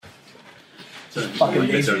Fucking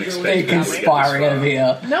they don't expect they're you to get this conspiring far. over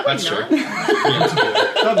here. No, we're That's not. true.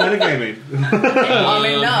 Stop metagaming. I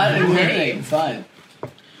mean, no, it's fine.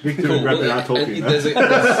 Victor Cool. and Rapid Well, are talking. there's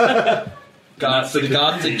guards. So the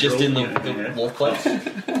guards are just in the Yeah. wall close.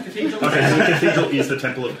 Cathedral. Okay, so the cathedral is the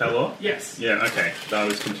Temple of Pelor? Yes. Yeah, okay. I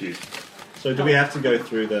was confused. So do we have to go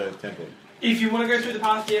through the temple? If you want to go through the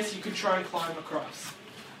path, yes, you could try and climb across.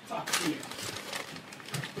 It's up to you.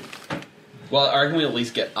 Well, I reckon we at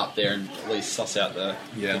least get up there and at least suss out the.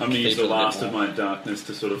 I'm going to use the last of my darkness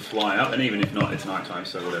to sort of fly up, and even if not, it's night time,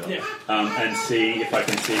 so whatever. Yeah. And see if I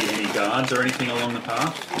can see any guards or anything along the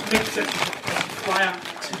path. Make it fly up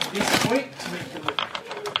to this point to make the loop.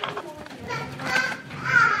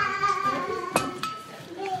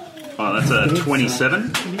 Oh, that's a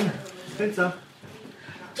 27. Spencer.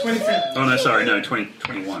 27. Oh, no, sorry, no,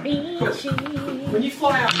 21. When you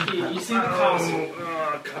fly up here, you see the castle.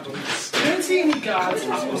 You don't see any guards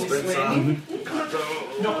up on this landing.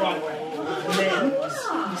 Not right away. And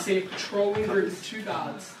then you see a patrolling group of 2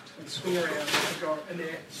 guards swing around and go, and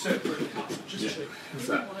they're circling the castle. Just 2. What's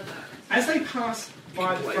that? As they pass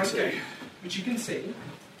by the front gate, which you can see,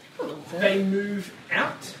 they move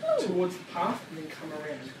out towards the path and then come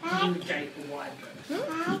around, giving the gate a wide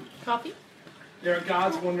berth. Coffee? There are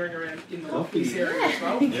guards wandering around in this area as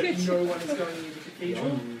well. No one is going near the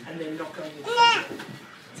cathedral, and they're not going near the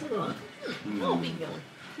cathedral. Oh, big deal.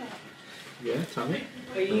 Yeah, tell me.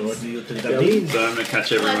 Please. So I'm going to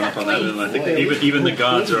catch everyone up on that, and I think even the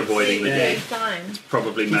guards are avoiding the gate. Fine.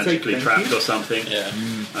 Probably magically trapped or something. Yeah.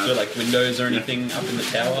 Is there like windows or anything up in the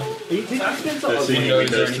tower? There's any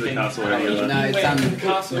windows to the castle or anything. No, it's The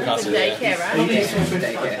castle. The castle, Daycare, yeah. right?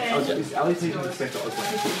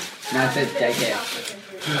 No, it says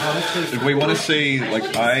daycare. If we want to see,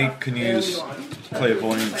 like, I can use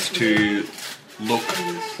clairvoyance to look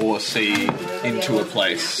or see into a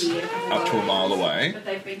place up to a mile away,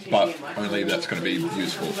 but only that's going to be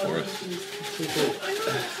useful for us.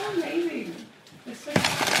 Amazing. It's such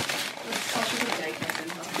a good daycare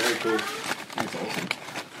center. Very cool. That's awesome.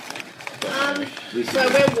 So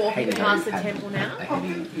we're walking past the temple now.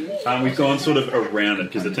 We've gone sort of around it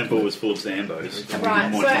because the temple was full of Zambos.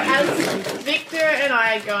 Right, so as Victor and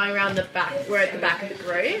I are going around the back, we're at the back of the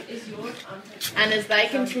group, and as they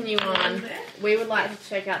continue on, we would like to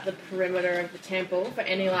check out the perimeter of the temple for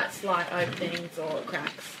any like slight openings or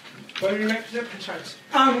cracks. What do you make perception checks?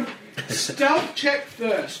 Stealth check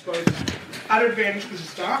first, both at advantage because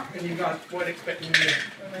it's dark, and you guys weren't expecting me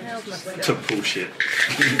to pull shit.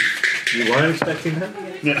 You weren't expecting that?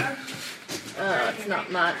 Yeah. It's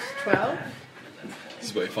not much. 12? This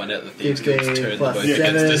is where we find out the thieves guild 15 turned the plus boat against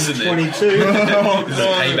us, 7, isn't it? 22. This is a They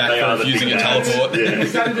are payback the for using big a guys. teleport. Yeah.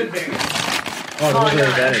 It's at advantage. Oh, Oh, there's no. an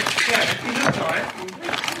advantage. Yeah, you just try it.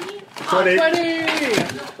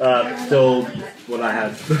 20. Still what I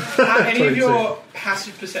have. Are any of 22. your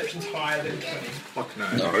passive perceptions higher than 20? Fuck no.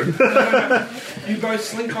 No. You both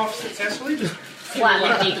slink off successfully. Just Slightly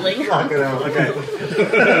giggling. Fuck it out. Okay.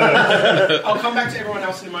 I'll come back to everyone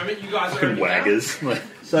else in a moment. You guys are already out. Waggers.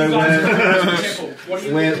 So You guys are around the temple. What are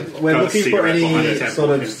you looking for? we're Got a looking for cigarette behind any the temple.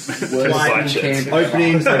 sort of Side slight checks.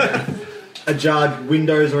 openings, like ajar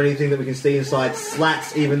windows or anything that we can see inside,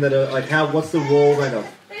 slats even that are like what's the wall made of?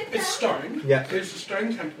 It's stone. Yeah. There's a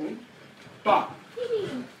stone temple. But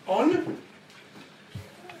on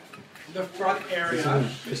the front area...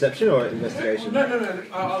 Perception or investigation? No.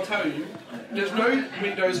 I'll tell you. There's no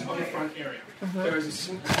windows on the front area. There is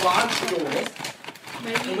a large door.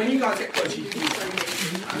 And when you guys get close, you can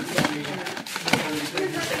see.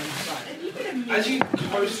 As you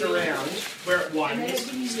coast around where it widens,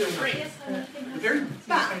 still nothing. The very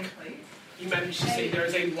back, you manage to see there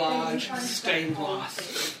is a large stained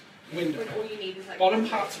glass window. Bottom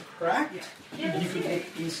parts are cracked. You could look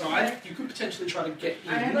inside. You could potentially try to get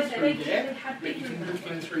in through there, but you can look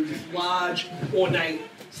in through this large, ornate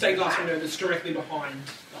stained glass window that's directly behind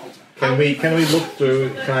the altar. Can we look through?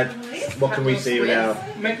 What can we see with our?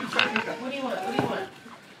 Make me check that. What do you want? What do you want?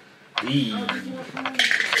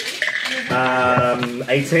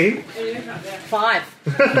 18. 5.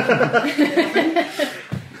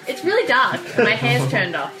 It's really dark. My hair's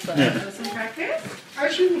turned off. So. Some crackers?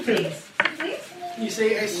 As you look in, Please? you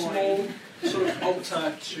see a small sort of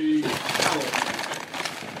altar to Pelor.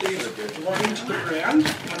 It is running to the ground,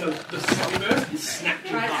 and the sunburst is snapped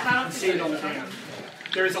in half. You can see it on the ground.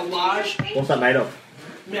 There is a large What's that made of?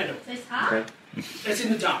 metal. This half? Okay. It's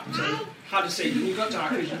in the dark, so hard to see. When you've got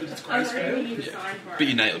dark vision, but it's grayscale. But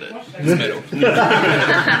you nailed it. It's metal.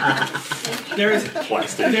 There is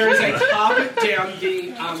Plastic. there is a carpet down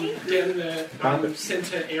the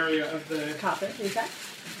centre area of the Carpet, is that?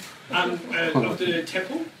 of the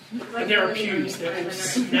temple, and there are pews. They're all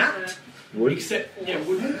snapped. Wood? Except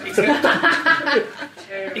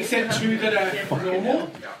two that are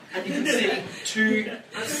normal, and you can see two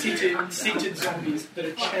seated zombies that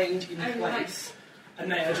are chained in place,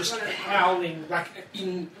 and they are just howling like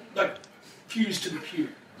fused to the pew.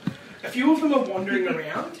 A few of them are wandering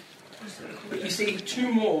around, but you see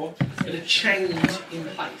two more that are chained in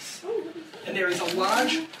place, and there is a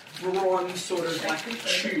large bronze sort of like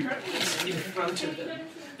tube in front of them,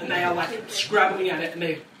 and they are like scrabbling at it, and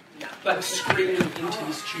they're like screaming into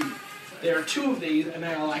this tube. There are two of these, and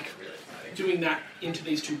they are like doing that into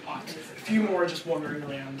these two pipes. A few more are just wandering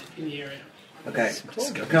around in the area. Okay.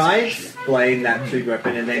 Can I explain that to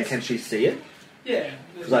Griffin, and then can she see it? Yeah.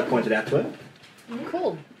 Because I pointed out to her.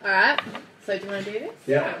 Cool. Alright. So do you want to do this?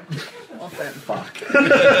 Yeah. Awesome. Fuck.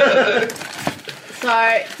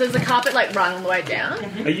 So does the carpet like run all the way down?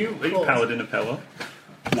 Are you Paladin of Power?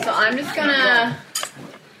 So I'm just gonna...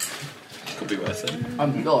 Could be worse then.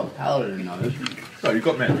 I'm not Paladin knows. Oh, you've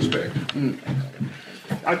got mad respect.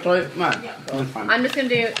 Actually, man, that's fine. I'm just gonna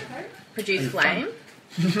do produce flame.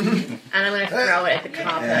 And I'm gonna throw it at the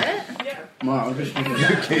carpet. Well, I was just thinking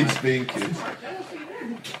Kids being kids.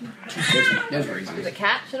 there's reasons. Does it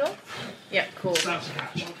catch at all? Yep, cool.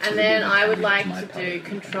 And then I would like to do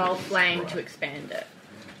control flame to expand it.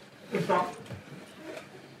 It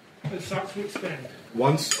starts to expand.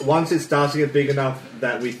 Once it starts to get big enough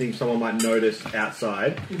that we think someone might notice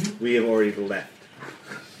outside, we have already left.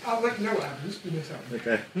 I'll let you know what happens. Give me a second.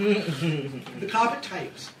 Okay. The carpet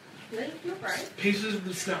tapes. Pieces of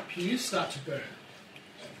the snap pews start to burn.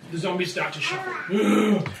 The zombies start to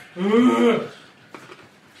shuffle.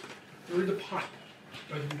 Through the pipe.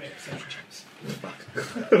 Both of them make perception checks.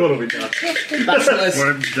 What have we done? What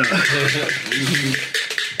have you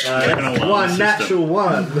done? One natural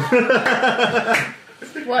one.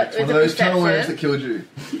 What? One of those tunnel worms that killed you.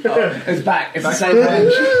 It's back. It's the same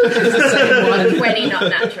range. It's the same one. 20, not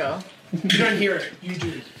natural. You don't hear it. You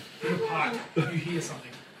do. In the pipe, you hear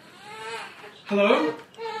something. Hello?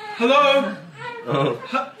 Hello? Oh,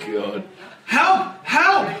 God. Help!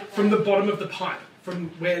 Help! From the bottom of the pipe, from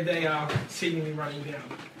where they are seemingly running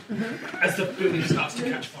down. As the building starts to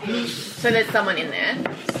catch fire. So there's someone in there.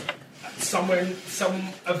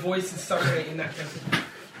 A voice is somewhere in that temple.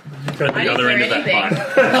 At the I other didn't end of hear that anything. pipe.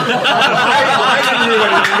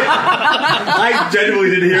 I genuinely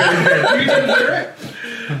didn't hear anything. You didn't hear it?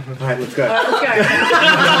 Alright, let's go.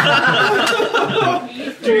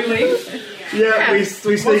 Let's Do you leave? Yeah, we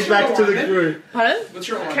sneak back to the group. go. Pardon? What's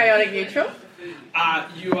your alignment? Chaotic neutral?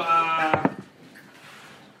 You are...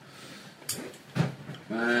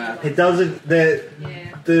 It doesn't. The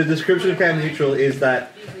description of cam neutral is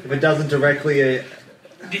that if it doesn't directly.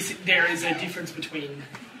 There is a difference between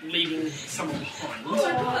leaving someone behind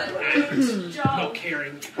and not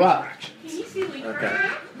caring about their actions. Okay.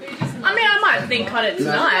 I mean, I might think on it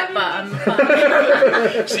tonight, but I'm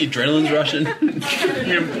fine. See, adrenaline's rushing.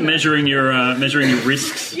 You're measuring your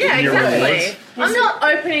risks. Yeah, and your exactly. rewards. I'm not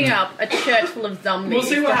opening up a church full of zombies We'll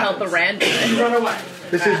see to what help a happens. random. You run away.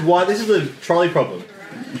 This is a trolley problem.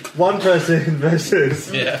 One person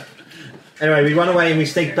versus. Yeah. Anyway, we run away and we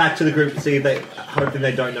sneak back to the group to see if they, hoping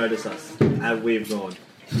they don't notice us. And we've gone.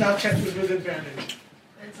 Start checking with advantage.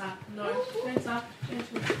 No, hands up.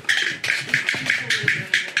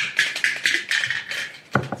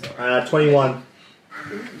 21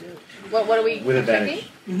 What are we with advantage.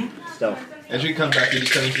 checking? Stealth. As you come back, you're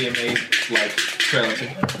just going to hear me, like, trailing.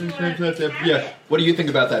 Yeah. What do you think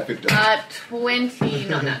about that, Victor? 20,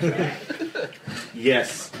 not natural.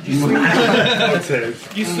 Yes. You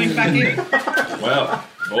sneak back in. Wow.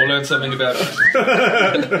 All learned something about us.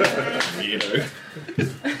 Weirdo.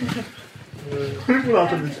 People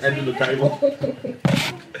up at this end of the table.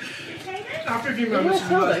 After a few moments, you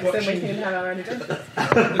Well, guys then we watching can have our own adventure.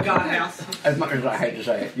 the guardhouse. As much as I hate to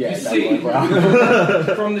say it, yeah, You that see, worked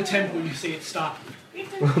well. from the temple, you see it start.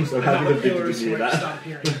 I'm so happy Another that pillar Victor of did hear smoke that. start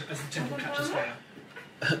appearing as the temple catches fire.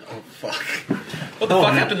 Oh, fuck. What the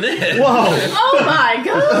fuck happened there? Whoa! Oh my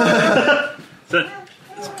god! So,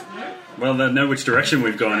 well, they know which direction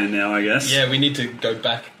we've gone in now, I guess. Yeah, we need to go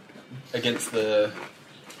back against the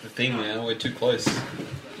thing now. We're too close.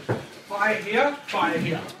 Fire here, fire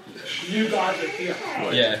here. You guys are here.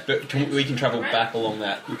 Yeah, but we can travel back along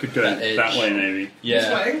that. We could go that edge. that way, maybe. This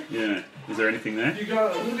Yeah. way, Yeah. Is there anything there? you go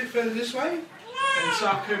a little bit further this way, and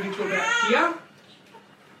start curving to about here,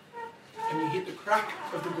 and you hit the crack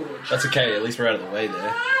of the gorge. That's okay. At least we're out of the way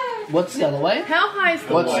there. What's the other way? How high is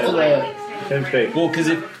the What's wall? the 10 feet. Well, because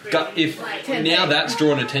if now that's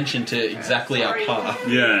drawn attention to exactly our path.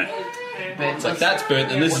 Yeah. It's like that's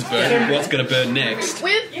burnt and this is burnt. What's going to burn next?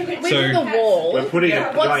 With So- the wall, We're putting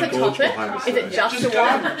a what's giant the gorge top it? behind us. Is it just the Just go.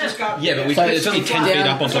 one? Just go. Yeah, but So it's only 10 feet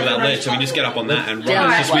up on top of that ledge, so we just get up on that and run. Down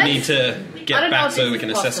It's just we that need to I don't get know back if so this we is can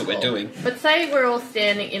assess what we're possible. doing. But say we're all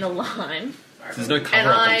standing in a line, There's no and cover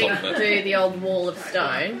up on I top of it. do the old wall of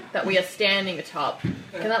stone that we are standing atop.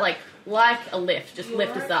 Can that like a lift, just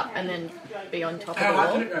lift us up and then be on top How of high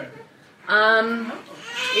the can wall? it go?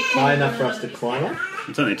 It High can, enough for us to climb up?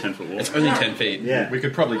 It's only a 10-foot wall. It's only 10 feet. Yeah. We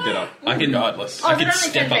could probably get up I can, regardless. Oh, I is it could only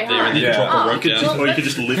step 10 up there and then feet drop high? a rope Oh, down. Or you could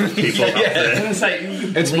just lift people up I was there. gonna say,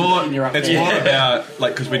 you It's blink more. and you're up It's there. more about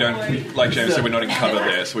like because we don't, like James said, we're not in cover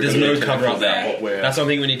there, so we There's gotta no be cover careful up there. about what we're- That's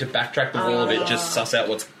something we need to backtrack the wall a bit, just suss out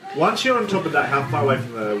what's. Once you're on top of that, how far away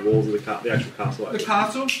from the walls of the actual castle are The you?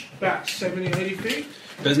 castle, about 70, 80 feet.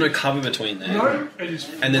 There's no cover between there. No, it is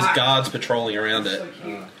And there's flat. guards patrolling around it.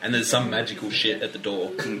 And there's some magical shit at the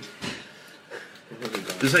door.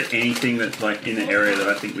 There's like anything that's like in the area that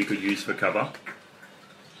I think we could use for cover.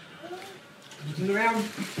 Looking around,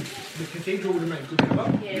 the cathedral would have made good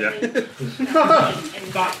cover, Yeah.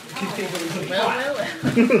 but the cathedral is well, flat.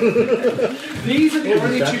 well. These are the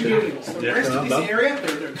only two buildings. The Yeah. rest of this area,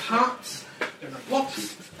 there are no carts, there are no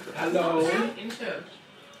blocks. Hello.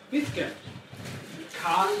 Biscuit.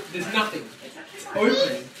 Cart, there's nothing. It's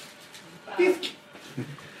open. Biscuit.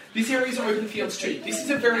 This area is open fields too. This is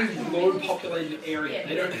a very low populated area.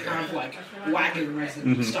 They don't have like wagons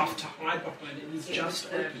and stuff to hide behind it. It's just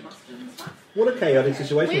open. What a chaotic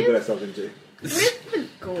situation we got ourselves into. With the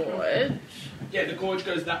gorge, Yeah, the gorge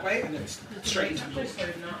goes that way and it's straight into the gorge.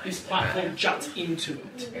 This platform juts into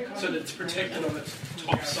it so that it's protected on its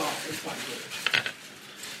top side by the gorge.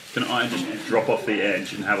 Can I just drop off the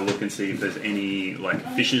edge and have a look and see if there's any like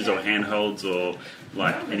fishes or handholds or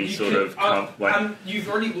like any sort of you've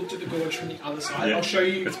already looked at the gorge from the other side. Yeah. I'll show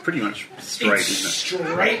you. It's pretty much straight, It's isn't it?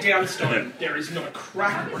 straight down stone. Yeah. There is not a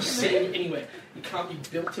crack or a seam anywhere. It can't be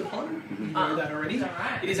built upon. You know that already.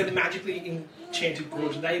 It is a magically enchanted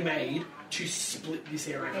gorge they made to split this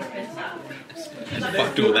area.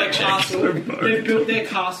 Fuck doing that check. They've built their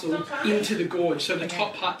castle into the gorge, so the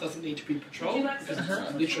top part doesn't need to be patrolled. Because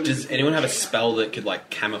it's literally Does anyone have a spell that could like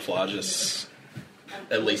camouflage us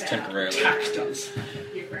at least temporarily? Tax does.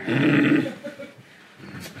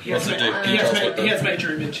 He What's has, it do? ma- Can he you has, tell us ma- what he the- has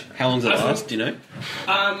major image. How long does it last? Do you know?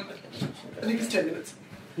 I think it's 10 minutes.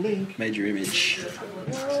 Major image.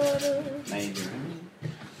 Major.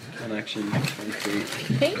 One action,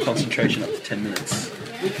 23. Concentration up to 10 minutes.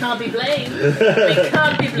 we can't be blamed. We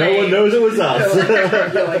can't be blamed. No one knows it was us.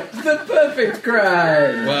 You're like, the perfect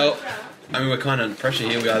crime! Well, I mean, we're kind of under pressure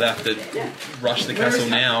here. We either have to rush the castle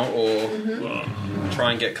now or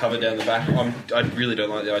try and get cover down the back. I really don't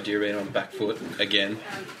like the idea of being on the back foot again.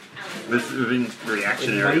 We've been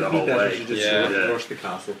reactionary the whole way. Yeah. Rush the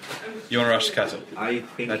castle. You want to rush the castle? I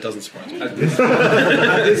think That doesn't surprise me. at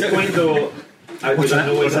this point, though, I would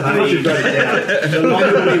always say the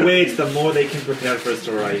longer we wait, the more they can prepare for us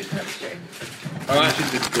to arrive. Alright,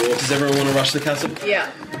 does everyone want to rush the castle? Yeah.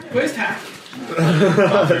 Where's Tack?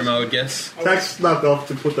 Bathroom, I would guess. Tax snubbed off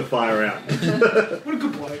to put the fire out. What a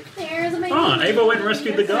good bloke. There's a baby. Oh, Ava went and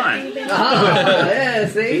rescued the guy. Ah, yeah, It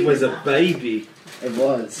see? was a baby. It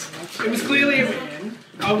was. It was clearly a man.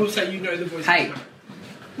 I will say you know the voice. Hey. Of the man.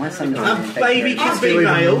 My son A doesn't baby take can be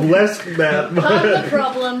male. Less Not the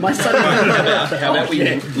problem. My son How about we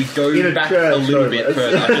go In a back church, a little bit sorry.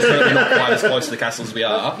 further, just so we're not quite as close to the castle as we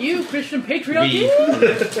are. You Christian We,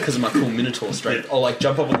 patriarchy. because of my cool Minotaur strength, I'll like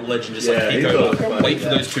jump up on the ledge and just like Yeah, peek he's over, got it. wait for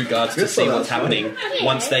those two guards to see what's happening.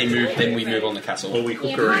 Once they move, then we move on the Or castle. we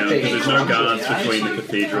hook around, because there's no guards between the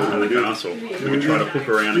cathedral and the castle. We can try to hook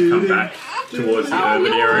around and come back towards the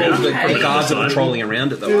urban area. The guards are patrolling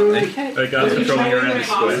around it though, aren't they? The guards patrolling around the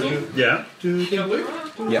square. Yeah. Yeah, Luke.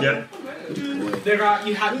 Yeah. There are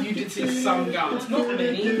you did see some guards, not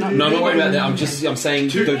many. No, I'm not worried about that. I'm saying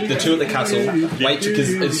the two at the castle. Wait,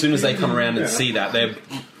 because as soon as they come around and see that, they're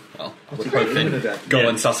well, I would hope they'd go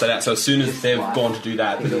and suss it out. So as soon as they've gone to do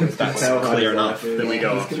that, that's clear enough. Then we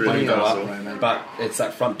go up through When the we go castle. up, but it's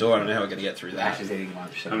that front door. I don't know how we're going to get through that. I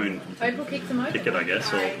mean, Opal kicks them pick open. it, I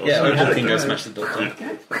guess. Or Yeah, smash Opal it. can go smash the door too.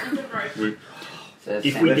 We-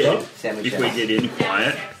 If we get in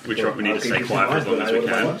quiet, we need to stay quiet for as long as we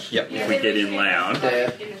can. Yep. If we get in loud,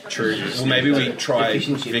 True. Well, maybe we try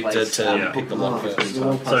Victor to Yeah. pick the lock first.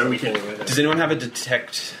 so we can. Does anyone have a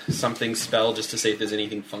detect something spell just to see if there's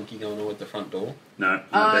anything funky going on with the front door? No,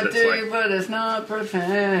 I I bet it's do, like but it's not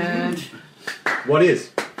pretend. What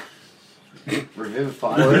is?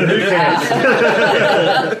 Revivify.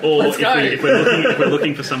 Or Let's go. if we're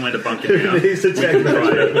looking for somewhere to bunker down, we can try to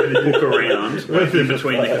book around like, in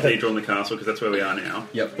between the cathedral and the castle, because that's where we are now.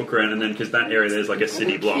 Yep. Book around, and then because that area there's like a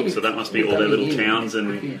city block, so that must be all their little towns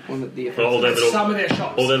and all their little Some of their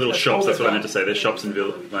shops. all their little shops. That's what I meant got. to say. There's shops and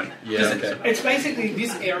like Yeah, okay. It's basically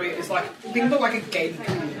this area is like think of it like a gated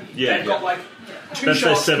community. Yeah, They've got like two that's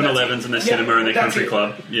their shops. 7-Elevens and their cinema and their that's country it.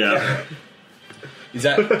 club. Yeah. Is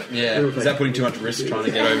that putting too much risk trying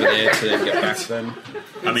to get over there to get back to them?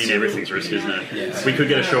 I mean, everything's risk, isn't it? Yeah. We could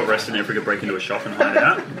get a short rest in there if we could break into a shop and hide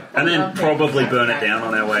out, and then probably burn it down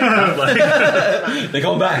on our way out. Like, They're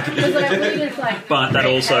going back. Because like, we just, like, but that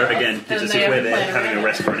also, again, and because they if we're have there to play having a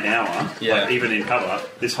rest for an hour, Yeah. like, even in cover,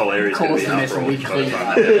 this whole area is going to be Course, up for all we by the clean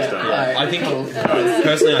time it that it's up. done. Yeah. I think Cool.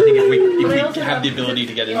 personally, I think if we have the ability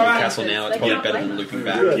to get into the castle now, it's probably Yeah. better than looping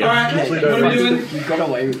back. Alright, what are we doing? You got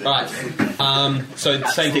away with it. Right. So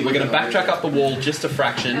same thing. We're going to backtrack up the wall just a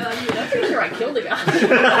fraction. I'm pretty sure I killed a guy.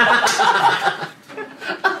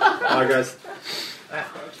 Alright, guys.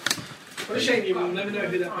 What a shame you will never know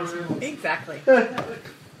who that person was. Exactly.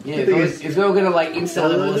 Yeah, if we were gonna like insta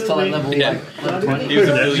levels to like level Yeah. like level 20. He was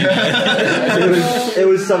a billionaire. It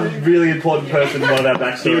was some really important person in one of our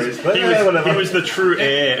backstories. But whatever. He was the true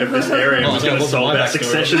heir of this area. Oh, He was yeah, going to what's solve my our backstory?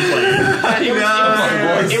 succession plan.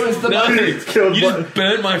 It was the most, Killed You one. just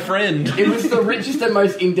burnt my friend. it was the richest and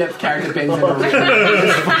most in-depth character Ben's ever written.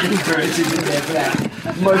 Just fucking threw it in there without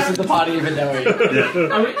most of the party even knowing.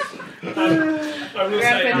 I will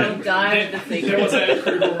say Grandpa died of the there was secret. a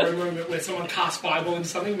Kruger Road moment where someone cast fireball into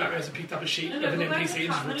something. Matt Rose picked up a sheet of an NPC and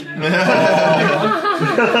just ripped it in. Wait,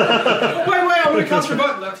 I want to cast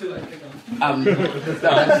revolt. Not too late. Hang on.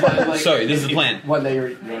 Like, So this is the plan. one day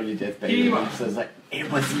you're on your deathbed Here you and are. it says like, it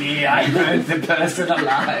was me, I burned the person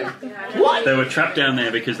alive. They were trapped down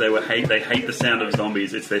there because they hate the sound of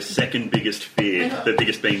zombies. It's their second biggest fear. The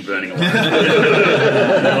biggest being burning alive.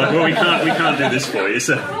 They're like, well, we can't do this for you.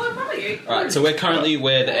 So Alright, so we're currently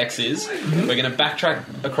where the X is. We're going to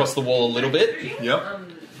backtrack across the wall a little bit. Yep.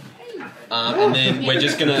 And then I'm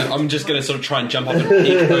just gonna sort of try and jump up and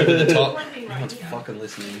peek over the top. No one's fucking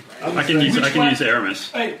listening. I can use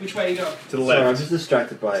Aramis. Hey, which way you go? To the left. Sorry, I'm just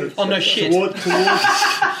distracted by it. Oh no shit. Towards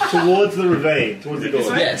the ravine. Towards the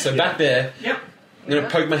door. Yeah, so back there. Yep. I'm going to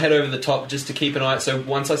poke my head over the top just to keep an eye. So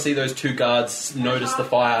once I see those two guards notice the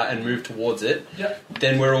fire and move towards it, Yep.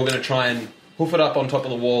 then we're all going to try and hoof it up on top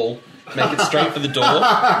of the wall, make it straight for the door.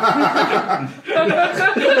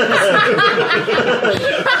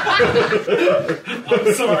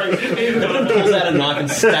 I'm sorry. Pulls out a knife and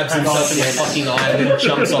stabs himself in the fucking eye and then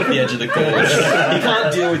jumps off the edge of the gorge. He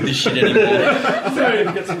can't deal with this shit anymore.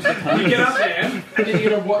 So you get up there and then you're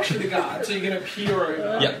going to watch for the guards. So you're going to peer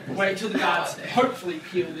over. Yep. Wait till the guards hopefully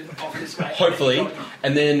peeled in off this way. Hopefully.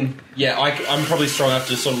 And then, yeah, I'm probably strong enough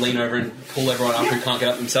to sort of lean over and pull everyone up who can't get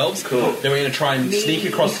up themselves. Cool. Then we're going to try and sneak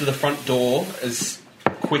across to the front door as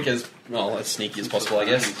quick as, well, as sneaky as possible, I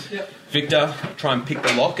guess. Yep. Victor, try and pick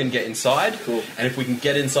the lock and get inside. Cool. And if we can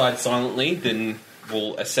get inside silently, then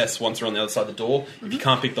we'll assess once we're on the other side of the door. If you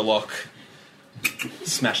can't pick the lock,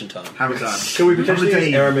 smash and turn. Have it done. Can we potentially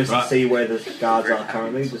use Aramis to see where the guards are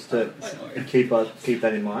currently, just to keep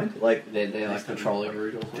that in mind? Like, They're like patrolling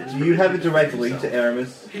route or something. do you have a direct link to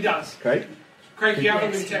Aramis, He does. Craig? Craig, you have a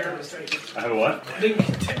link to Aramis, don't you? I have a what? Link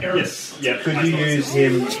to Aramis. Yes. Yeah. Could you use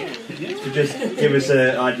him to just give us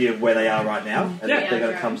an idea of where they are right now, and if they're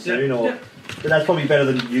going to come soon, or? But that's probably better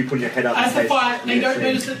than you putting your head up. As in the case fire, they you don't see.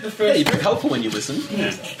 notice that the Yeah, first. you're very helpful when you listen.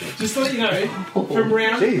 Just to let you know, from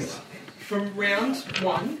round Jeez.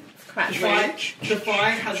 one, Crap, the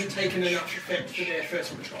fire hasn't taken enough effect for their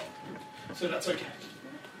first patrol, so that's okay.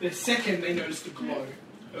 The second, they notice the glow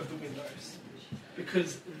of the windows,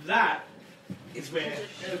 because that is where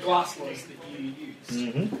the glass was that you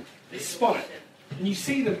used. They spot it, and you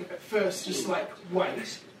see them at first just like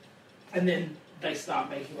wait, and then they start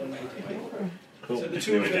making their way down. So the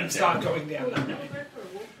two of them start going down that way.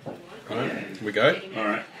 Alright, here we go. All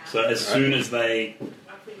right. So as soon as they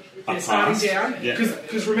are They're starting past, down, yeah.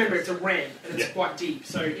 because remember it's a ramp and it's Yeah. quite deep,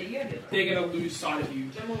 so they're going to lose sight of you.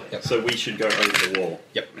 So we should go over the wall.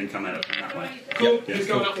 Yep. And come at it that way. Cool, Yeah, who's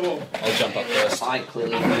going up the wall? I'll jump up first. I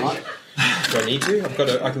clearly not. Do I need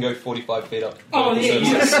to? I can go 45 feet up. Oh, yeah,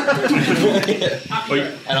 yes.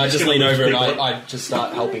 And I just lean over and I just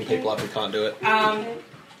start helping people up who can't do it.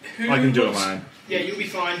 Who I can do it would- on my own. Yeah, you'll be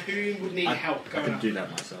fine. Who would need help I going could up? do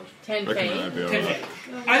that myself. 10 I reckon feet. I'd be 10 alright.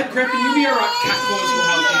 feet. Crap, you'll be alright. Cat claws will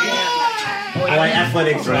help I like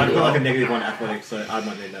athletics, right? I've got like a -1 athletics, so I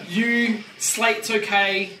might need that. you. You, Slate's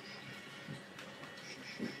okay.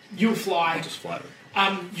 You'll fly. Just fly.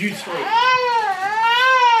 You three.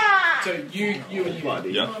 So you and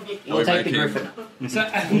you. Yeah. We'll take the griffin. So,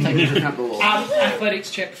 Take account the law.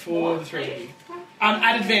 athletics check for the three of you.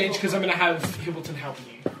 At advantage because I'm going to have Hilton helping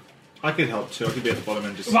you. I could help too. I could be at the bottom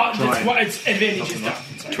and just Well, try. it's advantage is done.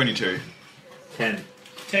 So. 22. 10.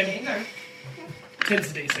 10.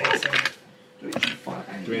 10's the DC. So.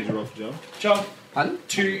 Do we need to roll for Joe? John, Pardon?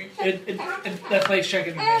 2 athletics check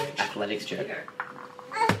at advantage. Athletics check.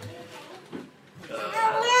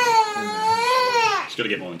 Just got to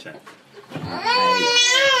get more than 10.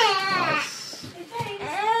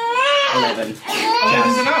 11.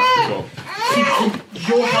 11's enough. Cool.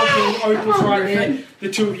 You're helping Opal's right there. The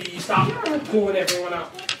two of you start pulling everyone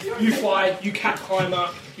up. You fly, you cat climb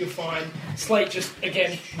up, you're fine. Slate just,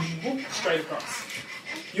 again, straight across.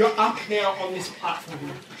 You're up now on this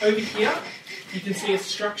platform. Over here, you can see a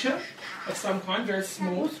structure of some kind, very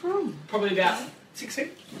small. Probably about 6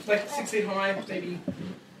 feet. Like 6 feet high, maybe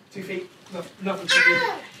 2 feet. Nothing too big.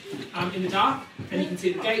 In the dark, and you can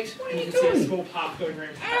see the gate, and you can see a small path going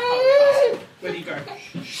around that part of the castle. Where do you go?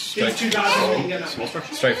 These two guys are already going up.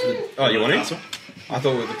 Straight for the... Oh, you want it? I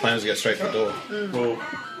thought the plan was to go straight for the door. Well,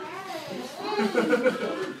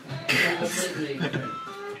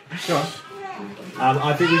 Sure.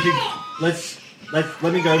 I think we should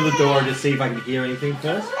let me go to the door and just see if I can hear anything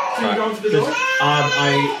first. So you're going for the door?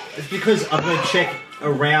 It's because I'm going to check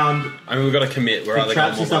around I mean, we've got to commit. We're the either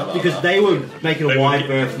traps and stuff because they were making a wide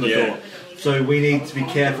berth from the yeah. door, so we need to be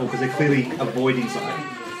careful because they're clearly avoiding something.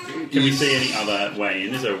 can we see any other way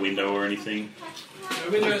in? Is there a window or anything?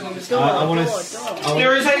 No windows on this door. I want to.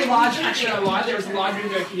 There is a large, actually a lie, there is a large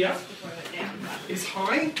window here. It's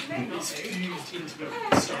high, it's fused into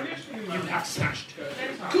the stone. You would have to smash it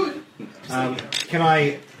to go. Good. Can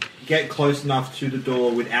I get close enough to the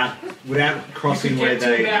door without crossing You where can get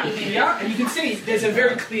they? to about here, and you can see there's a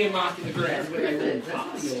very clear mark in the ground where they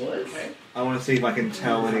walk past. Okay? I want to see if I can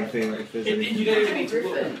tell anything. If there's And any. you don't even need to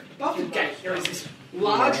look. Above the gate, there is this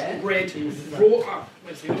large red raw.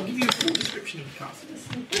 Wait a second, I'll give you a full description of the castle.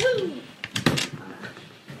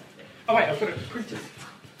 Oh wait, I've got it printed.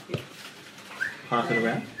 Pass it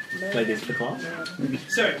around. Play this for class.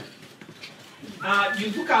 So,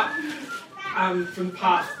 you look up from the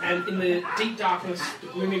path, and in the deep darkness, the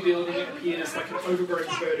gloomy building appears like an overgrown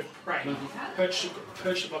bird of prey, perched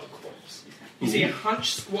above a corpse. You see a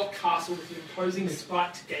hunched, squat castle with an imposing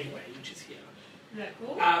spiked gateway, which is here.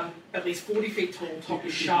 At least 40 feet tall, topped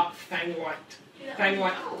with sharp, fang-like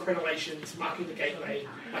crenellations marking the gateway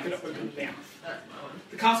like an open mouth.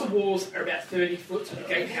 The castle walls are about 30 foot, so the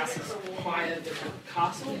gatehouse is higher than the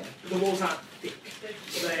castle. The walls aren't thick,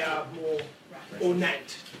 so they are more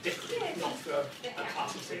ornate, decorative, not for a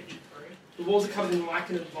castle siege. The walls are covered in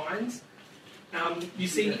lichen and vines. You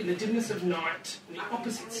see in the dimness of night, on the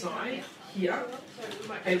opposite side, here,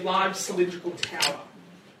 a large cylindrical tower.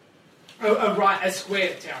 A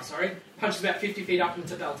square tower, punches about 50 feet up and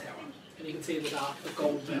it's a bell tower. And you can see in the dark a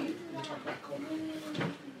gold bell in the top right corner.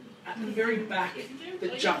 At the very back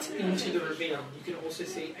that juts into the ravine, you can also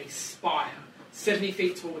see a spire, 70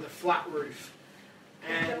 feet tall with a flat roof.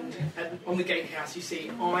 And on the gatehouse you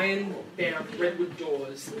see iron-bound redwood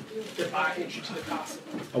doors that bar entry to the castle.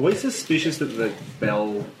 Are we suspicious that the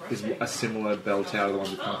bell is a similar bell tower to the one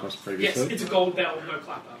we've come across previously? Yes, it's a gold bell, no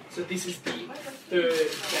clapper. So this is the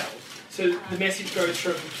third bell. So the message goes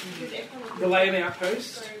from the Layham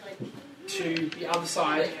outpost to the other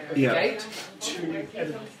side of the gate to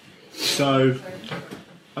Edinburgh. So,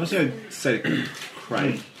 I'm just going to say to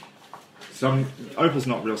Craig, Opal's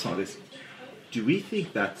not real scientist. Do we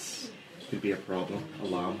think that's could be a problem,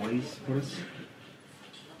 alarm-wise for us?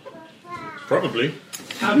 Probably.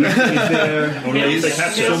 Is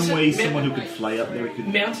there some way someone who could fly up there could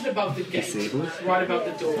mounted above the gate, disable it? right above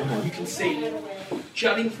the door, you can see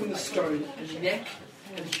jutting from the stone a neck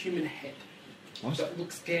and a human head that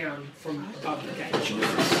looks down from above the gate.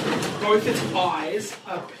 Both its eyes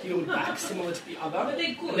are peeled back, similar to the other,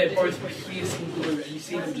 and they're both piercing blue, and you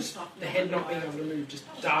see them just, the head not being able to move, just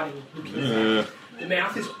darting, looking at the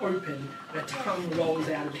mouth is open, and a tongue rolls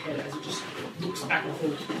out of the head as it just looks back and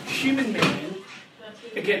forth. Human man,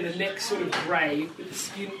 again, the neck sort of grey, with the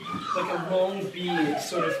skin like a long beard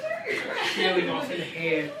sort of peeling off and the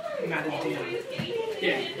hair matted down.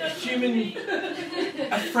 Yeah, human,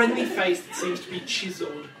 a friendly face that seems to be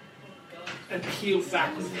chiselled and peeled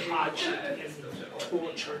back with hardship and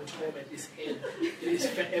torture and torment. This head that is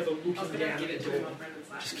forever looking down at the door,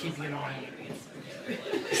 just keeping an eye on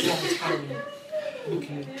it. This long tongue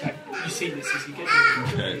looking back. You see this as you get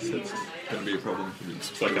there. Okay, so it's going to be a problem for me.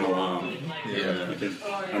 It's like an alarm. Yeah. Like an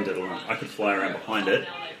undead alarm. I could fly around behind it.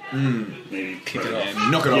 Maybe Kick it throw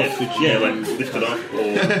off. Knock it off. Yeah, like lift it off,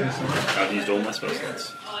 or I've used all my spell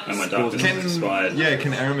slots. and my darkness is expired.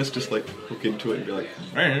 Can Aramis just like look into it and be like,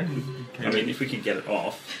 I mean, if we could get it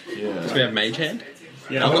off. Does we have Mage Hand?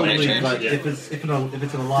 Yeah, I've got Mage Mage Hand, But yeah. if it's an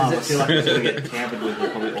alarm, I feel like it's going to get tampered with.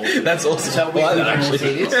 Probably all. That's awesome. So we can actually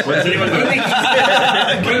see this. Does anyone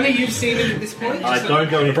Only you've seen it at this point. I don't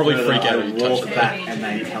go any Probably further, freak out I when you walk touch it. back and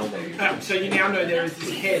then tell them. So you now know there is this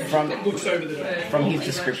head that looks over the door. From his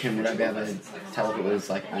description, would I be able to tell if it was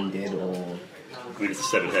like undead or? I mean, it's a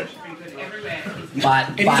severed head.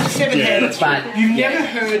 But It is a seven Yeah, head. that's but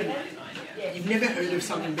You've never heard of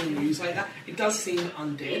something being used like that. It does seem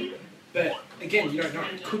undead, but again, you don't know.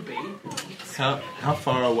 It could be how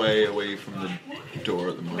far away are we from the door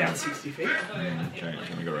at the moment? about 60 feet. Okay,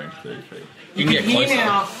 it's only got range 30 feet. You can can get hear closer.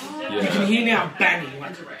 now. You can hear now banging,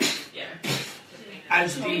 like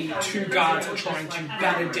as the two guards are trying to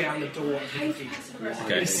batter down the door.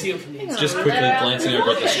 Okay. It's sealed from the inside. Just quickly glancing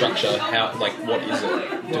over at the structure, what is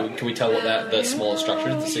it? Can we tell what the smaller structure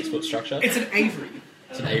is? The 6 foot structure? It's an aviary.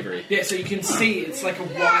 It's an Avery. Yeah, so you can see it's like a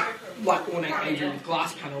white, like ornate aviary with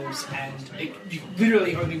glass panels, and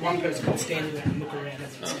literally only one person can stand in there and look around.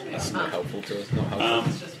 That's not helpful to us. Not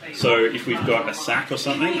helpful. So if we've got a sack or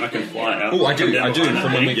something, I can fly out. Oh, I do. Come down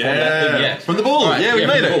From when we found that thing. Yeah. From the ball. Alright, we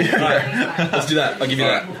made from the it. ball. Alright, let's do that. I'll give you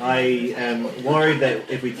that. I am worried that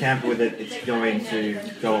if we tamper with it, it's going to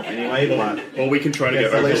go off anyway. But Or we can try to Yeah,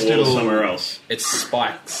 go over at least the wall it'll- somewhere else. It's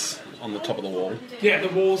spikes on the top of the wall. Yeah, the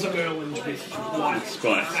walls are merlined with white.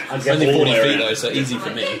 Spikes. It's only all 40 the way feet around. though, so easy for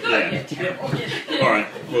me. Yeah. All right.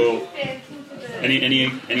 Well,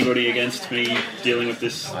 anybody against me dealing with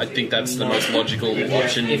this? I think that's the most logical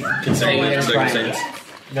option If- considering the if- circumstance.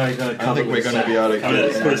 no, he's going to cover. I think we're going to be able to Put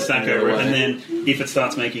get a, put a sack over it, away. and then if it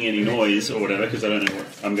starts making any noise or whatever, because I don't know what,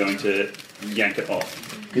 I'm going to yank it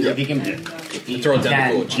off. because if you can, Yeah. if you Throw it down the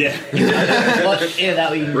can, gorge. Yeah. well, either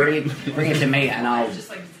that or you can bring it to me and I'll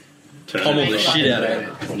Turn Pummel it. the shit out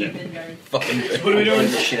of it. Yeah. Fucking. What are we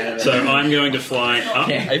doing? the shit out of it. So I'm going to fly up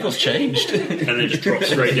Yeah. April's changed. and then just drop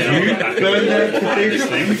straight down on the back of this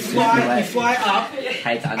thing. You fly up,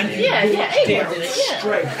 Hate and undead. Yeah, yeah, down April, yeah.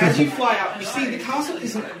 straight. As you fly up, you see the castle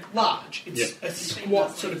isn't large. It's Yeah. a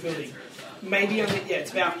squat sort of building. Maybe only,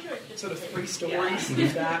 it's about sort of 3 stories.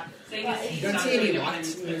 If that. You don't see any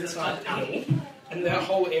lights on the inside at all. And the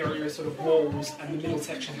whole area is sort of walls, and the middle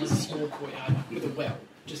section has a small courtyard with a well,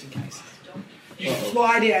 just in case. You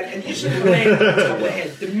fly down and you just land on top of the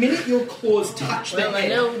head. The minute your claws touch the Well, I head,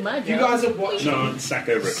 know my you job. guys are watching. No, sack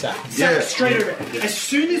over it. Sack straight over it. As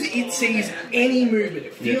soon as it sees any movement,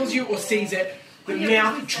 it feels you or sees it, the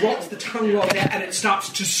mouth drops, the tongue rolls out, and it starts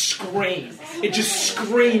to scream. It just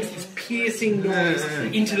screams this piercing noise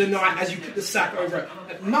into the night as you put the sack over it.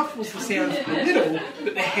 It muffles the sound a little,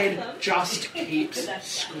 but the head just keeps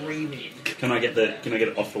screaming. Can I get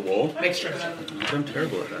it off the wall? Make strength. I'm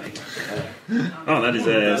terrible at that. Oh, that is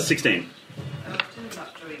a 16.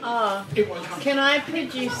 Oh, It won't come. can I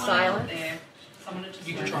produce silence?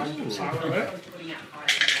 You can try and put silent on it.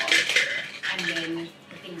 And then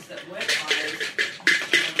the things that work fires,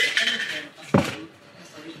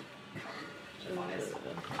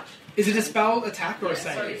 Is it a spell, attack, or a so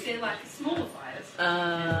save? if they're like smaller fires,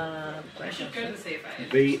 I should go to the CFA.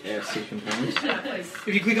 BSC components.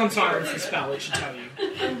 If you click on silence, the spell, it should tell you.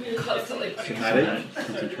 Kinetic.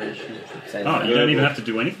 Oh, you don't even have to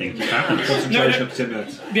do anything. It just happens. Concentration of 10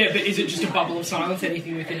 minutes. Yeah, but is it just a bubble of silence?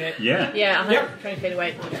 Anything within it? Yeah. Yeah, Yep. 120 feet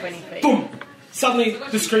away from 20 feet. Boom! Suddenly,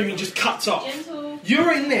 the screaming just cuts off.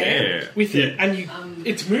 You're in there Yeah. with it, Yeah. and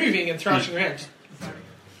it's moving and thrashing around. Just,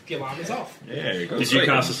 the alarm is off. Yeah, you got Did you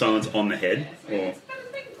cast a silence on the head? Or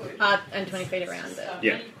And 20 feet around it.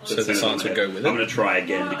 yeah. So the silence would go with it? I'm going to try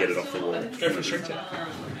again to get it off the wall. Go for a strength check.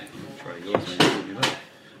 Try yours, maybe.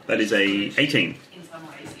 That is a 18. In some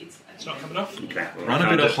ways, it's It's not coming off. Okay. Well, Run I a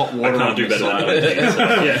can't bit of do- hot water I can't on do the better than side.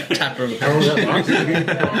 that. Yeah. Tap room. 10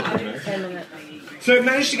 minutes. So it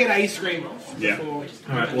managed to get a scream off. Yeah. Before,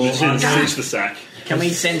 Alright, Just well, cinch the sack. Can we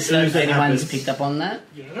sense though if that anyone's happens- picked up on that?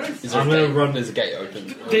 you don't know. Is there I'm a gonna gate? run- There's a gate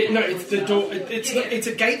open. No, it's the door. It's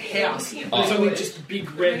a gatehouse. There's only just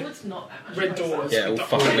big red doors. Yeah, with well, the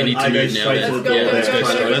fuck it. We need I to go move now. straight to the Then. door. Yeah, let's go Let's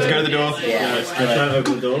go. straight. Let's go to the door. Yeah. I try and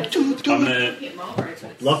open the door. I'm going to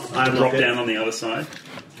Lock. I drop unlock down it. on the other side.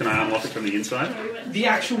 Can I unlock it from the inside? The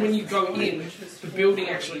actual when you go in, the building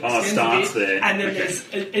actually Oh, it extends starts a bit, there. and then Okay. there's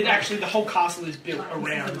it actually the whole castle is built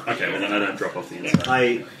around. Okay, well then I don't drop off the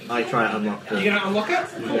inside. I try and unlock You the. gonna unlock it?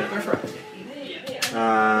 Cool, go for it.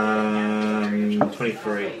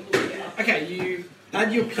 23. Okay, you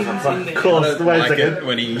add your pins in there. Of course, wait a Like second. it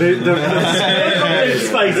when he. Space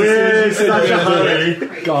is such a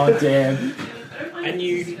hurry. God damn. And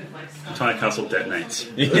you entire castle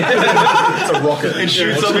detonates. It's a rocket. It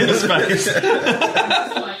shoots up into space.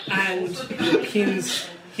 And pins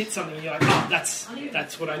hit something, and you're like, oh, that's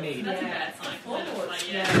what I need.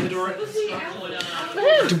 And the door opens.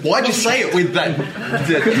 Why'd you say it with that?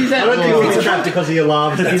 I don't think it's trapped because of your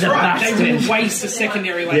alarms. That's right. They wouldn't waste a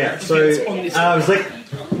secondary layer So on this. I was like,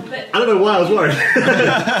 I don't know why I was worried.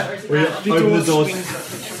 We open the door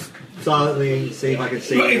silently, see if I can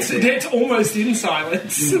see. Look, it's almost in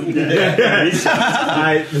silence. I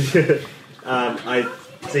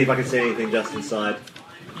see if I can see anything just inside.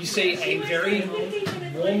 You see a very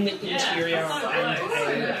warm interior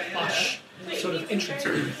and a plush sort of entrance.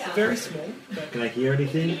 Very small. But Can I hear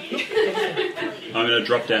anything? I'm going to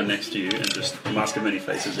drop down next to you and just mask of many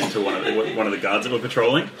faces into one of the guards that we're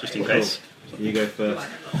patrolling, just in case. You go first.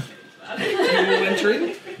 you will enter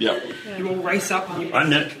in. Yep. You will race up.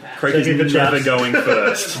 And you Craig is never going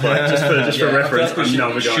first. Like, just for reference, I'm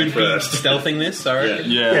never going first. Stealthing this, sorry.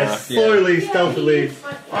 Yeah, slowly, stealthily.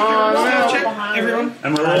 check everyone.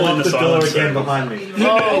 And we're all in the Lock the door silence again circle. behind me.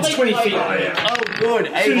 It's 20 feet. Oh, good.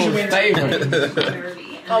 Abel's favourite.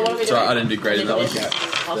 Oh, what are we doing? Sorry, I didn't do great in that one.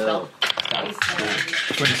 I'll spell.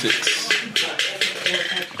 26.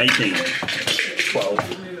 18.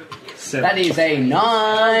 12. That is a 9.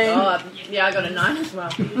 Oh, yeah, I got a 9 as well.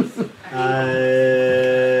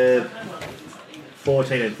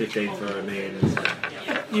 14 and 15 for me.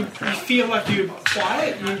 You feel like you're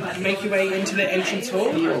quiet. You make your way into the entrance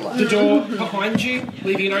hall. The door behind you,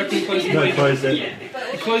 leaving it open, closing No, it. close it. You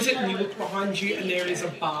close it and you look behind you, and there is a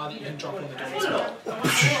bar that you can drop on the door as well.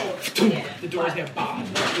 The door is now barred.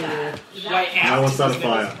 Your way out. I want to start a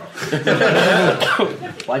fire.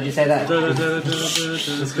 Why'd you say that?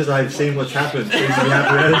 Just because I've seen what's happened. Seems to be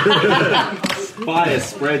happening. Fire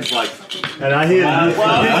spreads like. And I hear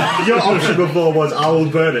your option before was I will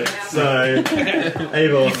burn it. So,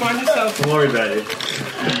 Abel, You find yourself. don't worry about it.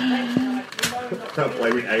 Can't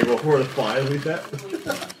play with Abel for the fire with that.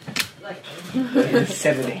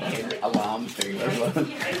 17 alarms thing as well.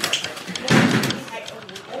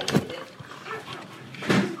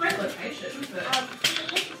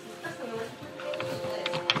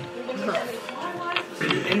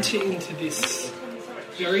 You enter into this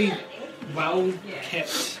very well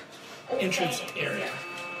kept entrance area.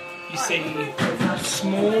 You see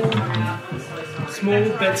small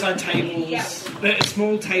bedside tables,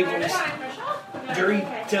 small tables, very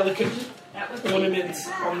delicate ornaments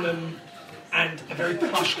on them, and a very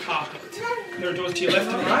plush carpet. There are doors to your left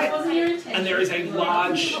and right, and there is a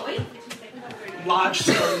large stone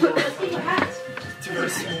door in front of you. It's a very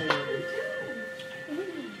small room.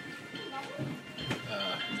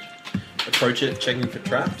 Approach it, checking for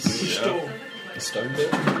traps. Which door? The stone door.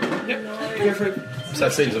 Yep. Go for it. So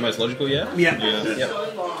that seems the most logical, yeah? Yeah. Yep.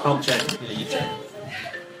 I'll check. Yeah, you check.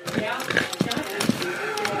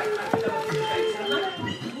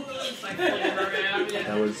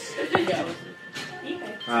 That was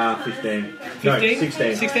 15. 15? No,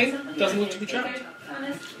 16. 16? Doesn't look to be trapped.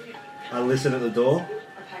 I listen at the door.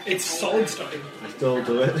 It's solid stone. I still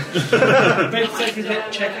do it. Make a safety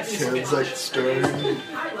check. Sounds like stone.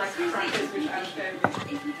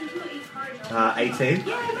 18.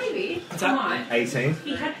 What's that? 18.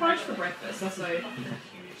 He had porridge for breakfast, so.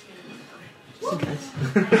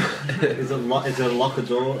 Is it a locker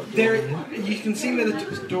door? There, you can see where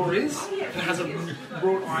the door is. It has a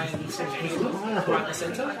wrought iron sort of handle right in the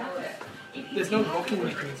centre. There's no locking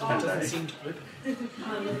mechanism. It doesn't seem to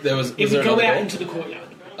open. There was It would there go another out door? into the courtyard.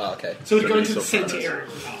 Oh, okay. So it would go into the centre area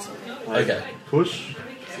of the castle. Okay. Push.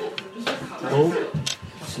 Pull.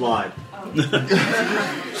 Slide.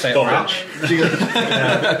 Say it right.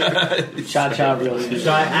 Cha-cha really.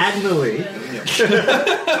 Diagonally.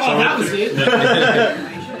 Oh, that was it.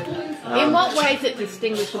 In what way is it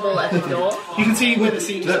distinguishable as a door? You can see where the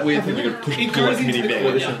seams That weird thing we could push It pull goes like into mini the bag.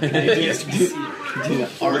 courtyard. Yes, you can see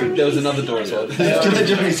it. There was another door as well.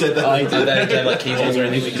 Jimmy said that. I Are did. they have like keyholes or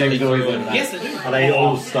anything? James always done that. Yes, they do. Are they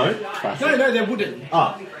all stone? No, they're wooden.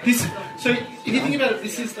 Ah. So if you think about it,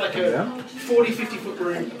 this is like a 40, 50 foot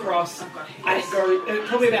room across, and it goes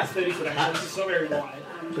probably about 30 foot actually, so it's not very wide.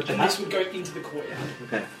 And this would go into the courtyard.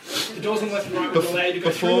 Okay. The doors on the left and right would allow you to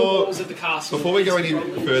go through the walls of the castle. Before we go any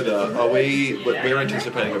further, we're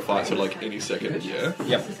anticipating a fight sort of like any second, yeah?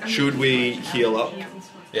 Yep. Should we heal up?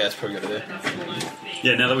 Yeah, it's probably good idea.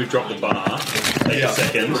 Yeah, now that we've dropped the bar, take a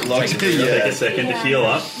second. Like, Take a second to heal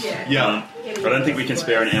up. Yeah. I don't think we can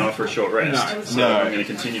spare an hour for a short rest. So No. I'm going to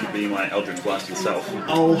continue to be my Eldritch Blast itself.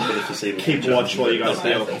 I'll for the foreseeable keep future. watch while you guys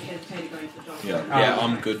heal. Yeah. Yeah,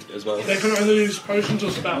 I'm good as well. They can only use potions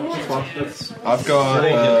or spells. I've got.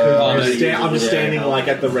 I'm just standing like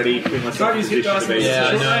at the ready in my Can't use hit dice. Yeah,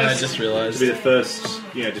 I know. I Yes. just to realised. be the first,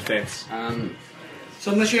 defense.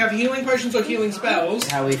 So unless you have healing potions or healing spells,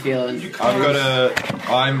 How are we feeling? you I've can't. got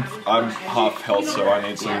I'm half health, so I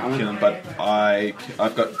need some healing. But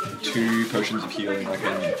I've got 2 potions of healing I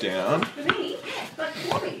can down.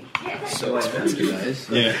 So expensive, guys.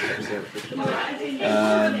 Yeah.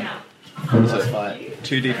 Let's fight.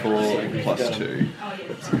 2d4 plus 2.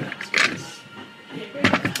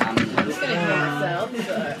 I'm just going to heal myself,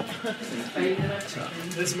 so.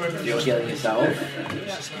 This moment, You're healing yourself.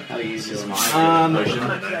 How are you feeling?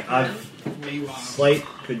 Slate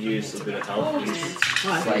could use a bit of help.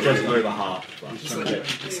 Slate. Just over half. this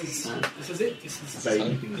is it. This is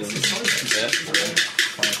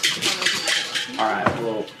Alright,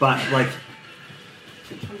 well, But like,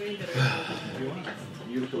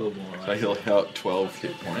 So he'll help 12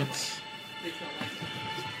 hit points.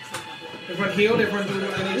 everyone healed. Everyone doing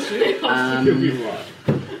what they need to do.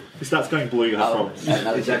 he starts going blue. You have problems.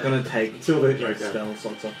 Is that going to take Till the spell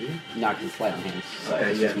slots off you? no, because it's light on hands. So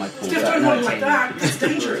Okay, it's yeah. just my full Just don't want like that. It's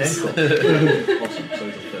dangerous. Awesome, so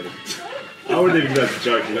it's a 30. I wouldn't even go to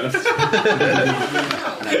joke, you know.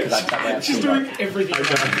 She's doing everything.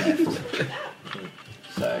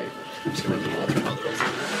 So, I'm just going to do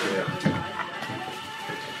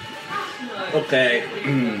Okay.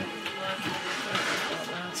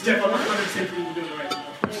 Steph, I'm not 100% for you to do it right.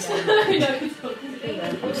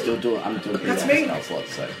 I'm doing pretty That's well me. spell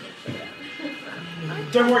slots, so.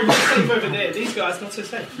 Don't worry, you're safe over there. These guys not so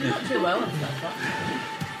safe. Not too well and stuff.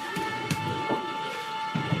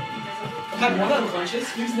 I've had one unconscious.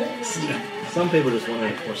 Who's next? Some people just want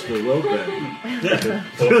to watch the world burn.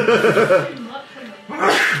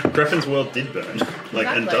 Griffin's world did burn,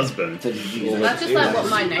 and does burn. So did you That's just like what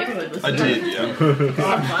my neighbourhood was I like. did, yeah.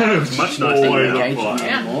 It's much nicer than engage that. me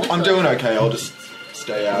anymore? I'm doing okay. I'll just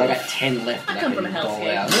stay I out. got 10 left that I come can from a dole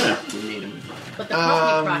hell's out. We need them. But the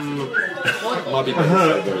property price is affordable. Might be better to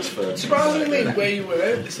save those for. Surprisingly, where you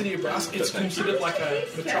were, the city of Brass, it's considered like a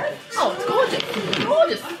metropolis. Oh, it's gorgeous. It's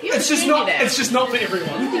gorgeous. You It's just haven't not. been there. It's just not for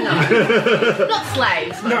everyone. No. Not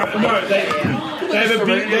slaves. No, they have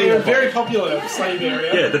they're a very popular slave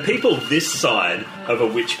area. Yeah, the people this side of a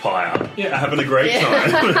witch pyre are having a great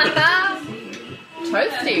time.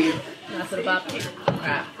 Toasty. Nice little barbecue.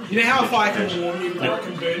 Alright. You know how a fire can warm you, but it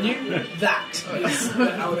can burn you? That is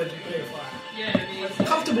the element of a fire.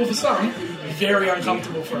 Comfortable for some, very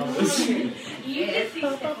uncomfortable for others.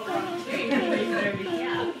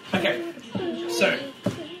 Okay, so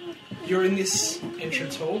you're in this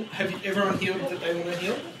entrance hall. Have you everyone healed that they want to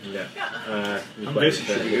heal? Yeah. I'm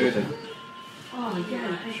basically good.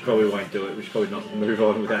 We probably won't do it. We should probably not move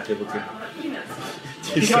on without Hilton.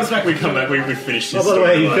 He comes back. We come back. We finished this. Oh, by the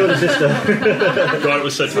way, you killed storyline. his sister. God, it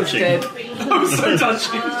was so touching. That was so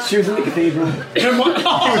touching. She was in the cathedral. And what?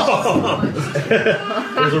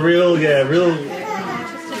 It was a real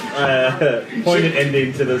poignant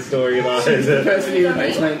ending to the storyline. Person in the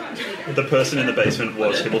basement. The person in the basement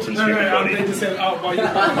was Hamilton's No, human they body. just said, "Oh,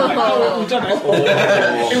 well, we've done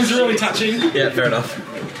it." It was really touching. Yeah, fair enough.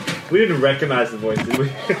 We didn't recognise the voice, did we?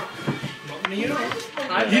 You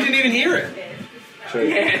didn't even hear it. True.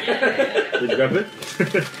 Did you grab it?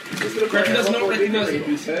 Griffin does not recognize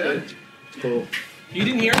it. Cool. You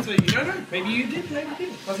didn't hear it, so you don't know. Maybe you did, maybe you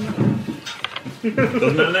didn't. Doesn't matter.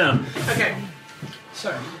 Doesn't matter now. Okay,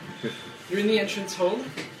 so you're in the entrance hall.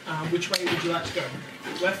 Which way would you like to go?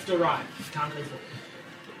 Left or right? Can't go forward.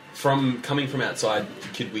 Coming from outside,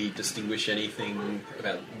 could we distinguish anything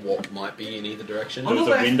about what might be in either direction? On the was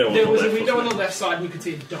a left, window on there the was a left, window on wasn't the left side, and you could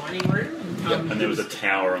see a dining room. And there was a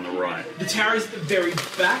tower on the right. The tower is at the very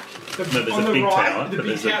back. No, there's on a the big right, tower, the but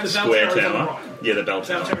big there's tower, a the bell square tower is on the tower. right. Yeah, the bell The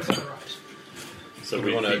bell tower. tower is on the right. So We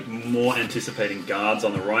we wanna- think more anticipating guards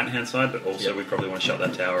on the right hand side, but also we probably want to shut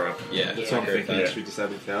that tower up. Yeah, So I'm thinking, Yeah. should we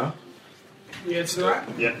disable the tower? Yeah, to the right.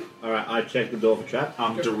 Yeah. Alright, I checked the door for trap.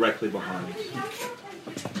 I'm directly behind.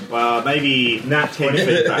 Well, maybe not 20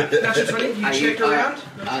 feet back. Natural 20, you check around.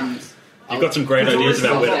 You've got some great ideas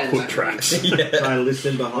about where to put traps. Can I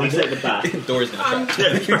listen behind at the back? Door is now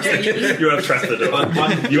trapped. You have trapped the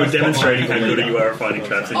door. You are demonstrating how good you are at finding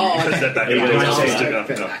traps, and you can step back and Yeah, do yeah,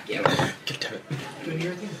 it. yeah. God damn it. Don't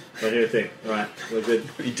hear anything. I hear a thing. Right, we're good.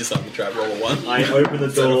 You just up the trap, roll a 1. I open the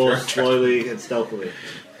Set up door your own trap. slowly and stealthily.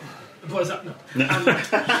 Blows up. No. No.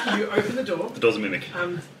 You open the door. The door's a mimic.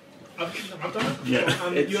 I've done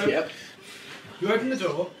it. Yeah. You open the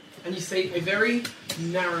door and you see a very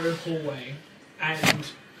narrow hallway,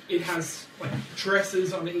 and it has like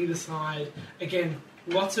dresses on either side. Again,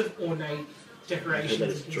 lots of ornate decorations.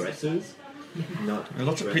 There's and things like dresses. Not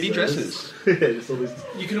Lots of pretty dresses. yeah, just all these.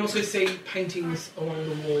 You can also see paintings along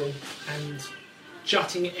the wall and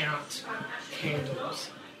jutting out candles.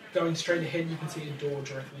 Going straight ahead, you can see a door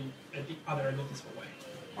directly at the other end of this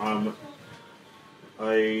hallway.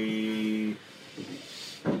 I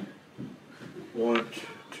want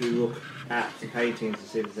to look at the paintings to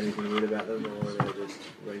see if there's anything weird about them, or they're just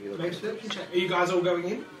regular. Make a perception check. Are you guys all going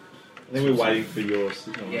in? I think we're waiting for yours.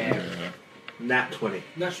 Yeah. Nat 20.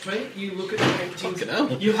 Natural 20. You look at the paintings. Fucking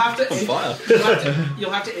hell. You'll have to. On fire.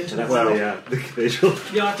 You'll have to enter. That's the the cathedral.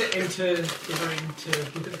 You'll have to enter the room to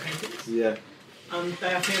look at the paintings. Yeah.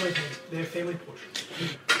 They are family paintings. They're family portraits.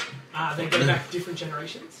 They go back different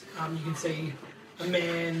generations. You can see a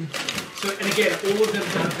man. So, and again, all of them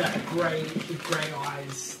have that grey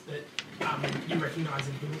eyes that you recognise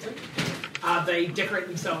in Hamilton. They decorate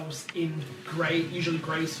themselves in grey, usually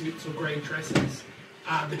grey suits or grey dresses.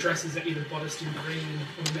 The dresses are either bodiced in green,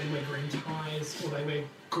 or the men wear green ties, or they wear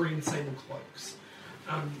green sable cloaks.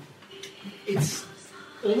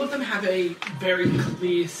 All of them have a very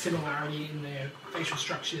clear similarity in their facial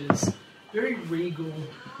structures, very regal.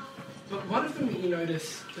 But one of them that you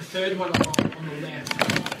notice, the third one along on the left,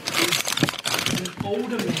 is an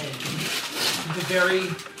older man with a very,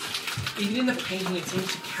 even in the painting it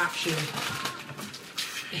seems to capture,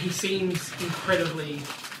 he seems incredibly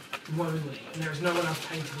lonely, and there is no one else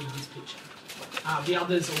painted in his picture. The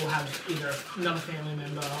others all have either another family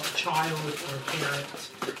member, a child, or a parent.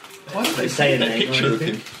 Why did they say a name or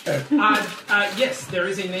anything? Yes, there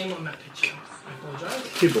is a name on that picture. I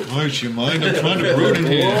apologise. Kibble. Would you mind? I'm trying to ruin it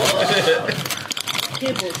here.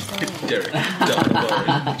 Derek, don't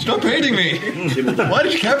worry. Stop painting me! Why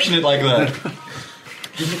did you caption it like that? Can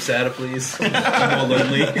you look sadder, please? I'm more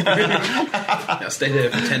lonely. Now stay there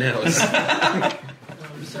for 10 hours.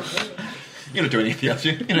 You don't do anything else,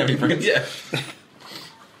 you don't have any friends. Yeah.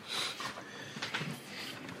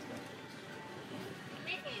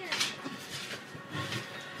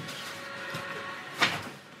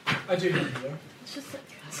 I do have you. It's just like...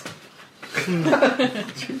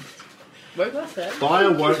 What was that?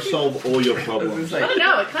 Fire won't solve all your problems. I don't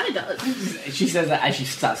know, it kind of does. She says that as she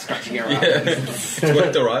starts scratching her arm. Yeah. It's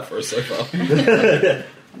worked alright for us so far. I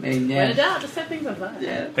mean, When yeah. in doubt, just set things on fire.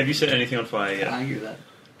 Yeah. Have you set anything on fire I yet? argue with that.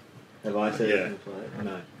 Have I said Yeah. anything for it?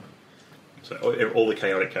 No. So all the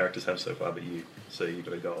chaotic characters have so far, but you. So you've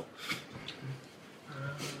got a goal.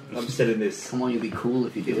 I'm setting this Come on, you'll be cool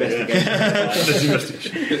if you do it.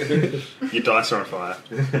 investigation. Your dice are on fire.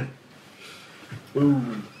 Ooh.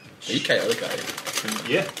 Are you chaotic, are you?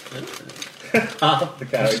 Yeah. Half the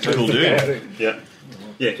character. Cool dude. Yeah.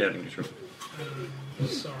 Yeah, chaotic neutral.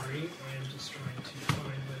 Sorry, I am just trying to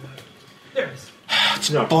find where that... There it is.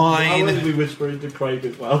 No, fine. why would we whisper into Craig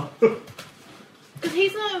as well? Because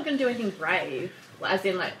he's not going to do anything brave. As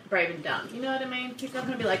in, like, brave and dumb. You know what I mean? He's not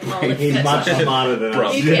going to be like, oh, let's He's set much something. smarter than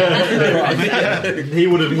us. Yeah, that's what He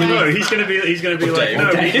would have. No, he's going to be like, Dave. no,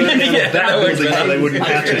 we burn down Yeah, that that works building so better. they wouldn't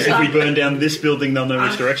catch us. If we burn down this building, they'll know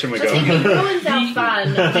which direction we're Because he going. ruins our fun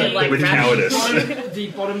with, like, With rations. cowardice.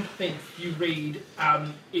 The bottom thing you read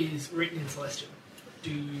is written in Celestial.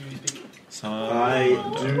 Do you speak it? I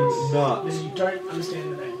do not. Then you don't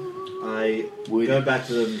understand the name. I Would- go back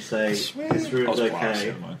to them and say, this I room's was class, okay.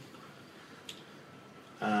 never mind.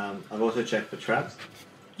 I've also checked for traps.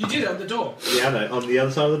 You did on the door. Yeah, no, on the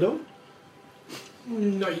other side of the door?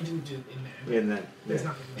 No, you didn't do it in there. In there. There's Yeah.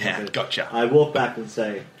 nothing there. Yeah, gotcha. I walk back and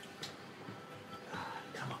say,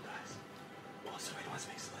 come on, guys. Also, anyone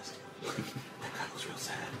speaks Celestial? That guy looks real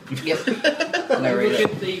sad. Yep. No, You read look it.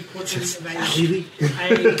 at the portrait of Really?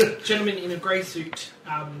 a gentleman in a grey suit.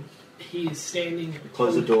 He is standing...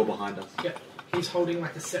 Close the door behind us. Yeah, he's holding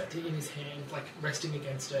like a scepter in his hand, like resting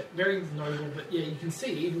against it. Very noble, but yeah, you can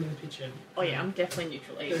see even in the picture. Oh, yeah, I'm definitely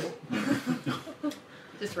neutral evil.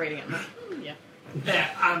 Just reading it. Yeah. Yeah,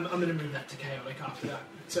 I'm going to move that to chaotic after that.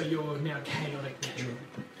 So you're now chaotic neutral.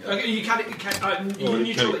 Okay, you're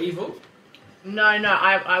neutral evil. No,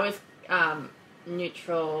 I was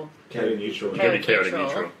neutral. Chaotic neutral. Very chaotic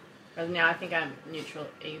neutral. But now I think I'm neutral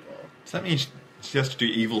evil. Does that mean she has to do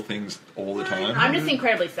evil things all the time? I'm just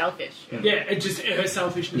incredibly selfish. Yeah, it just her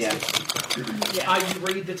selfishness. Yeah. Yeah. You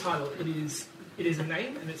read the title. It is a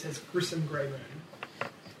name, and it says Grissom Greyburn.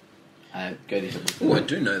 Go to Hamilton. Oh, I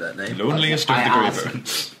do know that name. Loneliest of I the asked-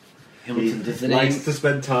 Greyburns. Hamilton, does the Likes name... to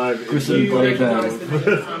spend time in Grissom the You recognise the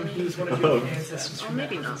Greyburn. name. He was one of your ancestors Or from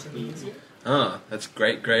maybe about not. 7 years ago. Ah, that's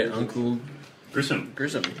great Uncle Grissom,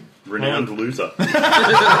 Grissom. renowned loser. Is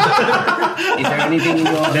there anything in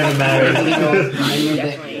your... Never married. anything in your memory that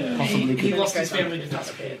Definitely. possibly He could... lost his family to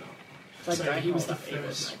disappear. Like So very he was the whole lot of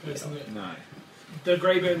first evil. person that... No. the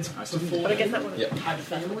Greyburns before But I guess that would Yep. had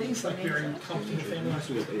families, like very comfortable families.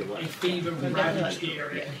 A fever ravaged the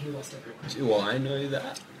area and he lost everyone. Do I know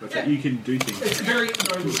that? But you can do things. It's a very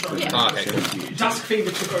noble story. Yeah. Ah, okay, cool. Dusk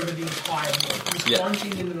fever took over the entire north. It was Yep.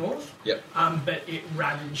 quarantined in the north, Yep. but it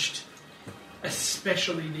ravaged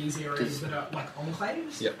especially these areas that are like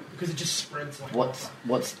enclaves, Yep. because it just spreads like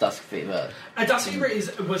What's dusk fever? Dusk fever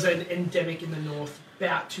was an endemic in the north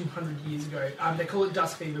about 200 years ago. They call it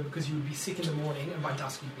dusk fever because you would be sick in the morning and by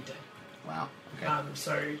dusk you'd be dead. Wow. Okay.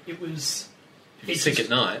 So it was... If you're sick at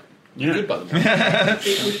night, Yeah. you're good by the morning.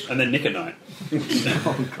 It would, And then nick at night.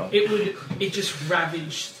 it just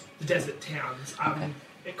ravaged the desert towns.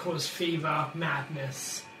 It caused fever,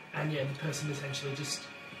 madness, and yeah, the person essentially just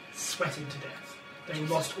sweated to death. They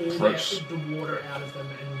lost all the water out of them,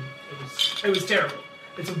 and it was terrible.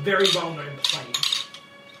 It's a very well-known plague.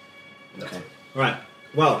 Okay. Right.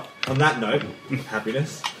 Well, on that note,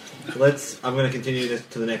 happiness. I'm going to continue this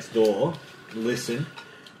to the next door. Listen.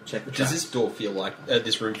 Check the Does traps. this door feel like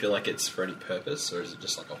this room feel like it's for any purpose, or is it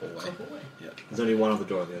just like a hallway? Yeah. There's only one other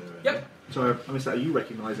door at the other end. Yep. So, I'm going to say, are you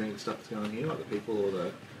recognising the stuff that's going on here, like the people or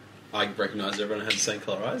the... I recognise everyone has the same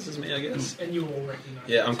colour eyes as me, I guess. And you all recognise.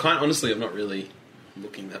 Yeah, I'm honestly, I'm not really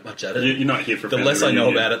looking that much at it. You're not here for The family less I know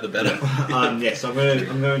reunion. about it, the better. Yes, I'm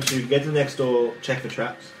going to get to the next door, check for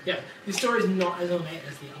traps. Yeah, this door is not as ornate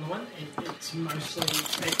as the other one. It's mostly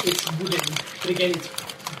it's wooden, but again, it's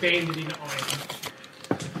banded in iron.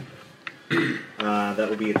 That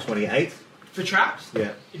will be a 28. For traps,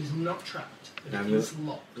 Yeah. it is not trapped, but Now it is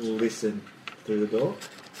locked. Listen through the door.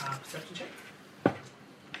 Perception check.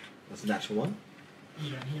 That's a natural one.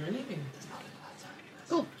 You don't hear anything.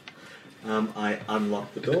 Cool. I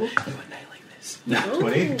unlock the door. You are nailing this. Nat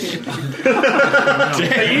 20.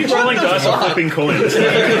 Are you rolling dice or flipping coins?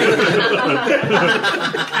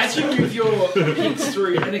 As you move your picks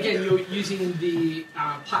through, and again, you're using the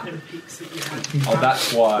platinum picks that you had. Oh,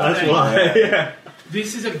 that's why. That's why. Yeah.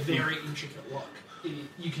 This is a very intricate lock.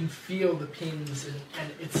 You can feel the pins,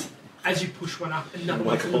 and it's as you push one up, another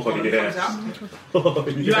one from the bottom comes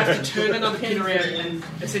out. You have to turn another pin around, and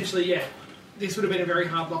essentially, yeah, this would have been a very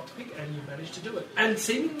hard lock to pick, and you managed to do it, and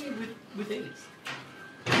seemingly with ease.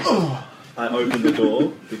 I opened the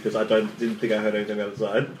door because I didn't think I heard anything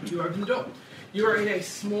outside. You open the door. You are in a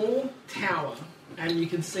small tower, and you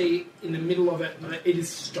can see in the middle of it that it is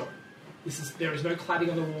stone. There is no cladding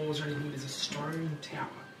on the walls or anything. It is a stone tower,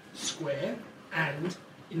 square, and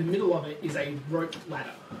in the middle of it is a rope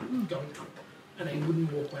ladder going up, and a wooden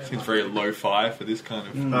walkway. Seems above. very lo-fi for this kind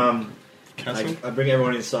of castle. I bring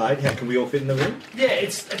everyone inside. How can we all fit in the room? Yeah,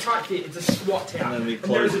 it's a tight fit. It's a squat tower, And then we and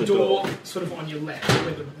there is close a the door, door. sort of on your left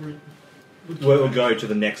where the room would Where we'll go to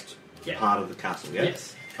the next Yeah. part of the castle, yeah?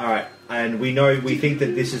 Yes. Alright, and we think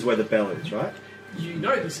that this is where the bell is, right? You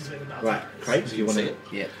know this is where the bell Right, is. Craig, do you want see to... it?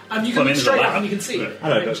 Yeah. You Well, can look I mean, straight there's a up and you ladder. can see it. I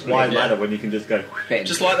don't know, but why ladder when you can just go... Ben,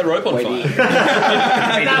 Just light the rope on where do fire. you-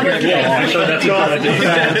 Yeah, actually, that's a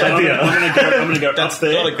good idea. I'm going to go up That's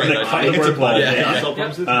there. not a I'm great going to cut the idea. rope ladder Yeah.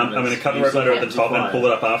 down. I'm going to cut the rope ladder at the top and pull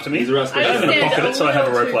it up after me. I'm going to pocket it so I have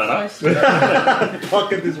a rope ladder.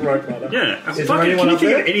 Pocket this rope ladder. Yeah. Is there Fucking, anyone can you up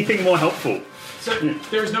think there? of anything more helpful? So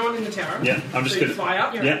there is no one in the tower. Yeah, I'm just so going you to fly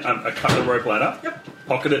up. You're I cut the rope ladder,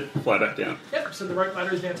 pocket it, fly back down. Yep. So the rope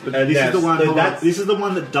ladder is down to This yes, is the one. so hold on. that's- This is the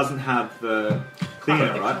one that doesn't have the thing in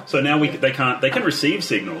it, right? So now they can receive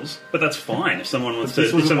signals, but that's fine if someone wants to.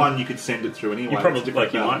 This was if the someone- one you could send it through anyway. You probably It's a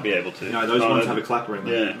different you bell. might be able to. No, those ones have a clapper in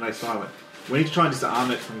them, Yeah. and they're silent. We need to try and disarm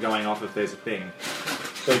it from going off if there's a thing.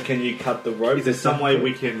 So can you cut the rope? Is there some way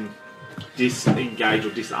we can disengage or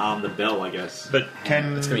disarm the bell, I guess? But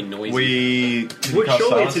Can It's gonna be noisy. we cast surely it's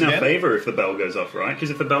silence in our again? favour if the bell goes off, right? Because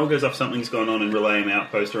if the bell goes off, something's gone on in Relayham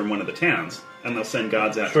Outpost or in one of the towns, and they'll send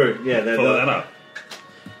guards out True, yeah. to they're- follow that up.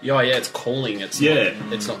 Yeah, it's calling. It's Yeah.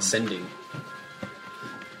 not sending.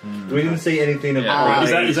 We didn't see anything of Yeah.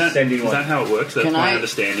 Is that sending one. how it works? That's Can my I-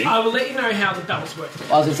 understanding. I will let you know how the bells work.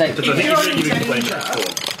 I was going to say, Because I If think you're you've in explained danger, that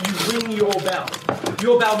before. you ring your bell.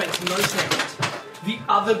 Your bell makes no sound. The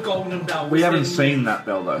other golden bell. We was haven't then- seen that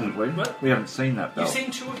bell, though, have we? What? We haven't seen that bell. You've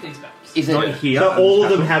seen two of these bells. is Not it... here. So all of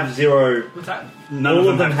them have zero... What's that? None all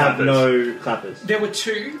of them have clappers. no clappers. There were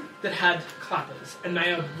two that had clappers, and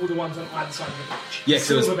they were the ones on either side of the bridge. Yeah, 'cause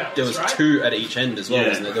Silver bells, there was right? two at each end as well, Yeah.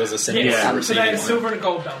 wasn't there? There was a sending Yes. one and a So they had a receiving one. silver and a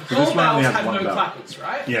gold bell. The this gold one only bells has had one no bell. clappers,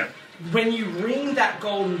 right? Yeah. When you ring that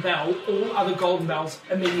golden bell, all other golden bells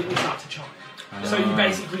immediately start to chime. So you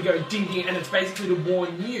basically go ding ding, and it's basically to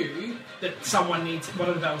warn you that one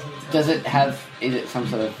of the bells needs help. Does it have... Is it some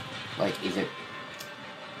sort of... Like, is it...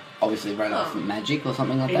 Obviously run off magic or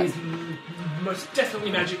something like It that? is most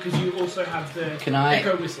definitely magic because you also have the Can I-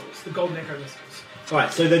 echo whistles, the golden echo whistles.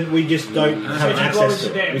 Alright, so then we just don't have So you access roll to into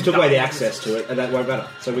it. them. We took away the access to it, and that won't matter.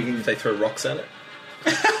 So we can. If they throw rocks at it.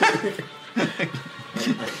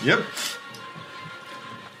 Yep.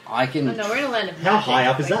 I can. Oh, no, we're in a land of How magic. high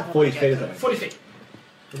up is They that? can't 40 go feet, to is it. it? 40 feet.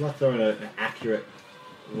 I'm not throwing an accurate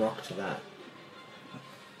rock to that.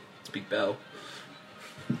 It's a big bell.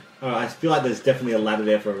 Alright, I feel like there's definitely a ladder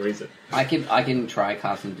there for a reason. I can try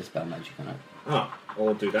casting dispel magic on it. Oh,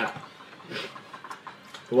 I'll do that.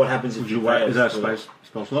 But what happens if Would you you wait? fail? Is that a space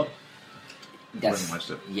spell slot? That's Wouldn't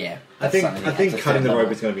waste it. yeah. I that's think something- I think it's a cutting third the rope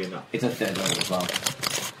level. is going to be enough. It's a third level as well.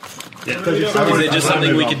 Yeah. Because if Is someone- there just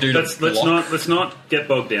something we could do to Let's not get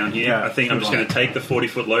bogged down here. Yeah, I think I'm just move going to take the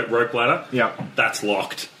 40-foot rope ladder. Yeah. That's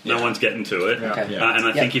locked. No one's getting to it. Yeah. Okay. And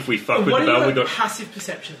I think if we fuck with What the are bell, we your got passive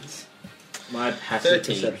perceptions? My passive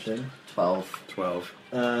 13. perception. 12. 12.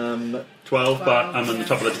 12, but I'm on the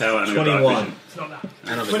top of the tower and I've got dark 21. vision. It's not that.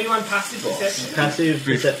 And I'm 21 passive perception. Passive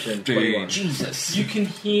perception. 21. Jesus. You can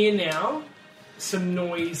hear now some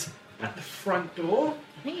noise at the front door.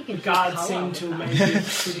 I think you can The guards colour seem with to that. maybe have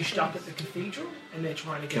finished up at the cathedral and they're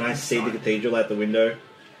trying to get Can I see the inside. cathedral out the window?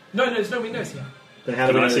 No, there's no windows here. Then how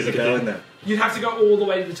do we Can I know see there's a the bell in cathedral? there? You'd have to go all the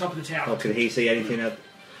way to the top of the tower. Oh, can he see anything out?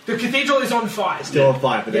 The cathedral is on fire. Still on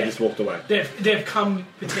fire, but they Yeah. just walked away. They've come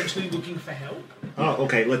potentially looking for help. Oh,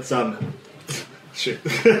 okay. Let's Shit.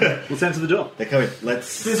 Let's answer the door. They're coming.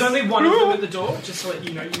 Let's. There's only one of them at the door, just to let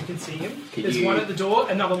you know you can see him. Can There's you- one at the door,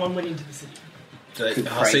 another one went into the city.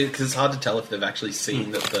 Because it's hard to tell if they've actually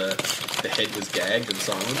seen that the head was gagged and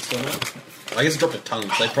silenced or not. I guess it dropped a tongue.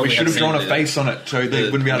 So they probably We should have had drawn a seen face on it so they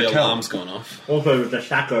wouldn't be able to the tell. alarm's gone off. Also, with the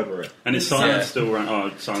shack over it. And is silence still run?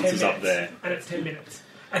 Oh, silence 10 is up minutes, there. and it's 10 minutes.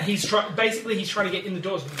 And he's basically he's trying to get in the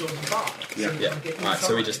doors, but the doors are barred. Yeah. So he's Yeah. trying to get Alright,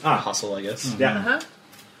 so we inside. just Ah. hustle, I guess. Yeah. Uh-huh.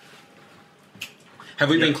 Have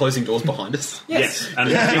we been closing doors behind us? Yes. And,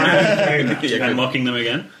 Very much. and locking them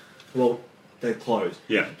again? Well, they're closed.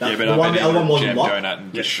 Yeah. That, Yeah, but the I one, bet the other one wasn't jam locked. donut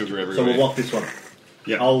and just sugar So everywhere. we'll lock this one.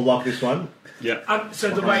 Yeah. I'll lock this one. Yeah. So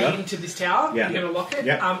the way Yeah. into this tower, Yeah. you're going to lock it.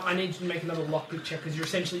 Yeah. I need you to make another lockpick check because you're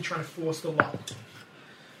essentially trying to force the lock.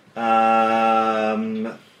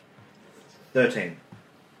 13.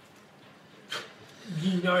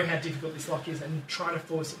 You know how difficult this lock is, and trying to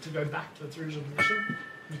force it to go back to its original position,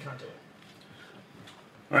 you can't do it.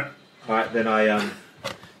 Alright. Alright, then I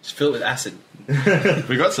Just fill it with acid.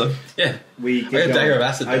 We got some. Yeah. we I get got a going. dagger of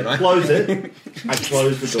acid, I don't I? close it. I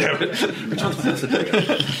close the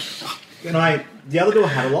door. Can I? The other door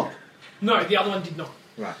had a lock. No, the other one did not.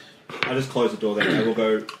 Right. I just close the door then. I will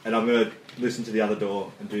go, and I'm going to listen to the other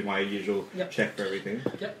door and do my usual Yep. check for everything.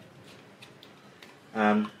 Yep.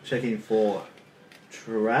 Checking for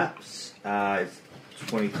traps. It's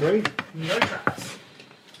 23. No traps.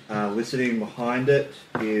 Listening behind it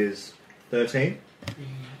is 13. You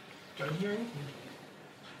don't hear anything.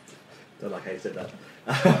 Don't like how you said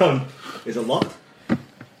that. Is it locked?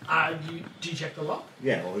 Do you check the lock?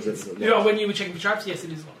 Yeah, or is it locked? Yeah, when you were checking for traps, yes,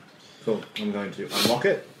 it is locked. Cool. I'm going to unlock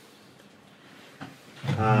it.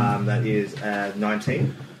 That is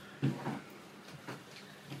 19.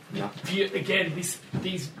 No. Again,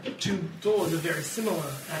 these two doors are very similar,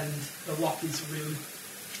 and the lock is really,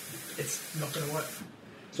 it's not going to work.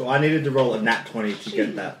 So I needed to roll a nat 20 to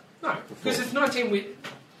get that. No, because it's 19 with.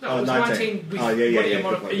 No, Oh, it's 19. 19 with. Oh, yeah, what are your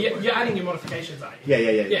good point. you're adding your modifications, aren't you?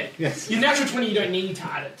 Yeah. Yes. Your natural 20 you don't need to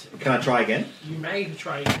add it to. Can I try again? You may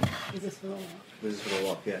try again. Is this for the lock? This is for the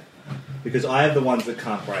lock, yeah. Because I have the ones that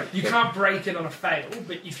can't break. You but- can't break it on a fail,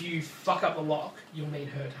 but if you fuck up the lock, you'll need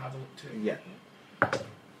her to have a look too. Yeah.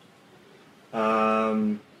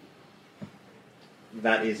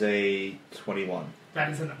 That is a 21.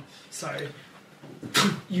 That is enough. So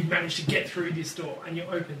you manage to get through this door and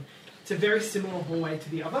you're open. It's a very similar hallway to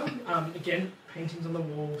the other. Again, paintings on the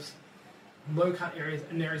walls, low cut areas,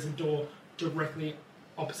 and there is a door directly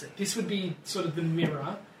opposite. This would be sort of the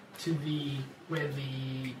mirror to the where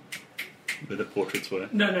The portraits were.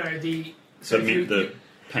 the So if you- the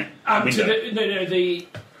paint to window. the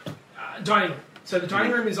dining room. So the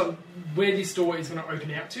dining room is on where this door is going to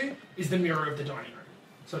open out to is the mirror of the dining room.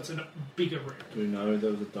 So it's a bigger room Do we know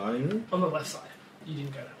there was a dining room? on the left side. You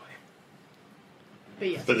didn't go that way. But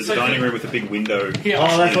yes. But there's So a dining if- room with a big window. Here,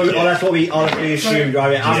 Oh, that's what we assumed.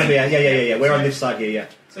 Right, yeah, I remember, yeah. We're on this side here, yeah.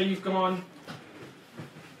 So you've gone.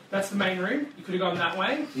 That's the main room. You could have gone that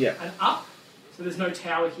way Yeah, and up. So there's no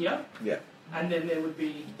tower here, yeah. and then there would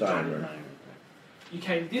be Dining room. You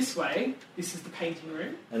came this way. This is the painting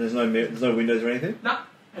room. And there's no windows or anything? No.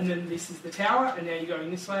 And then this is the tower, and now you're going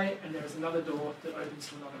this way, and there is another door that opens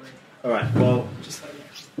to another room. Alright, well, Just so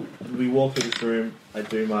you know. we walk through this room. I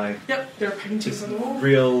do my Yep, there are paintings on the wall.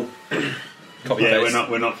 real. Copy Yeah, paste.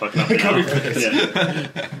 we're not fucking up. Now.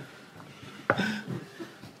 Yeah.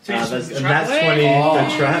 Finishes the And trap. that's 20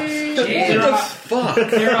 for traps.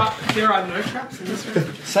 There are no traps in this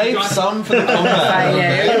room. Save some for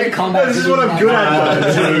the combat. This is what I'm good at,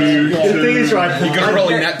 though. The thing is, right, You got to roll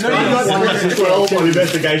in that 20. I'm 12 on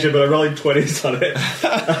investigation, but I'm rolling 20s on it.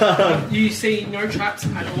 You see no traps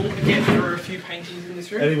at all. Again, there are a few paintings in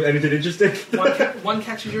this room. Anything interesting? One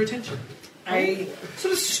catches your attention. A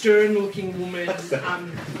sort of stern-looking woman,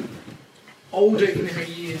 older in her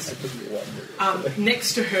years.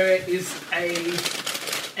 Next to her is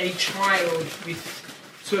a child with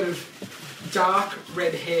sort of dark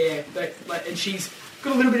red hair, and she's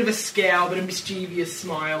got a little bit of a scowl, but a mischievous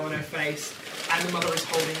smile on her face. And the mother is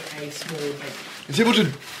holding a small baby. It's able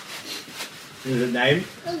to. Is it name?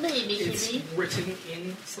 It's written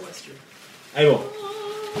in Celestial. Abel.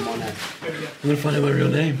 I'm on it. There we go. I'm going to find out my real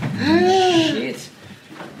name. Shit.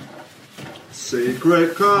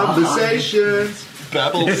 Secret conversations.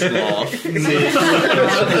 Babble stuff.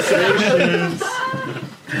 Conversations.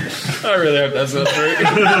 I really hope that's not true.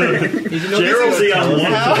 Gerald's the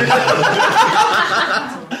unwanted.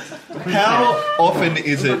 How often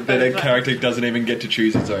is it that a character doesn't even get to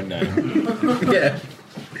choose its own name? Yeah.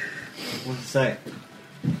 What does it say?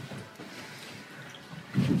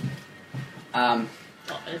 What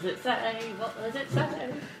does it say? What does it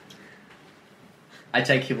say? I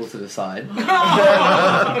take Kibble to the side.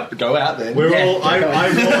 Go out then. We're all.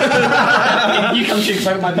 You come shoot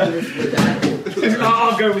my brother.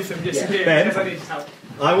 I'll go with them just here Ben? because I need his help.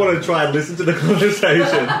 I want to try and listen to the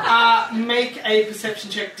conversation. Make a perception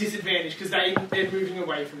check disadvantage because they're moving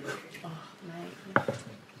away from them.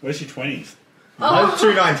 Where's your 20s? I was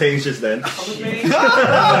 2 19s just then. Probably.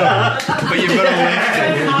 But you've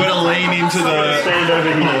got to lean into the Stand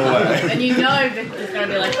over here. hallway. And you know Victor's going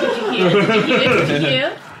to be like, did you hear? Did you hear? Did you hear?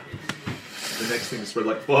 The next thing is spread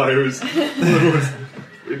like fires. That'd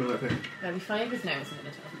That'd be funny if his name was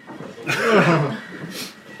Minotaur.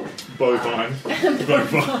 Bovine. So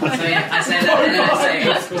yeah, I say that and then I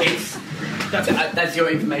say that's your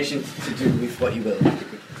information to do with what you will.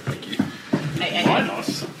 Hey.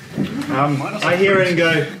 Minos. I hear it and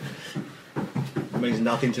go, it means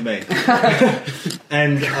nothing to me.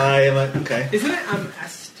 And I am like, okay. Isn't it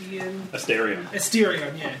Astian? Asterion.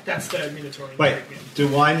 Asterion, yeah. That's the Minotaur. Wait,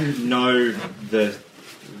 do I know the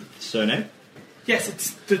surname? Yes,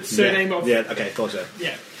 it's the surname of... Yeah, okay, thought so.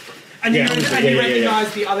 Yeah. And you, Yeah, you yeah.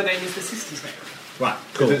 recognise the other name is the sister's name. Right,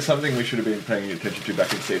 cool. Is it something we should have been paying attention to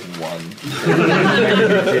back in season 1? Big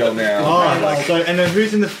deal now. Oh, so, and then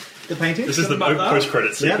who's in the painting? This is the mother.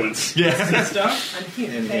 post-credit sequence. Yeah. Sister and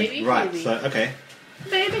him. And Baby him. Right, Hebe. so, okay.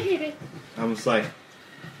 Baby Hebe. I'm just like,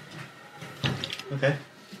 okay.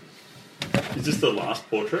 Is this the last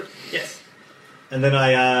portrait? Yes. And then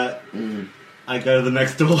I go to the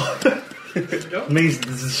next door. Door? Means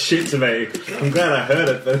this is shit to me. I'm glad I heard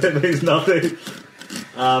it, but it means nothing.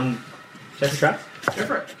 Check the trap. Go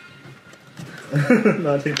for it.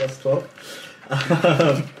 19 plus 12.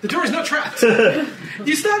 The door is not trapped.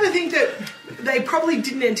 You start to think that they probably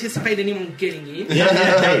didn't anticipate anyone getting in.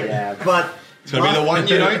 Yeah. But It's going to be the one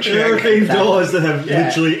you don't there have check. been doors that have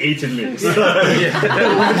literally eaten me. So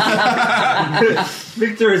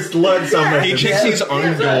Victor has learned something. He checks his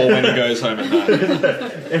own door when he goes home at night.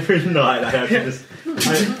 Every night I have to just...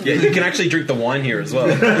 Yeah, you can actually drink the wine here as well.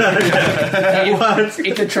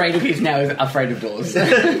 It's a trade of his now is afraid of doors.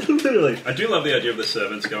 Literally. I do love the idea of the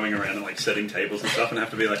servants going around and like setting tables and stuff and have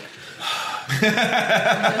to be like, to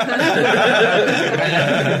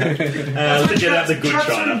get out the good Traps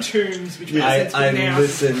china. from tombs, which makes I sense for now.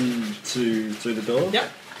 listen to through the door. Yep.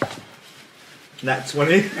 Nat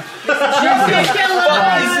 20. What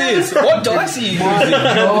is this? What dice are you using?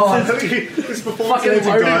 This performance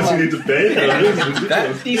guys you need to bed.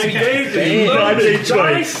 That needs to be Okay. banned.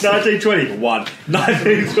 1920. 1.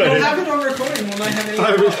 1920. We'll have it on recording. We'll not have any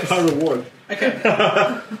advice. High reward. Okay.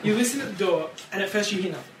 You listen at the door, and at first you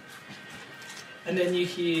hear nothing. And then you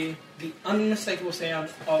hear the unmistakable sound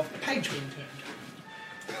of a page being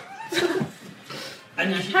turned.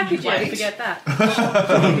 And How could you wait, forget that?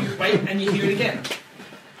 you wait, and you hear it again.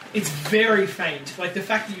 It's very faint. Like the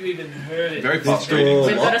fact that you even heard it. Very frustrating.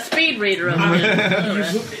 We've got a speed reader on here.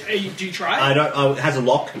 Do you try? I don't. It has a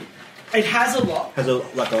lock. It has a lock. Has a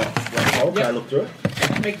hole. Can I look through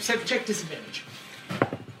it? Make check disadvantage.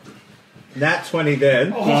 Nat 20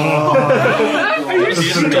 then. Oh.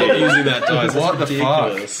 Using that dice. What the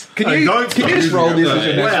ridiculous. fuck? Can you just roll this as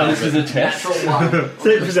your next Well, one? this is a test.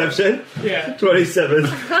 See perception. Yeah. 27.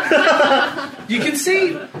 You can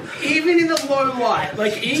see, even in the low light,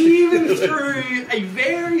 like even through a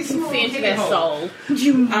very small See into their keyhole, soul.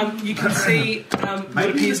 you can see what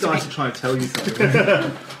Maybe appears the to dice be are trying to tell you something.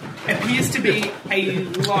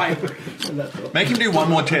 a library. Make him do one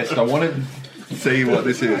more test. I want to see what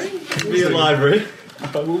this is. Be a library.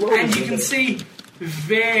 And you can see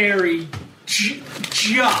very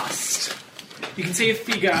just. You can see a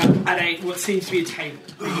figure at what seems to be a table.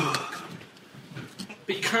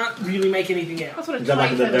 But you can't really make anything out. That's what a Is that like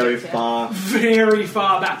toy the very turtle is, yeah. far Very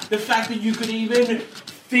far back. The fact that you could even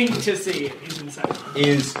think to see it is insane.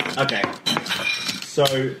 is okay.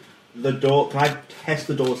 So the door. Can I test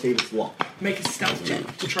the door, see if it's locked? Make a stealth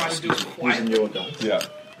check to try to do it Using quietly. your dice. Yeah.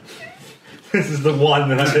 This is the one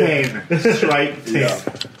that I did. 10. Straight 10.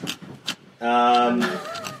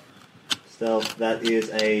 Stealth. That is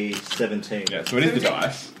a 17. Yeah, so it is the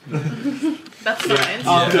dice. That's science.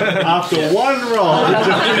 After one roll,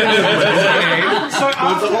 So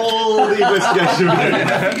after all the investigation.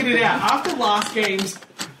 I figured it out. After last game's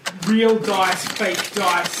real dice, fake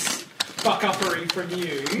dice fuck-uppery from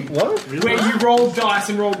you, What? where you rolled dice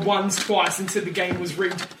and rolled ones twice and said the game was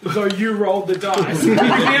rigged, though you rolled the dice. You've now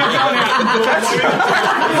gone out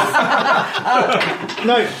and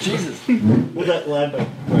No, Jesus. Was that loud?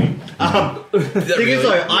 Green. Thing is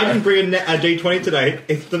though, I didn't bring a D20 today.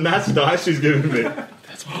 It's the maths dice she's giving me.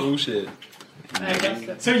 That's bullshit. I guess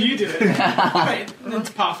so. So you did it. Right, that's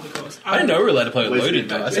par for the course. I didn't know we were allowed to play with loaded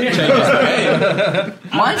dice. That changes the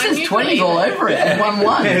game. Mine says 20s all over it. And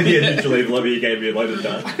 1-1. And yeah, literally, the lobby gave me a loaded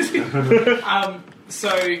dice.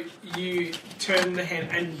 So you turn the hand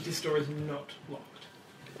and this door is not locked.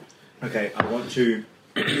 Okay, I want to.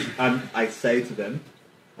 I say to them,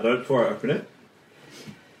 before I open it,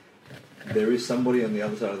 there is somebody on the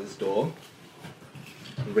other side of this door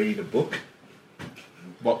reading a book.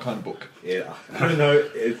 What kind of book? Yeah, I don't know.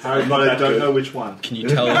 It's But I don't know which one. Can you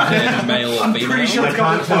tell if they're male or female? pretty sure I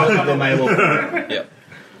can't tell if they're male or female. Yep.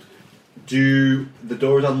 The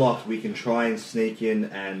door is unlocked. We can try and sneak in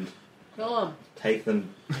and Go on. take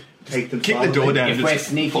them. Kick the silently. door down. If and we're just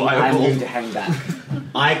sneaking, fly a I'm ball. going to hang back.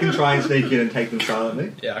 I can try and sneak in and take them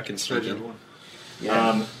silently. Yeah, I can sneak in. You Those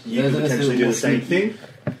can of us potentially who do will the same sneak thing.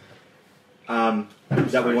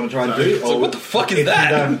 Is that what we want to try and do? It's like, what the fuck is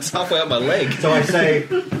that? It's halfway up my leg. So I say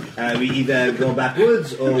we either go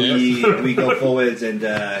backwards or we go forwards, and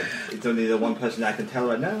it's only the one person I can tell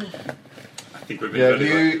right now. I think we've been Yeah,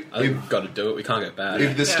 very I think we've got to do it. We can't go back.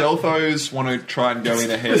 if the stealthos want to try and go in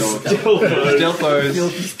ahead of stealthos,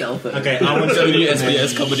 Filthy stealth. Okay, I want So to the new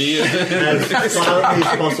SBS comedy. as silently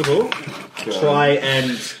as possible. Try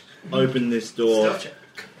and open this door. Stealth check.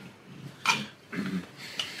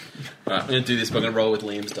 Alright, I'm going to do this, but I'm going to roll with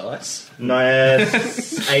Liam's dice.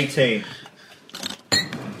 Nice. 18. You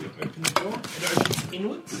open the door, it opens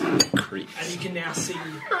inwards, Creep. and you can now see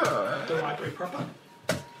the library proper.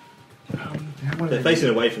 They're facing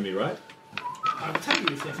away from me, right? I will tell you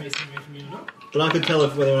if they're facing away from you or not. But I could tell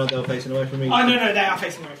if whether or not they were facing away from me. Oh, no, they are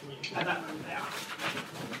facing away from you. At that moment, they are.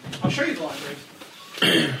 I'll show you the library.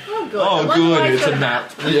 Oh, good. oh I wonder good, why it's got a map.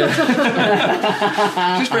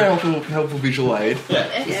 Just very helpful visual aid.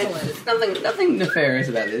 Excellent. Nothing nefarious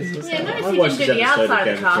about this. Yeah, notice I you watched didn't do this the episode outside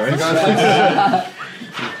of of the Game of castle.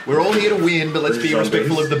 We're all here to win, but let's be Zombies.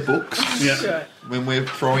 respectful of the books Yeah. Sure. when we're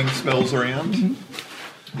throwing spells around.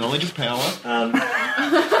 Knowledge is power.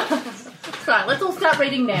 Right, let's all start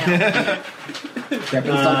reading now. So,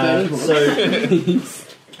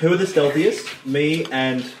 who are the stealthiest? Me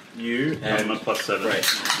and you and I'm a +7. Right.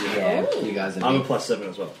 Yeah, you guys are. I'm a +7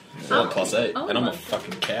 as well. I'm +8, Oh, and I'm a my.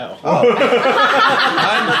 fucking cow.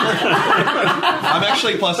 I'm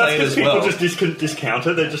actually +8 as People well. just discount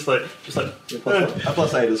it. They're just like I'm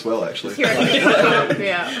 +8 as well, actually. You're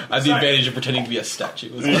yeah. I have the advantage of pretending to be a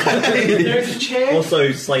statue as well. There's a chair.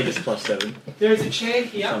 Also, Slade is +7 There's a chair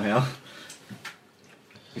here, somehow.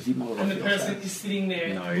 Is he more and the of person is sitting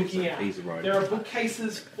there No, looking out. he's a rogue. There are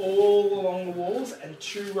bookcases all along the walls and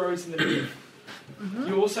 2 rows in the middle.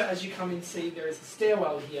 You also, as you come in, see there is a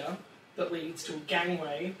stairwell here that leads to a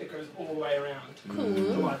gangway that goes all the way around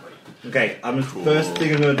the library. Okay, first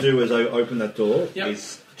thing I'm going to do as I open that door Yep.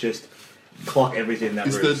 is just clock everything in that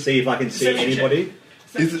Is room. the- See if I can see Perception anybody.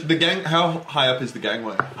 Is the gang? How high up is the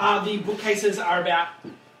gangway? The bookcases are about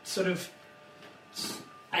sort of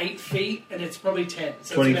 8 feet, and it's probably 10.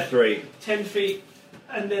 So it's about 23. 10 feet,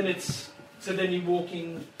 and then it's so then you're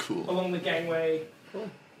walking Cool. along the gangway.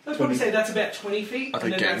 I'd probably say that's about 20 feet, I and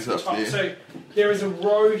think then that's gang's the up top. there. So there is a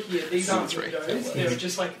row here. These aren't 73. windows. They're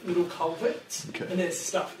just like little culverts, Okay. and there's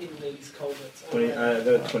stuff in these culverts.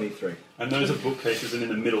 23. And those are bookcases, and in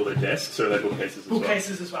the middle are desks, or are they bookcases as well?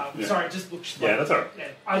 Bookcases as well. Yeah. Sorry, it just looks. Yeah, that's alright. Yeah,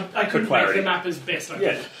 I couldn't make clarity. the map as best I could.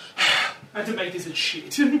 Yeah. I had to make this as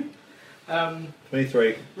shit.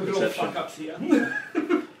 23. Look at all the fuck Perception. ups here.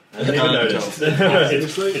 I didn't even notice.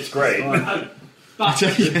 It's great. But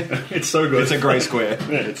It's so good. It's a grey square.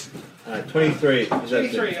 Yeah, it's 23.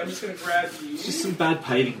 23, I'm just going to grab you. Just some bad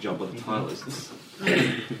paving job by the tilers.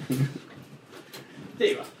 There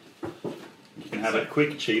you are. You can have it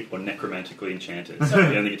quick, cheap, or necromantically enchanted. So-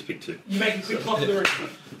 You only get to pick two. You make a quick clock of the room.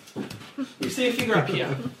 You see a figure up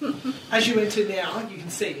here. As you enter now, you can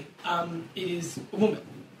see it is a woman.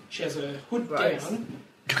 She has a hood Gross. down,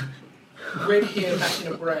 red hair back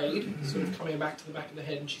in a braid, sort of coming back to the back of the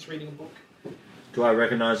head, and she's reading a book. Do I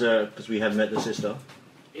recognise her because we have met the sister?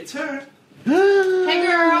 It's her. Hey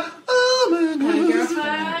girl! Hey girl,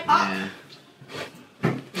 hi.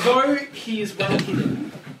 Though he is well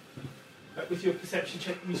hidden, but with your perception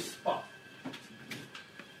check, you spot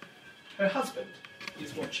her husband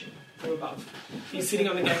is watching from above. He's sitting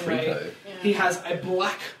on the gangway. He has a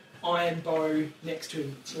black iron bow next to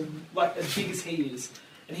him, so like as big as he is,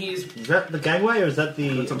 and he is. Is that the gangway or is that the?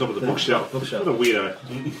 That's on top of the bookshelf. Bookshelf. What a weirdo.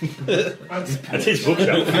 That's his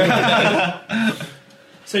bookshelf.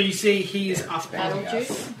 So you see he is up. Battle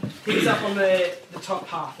juice. He's up on the top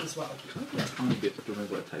half as well. A tiny bit, but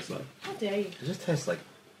remember what it tastes like. How dare you? It just tastes like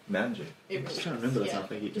mountain dew. It I'm just trying to remember that yeah.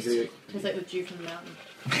 something. Just tastes like the dew from the mountain.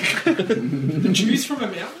 The juice from a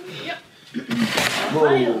mountain. Yep.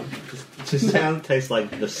 Whoa! It just tastes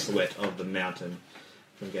like the sweat of the mountain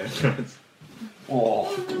from Game of Thrones.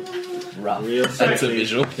 Oh, rough. Real That's a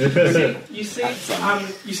visual. You see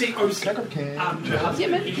Osi, her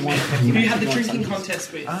husband, who you had the drinking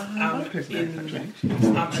contest with at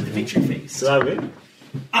the victory feast. Did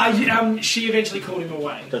I win? She eventually called him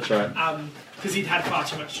away That's right. because he'd had far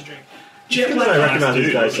too much to drink. I Jet recognise Black,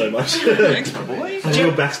 these guys so much. Thanks, my boy. I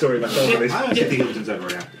have a backstory about all of I this. don't think the Hilton's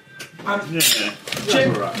overreacted.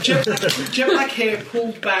 Jet Black hair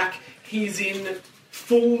pulled back. He's in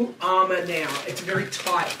full armour now. It's very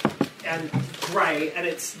tight and grey, and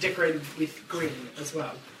it's decorated with green as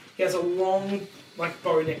well. He has a long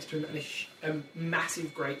bow next to him and a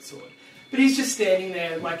massive greatsword. But he's just standing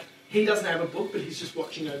there, he doesn't have a book, but he's just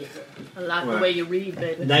watching over her. I like the Right. way you read,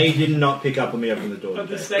 baby. They did not pick up on me opening the door. At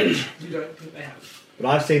this stage, you don't think they have. But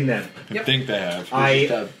I've seen them. I think they have.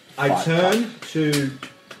 I turn to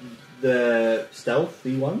the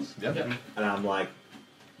stealthy ones, Yep. and I'm like,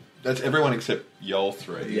 That's everyone except y'all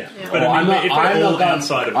three. yeah. Yeah. But I mean, if we're all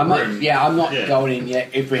outside of I'm the not, room... yeah, I'm not Yeah. going in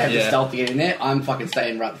yet. If we have the Yeah. stealth to get in there, I'm fucking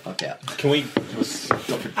staying right the fuck out. Can we?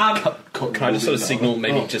 Um, Can I just sort of signal?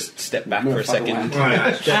 Maybe just step back for a second. Right,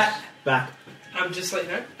 I step at, back. just let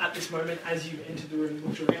you know, at this moment, as you enter the room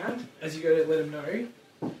and look around, as you go to let him know,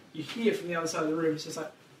 you hear from the other side of the room, it's just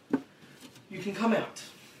like, you can come out.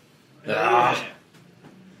 And Ah. they're there.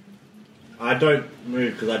 I don't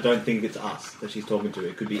move because I don't think it's us that she's talking to.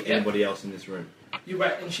 It could be anybody else in this room. You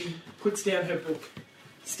wait, and she puts down her book,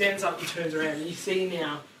 stands up and turns around, and you see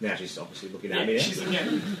now, Now she's obviously looking yeah, at me. she's looking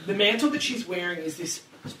at you. The mantle that she's wearing is this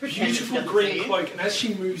pretend she beautiful doesn't see green you. cloak, and as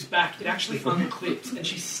she moves back, it actually unclips, and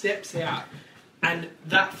she steps out, and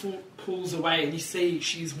that pulls away, and you see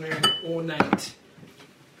she's wearing ornate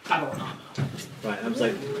battle armor. Right, I'm just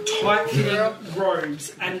like, Tight-fitting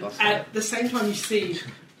robes, and at the same time you see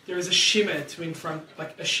there is a shimmer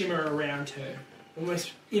a shimmer around her,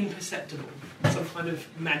 almost imperceptible, some kind of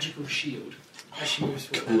magical shield as she moves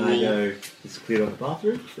forward. and I go, it's clear on the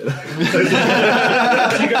bathroom. Do you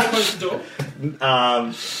go to close the door?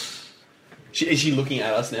 Is she looking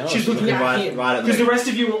at us now? She's looking at him, right at because me. the rest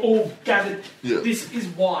of you are all gathered. Yeah. This is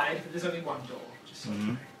wide, but there's only one door. Just so, you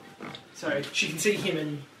know. So she can see him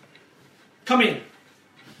and come in.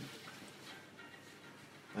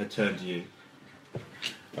 I turn to you.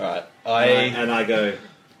 Alright. And I go,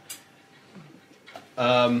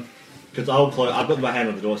 because I will close. I've got my hand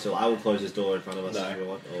on the door still. I will close this door in front of us No. if you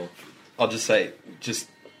want. Or I'll just say, just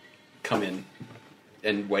come in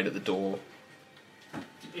and wait at the door.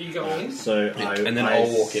 Are you going in? so And then I'll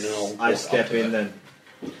walk in and I'll I walk step after in and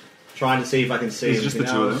trying to see if I can see Is it just the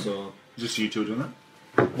anything two of else. them? Or Just you two doing that?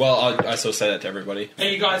 Well, I sort of say that to everybody. Are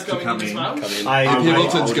you guys going come in as in. well? Come in. I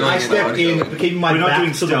Hamilton's going I in, step I in, go in. but keeping my We're not doing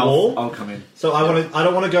back to the stealth. wall. I'll come in. So I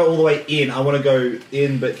don't want to go all the way in. I want to go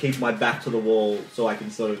in, but keep my back to the wall so I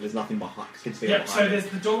can sort of. There's nothing behind. Can see Yep, so behind. there's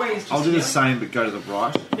the doorway is just I'll do the here. same, but go to the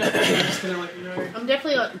right. Yeah, I'm just going to let you know. I'm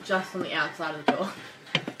definitely just on the outside of the door.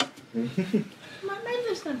 Maybe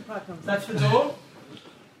there's no problem. That's the door.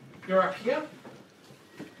 You're up here.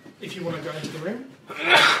 If you want to go into the room.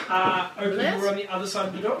 Open the door on the other side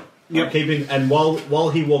of the door. I'm keeping, and while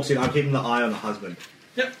he walks in, I'm keeping the eye on the husband.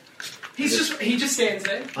 Yep. He just stands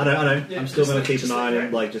there. I know. Yeah, I'm still just going to like- keep an eye on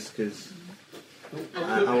him, like just because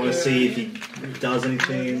I want to see if he does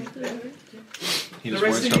anything. He The just won't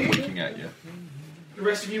rest of stop you? winking at you. The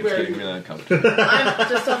rest of you, It's where are getting you? really uncomfortable. I'm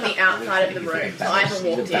just on the outside of the room, so I haven't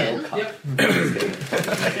walked in. Yep.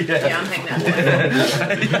 Yeah, I'm hanging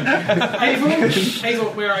out. Hazel,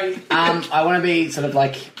 where are you? I want to be sort of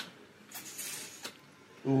like.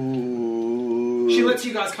 Ooh. She lets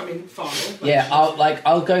you guys come in final. Like, Yeah,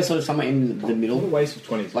 I'll go sort of somewhere in the middle, What a waste of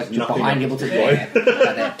 20. like just Nothing behind up. Gibbleton. Yeah, right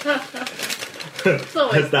there. It's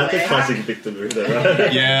always That's a there. classic Victor move, though,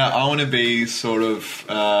 right? Yeah, I want to be sort of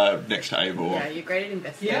next to Eivor. Yeah, you're great at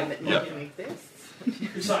investigating Yeah. that Yeah. nothing exists.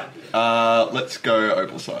 Which side? Let's go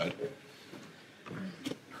Opal side.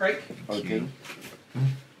 Craig? Okay.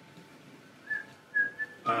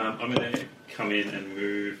 I'm going to come in and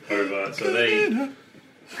move over. So they.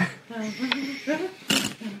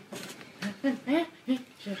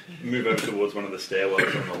 Move over towards one of the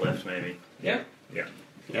stairwells on the left, maybe. Yeah. Yeah.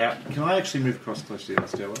 Yeah. Can I actually move across close to the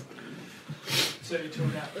stairwell? So you're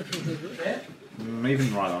talking about there?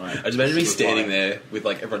 Even right on it. I just imagine me standing there with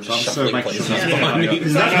like everyone just I'm so shuffling making places sure- behind me.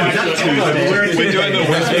 Is that two? We're doing the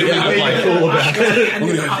West End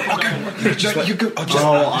You go.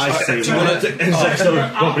 Oh, I see. Do you want to? Sorry. I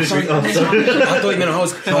thought you meant I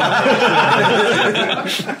was.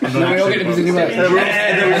 No, we all get to be thinking about it.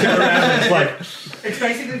 And then we turn around and it's like, It's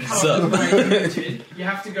basically cut Sup? off the way limited. You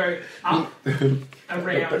have to go up,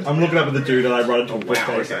 around. I'm looking up at the dude and I run into a Wow,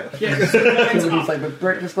 face. okay. Yeah, so mine's It's up. like the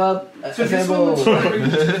Breakfast Club. So this one Assemble. will bring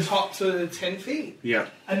you to the top to 10 feet, Yeah.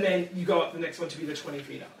 and then you go up the next one to be the 20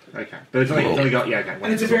 feet up. Okay. But it's only got, yeah, okay.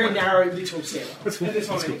 And it's a very narrow little stairwell. That's cool. And this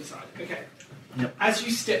one That's on cool. either side. Okay. Yep. As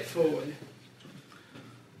you step forward,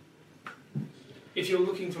 if you're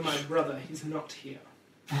looking for my brother, he's not here.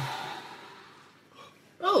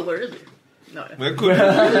 Oh, where is he? No. We're good.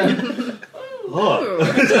 Oh.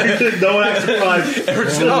 No one acts surprised.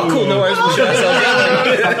 Everyone's just, oh, cool. No worries. We'll show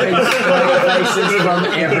ourselves. Fucking straight faces from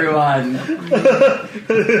everyone.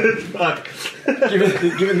 Fuck. Given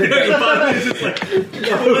the Dave,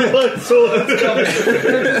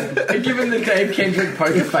 given the Dave Kendrick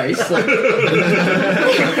poker face. Like,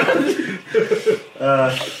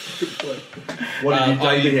 What have you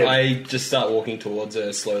done to him? I just start walking towards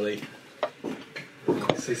her slowly.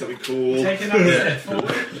 See something cool. Take another step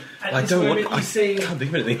forward. At I this don't moment, want. I you see, can't think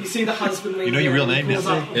of anything. you see the husband leaning You know your there, real name he pulls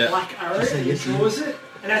now. up a Yeah. black arrow and he draws it.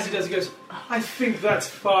 And as he does, he goes, I think that's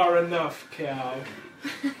far enough, cow.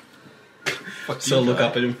 So I'll look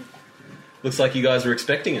up at him. Looks like you guys were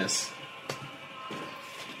expecting us.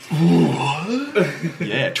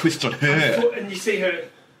 Yeah, twist on her. And you see her.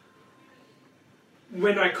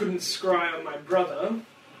 When I couldn't scry on my brother,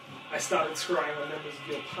 I started scrying on members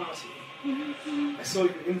of your party. I saw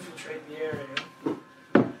you infiltrate the area.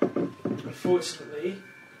 Unfortunately, it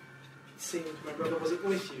seemed my brother wasn't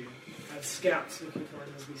with you. I have scouts looking for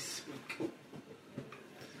him as we speak.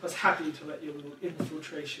 I was happy to let your little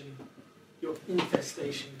infiltration, your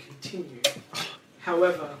infestation continue.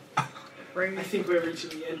 However, I think we're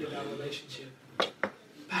reaching the end of our relationship.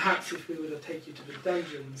 Perhaps if we were to take you to the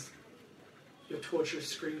dungeons, your torturous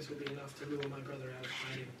screams would be enough to lure my brother out of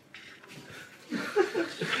hiding. I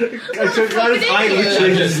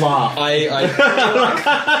literally just laugh.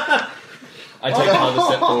 I take another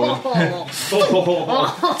step forward.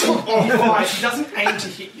 Right, he doesn't aim to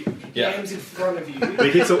hit you. He Yeah. aims in front of you. But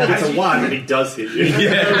he hits a 1 and he does hit you.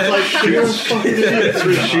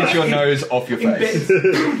 Shoot your nose off your face.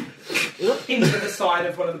 Embeds into the side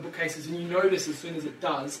of one of the bookcases, and you notice as soon as it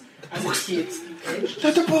does, as it hits the edge,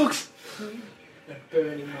 Not the books. a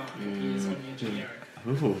burning mark appears on the edge of the arrow.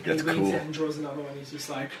 Ooh, that's He leans cool. out and draws another one. He's just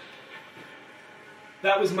like,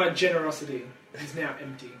 that was my generosity. It's now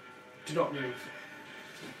empty. Do not move.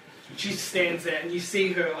 She stands there, and you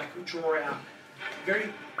see her like draw out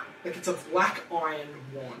very, like it's a black iron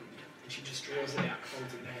wand, and she just draws it out,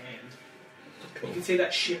 holds it in her hand. You can see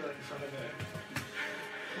that shimmer in front of her.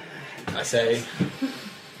 I say,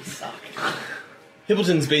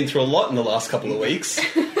 Hibbleton's been through a lot in the last couple of weeks.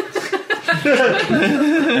 And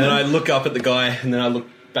then I look up at the guy, and then I look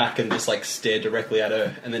back and just like stare directly at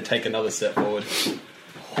her, and then take another step forward.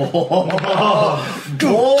 You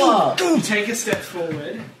take a step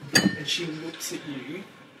forward, and she looks at you.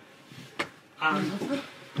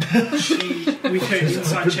 She, with her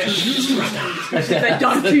inside check, she just runs. They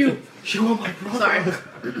done to you. You are my brother. Sorry.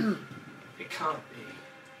 It can't be.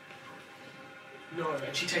 No,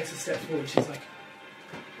 and she takes a step forward. She's like,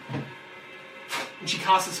 And she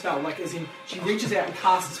casts a spell, like as in, she reaches out and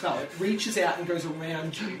casts a spell. It reaches out and goes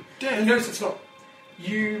around you. And notice it's not,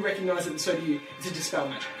 you recognise it and so do you. It's a dispel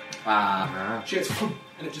magic. She goes,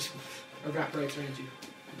 and it just evaporates around you.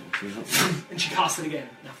 And she casts it again.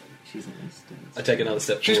 Nothing. I take another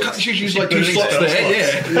step forward. She's used like 2 slots there,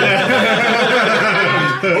 yeah.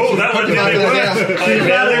 Oh, that one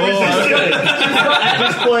At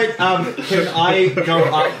this point, can I go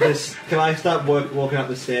up this? Can I start walking up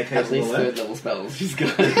the staircase? At least on the left? 3rd level spells. She's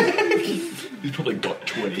got. He's probably got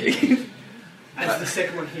 20. As the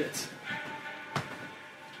second one hits,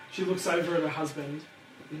 she looks over at her husband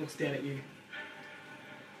and looks down at you.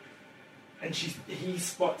 And he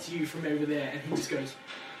spots you from over there and he just goes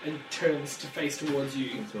and turns to face towards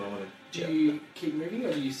you. That's what I wanted. Do you keep moving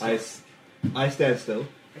or do you stop? I stand still.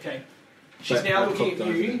 Okay. She's But now I've looking at popped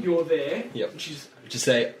you, over. you're there. Yep. And she's Just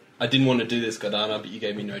say, I didn't want to do this, Gardana, but you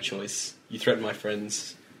gave me no choice. You threatened my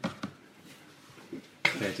friends.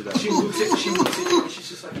 She looks at you and she's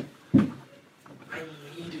just like, I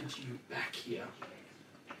needed you back here.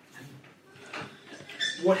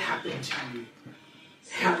 What happened to you?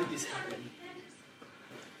 How did this happen?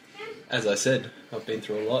 As I said, I've been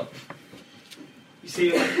through a lot. You see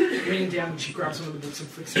her like leaning down and she grabs one of the books and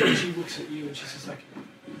flicks it and she looks at you and she's just like,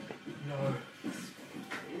 no.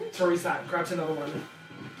 Throws that, grabs another one.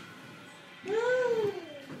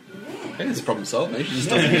 Hey, there's a problem solved, mate. She just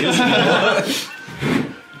doesn't hear.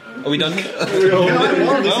 Are we done here?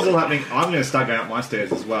 While this is all happening, I'm going to start going up my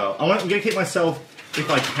stairs as well. I'm going to keep myself,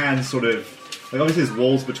 if I can, sort of... Like, obviously there's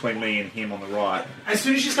walls between me and him on the right. As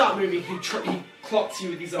soon as you start moving, he clocks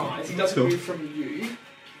you with his eyes. He doesn't move from you.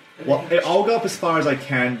 Well, I'll go up as far as I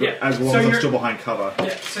can, but as long as I'm still behind cover.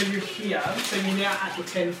 Yeah, so you're here. So you're now at the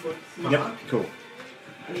 10-foot mark. Yep, cool.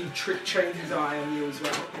 And he trains his eye on you as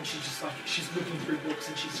well. And she's just like, she's looking through books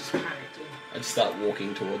and she's just panicked. I just start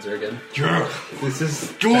walking towards her again. This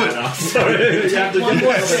is do it. You have to One do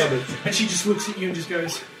more it. step, and she just looks at you and just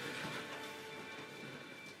goes.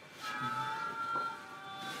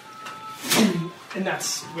 And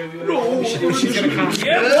that's where we were. She's going to come. I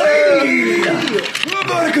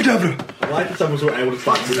like that someone's able to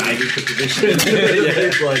start saving for position.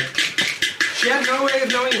 It's like... She had no way of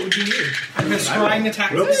knowing it would be you. And her scrying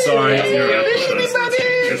attack. Oops, sorry.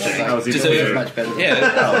 Deserves much better.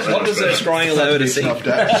 Yeah. What does her scrying allow her to see?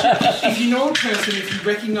 If you know a person, if you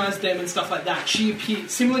recognise them and stuff like that, she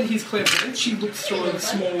appears similar to his clairvoyance. She looks through a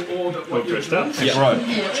small orb at what you're doing. Yeah, right.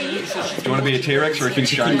 Watching you, so she's Do you want to be a T-Rex or a big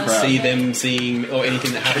giant crab? See them seeing or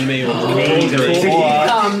anything that happened to me or Here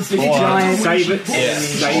comes the giant. Save it. Yeah.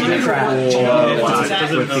 Save it.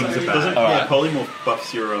 Yeah, polymorph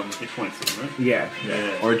buffs your hit points, doesn't it? Yeah.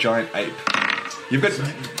 Or a giant ape? You've got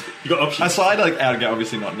options. Aside, like, out again,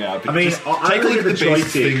 obviously not now, but I mean, just I take a look at the beast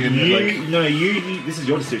joystick. thing and You, this is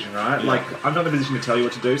your decision, right? Like, I'm not in a position to tell you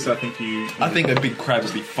what to do, so I think you... I think a big crab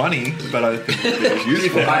would be funny, but I think it was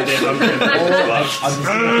useful. I'm just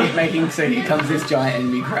gonna keep making, so here comes this giant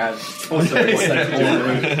enemy crab. Also,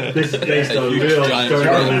 This is based on huge real giant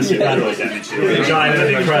giant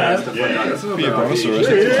enemy crab. Be a brontosaurus.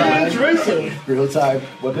 real time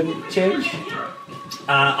weapon change.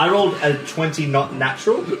 I rolled a 20 not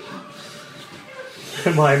natural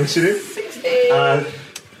in my initiative.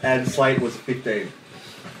 And Slate was 15.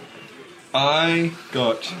 I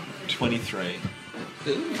got 23.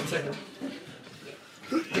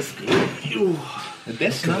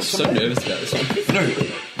 That's I'm so nervous about this one.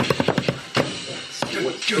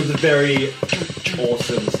 It was a very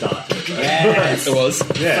awesome start to it. Yes. It was.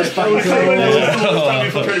 Yeah.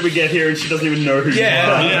 We get here and she doesn't even know who you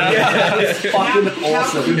are. It's fucking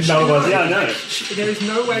awesome. No, it wasn't. Yeah, I know. There is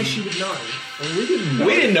no way she would know.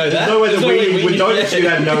 We didn't know that. No way that There's we would know that she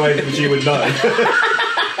had no way that she would know.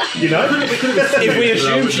 You know? If we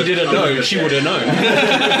assumed she didn't know, she would have known.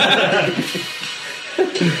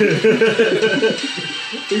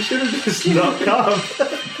 We should have just not come.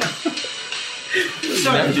 So,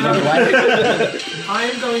 I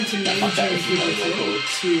am going to need you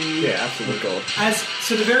to... Yeah, absolutely.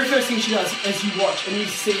 So the very first thing she does, as you watch, and you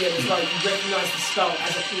see it, is like, you recognise the spell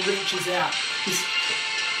as it reaches out. This,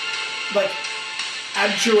 like,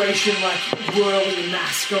 abjuration, like, whirling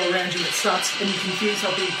mass go around you, and it starts, and you can feel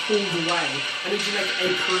yourself being pulled away. I need you to make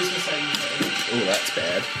a charisma saving throw. Oh, that's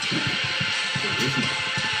bad.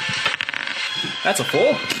 That's a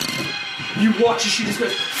 4. You watch as she just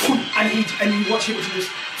goes, and you watch him as he just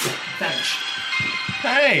vanish.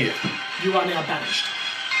 Hey! You are now banished.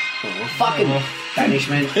 Fucking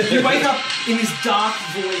banishment. You wake up in this dark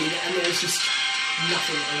void, and there's just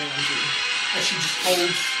nothing around you. As she just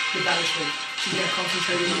holds the banishment, she's now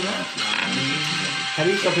concentrating on that. How do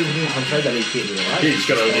you stop people being concentrated that he's hitting you, right? You just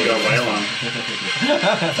got a whale on.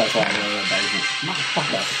 That's why I'm going to basement.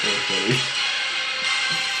 Motherfucker.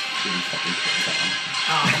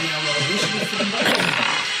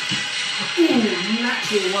 Ooh,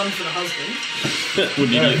 natural one for the husband. What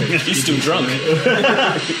an idiot. He's still drunk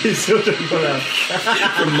He's still doing it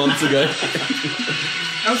from months ago.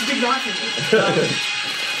 That was a big night for me.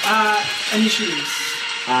 Initiatives.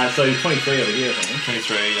 So 23 over here, I think.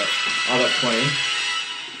 23, yeah. I got 20.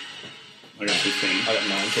 I got 15. I got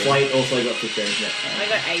 19. Slate also got 15. Yeah. I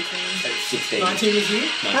got 18. 16. 19 is you.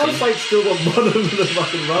 How has Slate still got bottom of the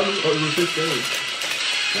fucking run? Or the 15?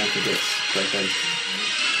 Don't forget, great then.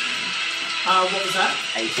 What was that?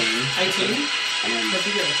 18. 18. And then What'd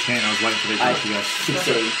you get? 10, I was waiting for these guys to go.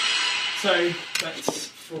 16. So that's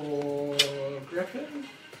for Griffin.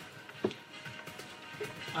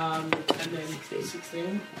 And then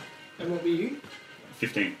 16. And what were you?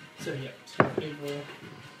 15. So yeah, so Evil,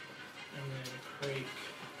 and then Creek,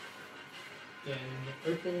 then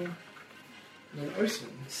Opal, and then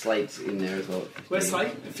Ocean. Slate's in there as well. Where's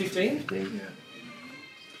Slate? 15? 15.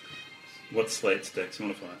 What's Slate's dex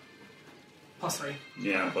modifier? +3.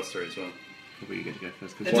 Yeah, +3 as well. Probably you get to go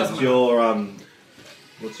first. It doesn't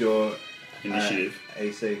What's your Initiative.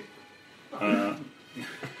 AC?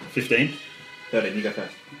 15. 13, you go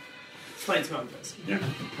first. Slate's going first. Yeah.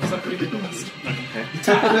 Was that pretty good list?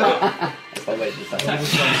 I'll wait this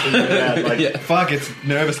time. Yeah. Fuck, it's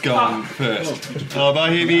nervous going first. Oh,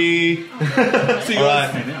 bye, Hebe.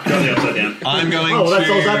 Alright, Got the upside down. I'm going Oh, that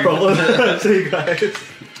solves that to... problem. See you guys.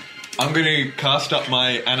 I'm going to cast up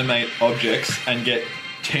my animate objects and get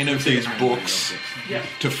 10 of these books Yeah.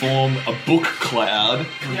 to form a book cloud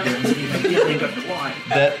Yep.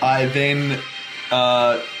 that I then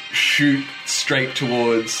shoot straight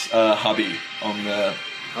towards Hubby on the...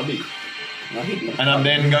 Hubby. And I'm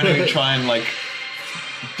then going to try and, like,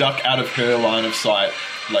 duck out of her line of sight,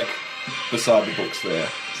 like, beside the books there.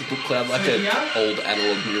 Is a book cloud like an old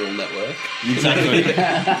analog neural network? Exactly.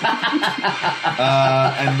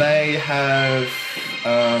 And they have...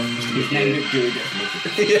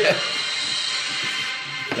 Yeah.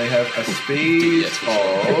 They have a speed of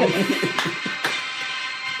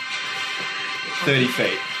 30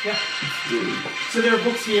 feet. Yeah. So there are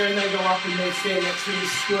books here, and they go up, and they stand next to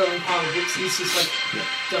this swirling pile of books. He's just like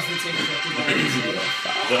doesn't seem affected by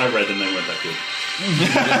it. I read them, they weren't that good.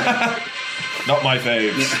 Not my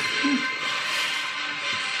faves.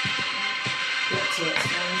 Yeah, so that's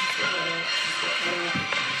okay.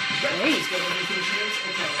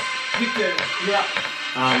 Victor, you're up.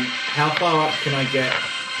 How far up can I get?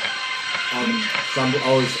 So I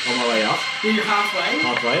was on my way up. Yeah, you're halfway.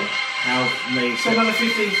 Halfway. How many? So another 15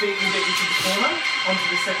 feet will get you to the corner, onto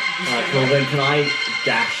the second. Alright, well then can I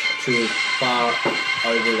dash to as far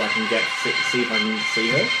over as I can get, see if I can see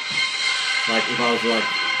her? Like if I was to like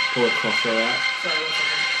pull a crossbow out? Sorry, 1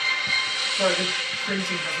 second. Sorry, the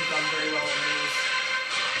printing hasn't done very well on these.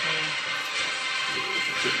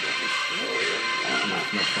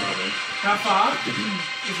 Not far then. How far?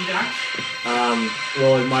 Is he dash?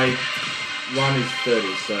 Well my run is 30,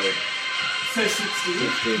 so So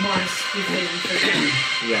 60 minus 15.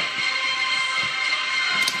 yeah.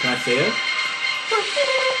 Can I see her?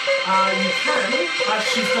 You can.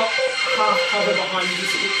 She's got half cover behind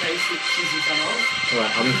this bookcase that she's in front of.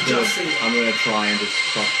 Alright, I'm gonna try and just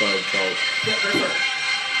crossbow bolt. Yeah, go for it.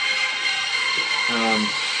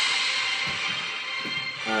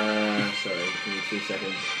 Sorry, give me 2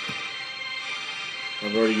 seconds.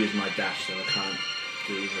 I've already used my dash, so I can't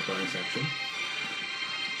do the bonus action.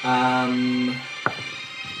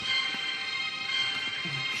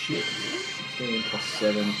 Shit. 16 plus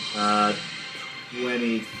 7.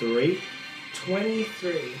 23.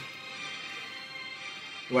 23.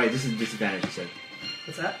 Wait, this is disadvantage, you said.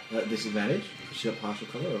 What's that? Disadvantage? She got partial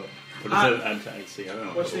cover, or? What does it add to AC? I don't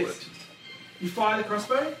know. Watch this. You fire the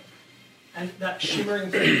crossbow, and that shimmering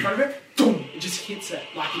thing in front of it, boom, it just hits it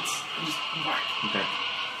like it's just whack. Okay.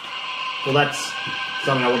 Well, that's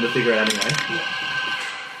something I wanted to figure out anyway.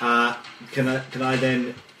 Can I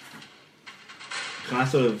then? Can I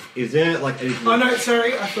sort of? Is there like anything? Oh no,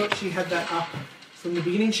 sorry, I thought she had that up from the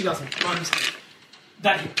beginning. She doesn't. My mistake.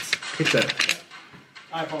 That hits. Hit that.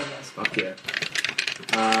 I apologise. Fuck yeah.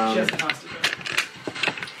 She hasn't cast it yet.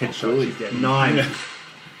 Headshot. 9.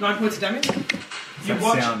 9 points of damage. You That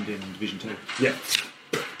watch. sound in Division 2. Yeah.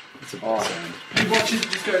 It's a bad sound. You watch as it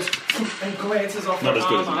just goes and glances off Not her as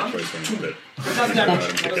good as armour. Metro thing, but It does damage,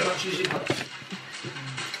 Pick not as up. much as you thought.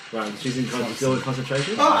 Right, she's in still in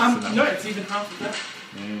concentration. Oh, no, it's even half of that.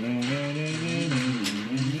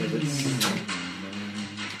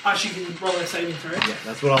 She can roll a saving throw. Yeah,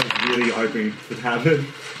 that's what I was really hoping would happen.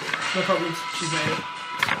 No problem. She's made it.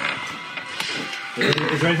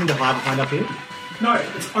 Is there anything to hide behind up here? No,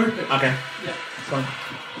 it's open. Okay, Yeah. it's fine.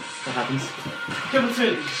 That happens.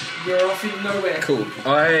 Hamilton, you're off in nowhere. Cool.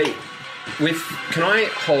 Can I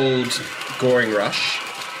hold Goring Rush?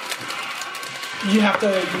 You have to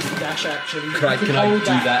use the dash action. Can I hold do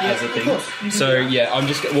that as a Of thing? course, you can So do that. yeah, I'm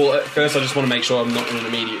just well. At first, I just want to make sure I'm not in an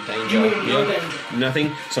immediate danger. You're in no Yeah? danger.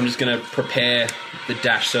 Nothing. So I'm just going to prepare the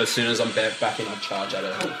dash. So as soon as I'm back in, I charge at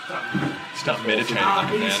it. Start meditating like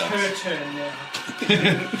a It is man. her turn now.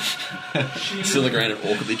 She Siligran and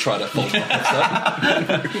awkwardly try to fold my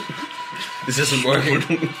stuff. This isn't working. 5,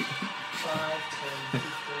 10, 15.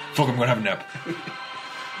 Fuck, I'm gonna have a nap. She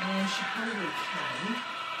probably can.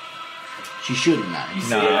 She shouldn't know.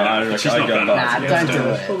 No, She's not done. Nah, don't do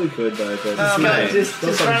it. Probably could though, but Just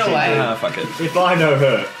run away. Fuck it. If I know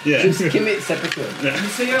her, Yeah. Just commit seppuku. You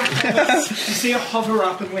see her hover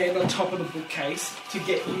up and land on top of the bookcase to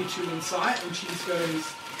get you two in sight, and she just goes.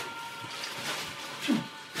 "Phew."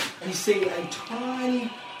 And you see a tiny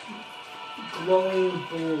glowing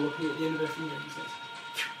ball appear at the end of her finger. And she says,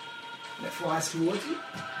 "Phew." And it flies towards you.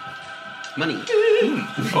 Money.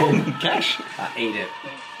 Oh, cash. Eat it.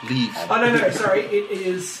 Leave. Oh, no, sorry. It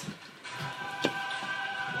is.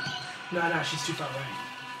 No, she's too far away.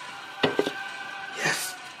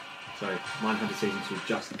 Yes! sorry, Mindhunter Season 2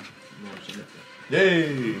 just launched on Netflix.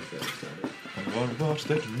 Yay! So, I want to watch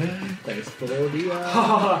that tonight. thanks for the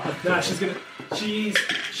No, she's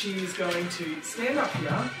going to stand up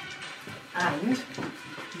here and you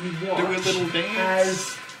watch Do a little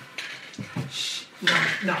dance.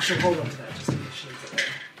 No, she'll hold on to that just in case she needs it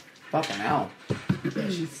later. Fucking hell. Yeah,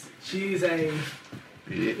 she's a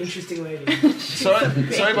interesting lady. Sorry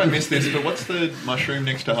if I missed this, but what's the mushroom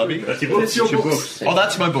next to hubby? That's your It's your books. Oh,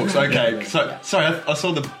 that's my books. Okay. So, sorry, I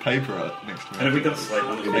saw the paper next to And have me. we got a slate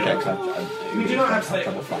on the Okay, okay. We do not have slate.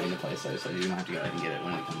 trouble finding the place though, so you don't have to go and get it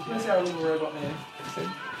when it comes Where's in. our little robot man? So,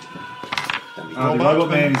 don't be The Robot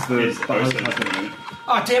Man is the It's husband. husband.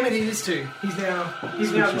 Oh damn it, he is too. He's now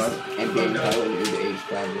just and then go and Uber Eats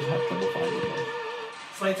driver just have trouble finding the place.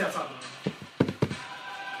 Slate's outside.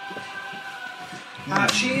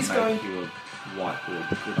 She's going. You a whiteboard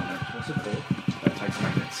with on it. What's it called? That takes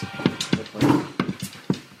magnets.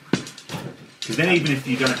 Because then even if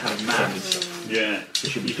you don't have maps, Yeah.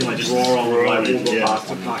 you can like just draw on the draw like on it, wall yeah.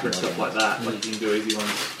 past and park and stuff like that. Like you can do easy ones.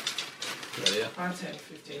 5, 10,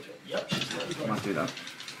 15, 20. Yep, she's got you both. Might do that.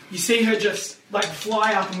 You see her just like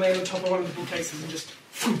fly up and land on top of one of the bookcases and just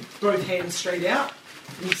both hands straight out.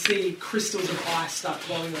 And you see crystals of ice start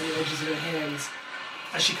glowing on the edges of her hands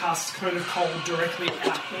as she casts Cone of Cold directly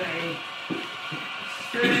out in a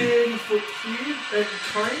 30-foot cube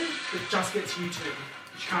cone that just gets you two.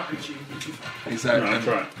 She can't reach you. You're too far. Is that? No, that's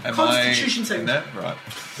right. Am Constitution I saving. in that? Right.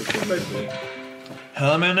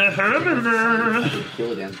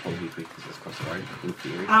 Kill it down probably quick because it's across the road, in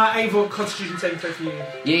theory. Avon, Constitution saving throw for you.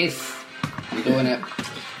 Yes! I'm doing it.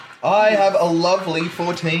 I have a lovely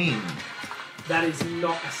 14. That is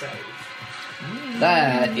not a save.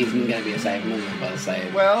 That isn't going to be a save, I'm not going to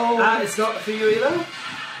save. Well, It's not for you either.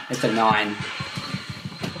 It's a 9.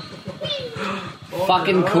 Oh,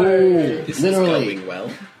 Fucking no. cool! This Literally. is going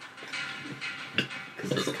well.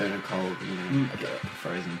 Because it's kind of cold, you know, I get it,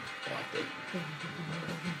 frozen. I like it.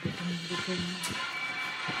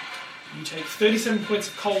 You take 37 points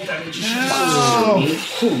of cold damage. Holy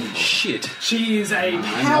shit. She is a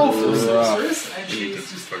powerful sorceress, and she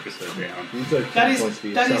is just. Focus her down. That is I'm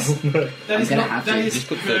gonna not. have That to. is Just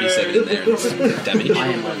put her- 37 in there and some damage. I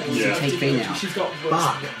am on Yeah. TP now. She's got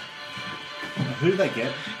worse. Who did they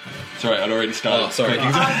get? sorry, I'd already started. Oh, sorry.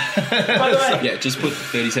 By the way, Yeah, just put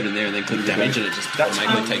 37 in there and then click damage and it just That's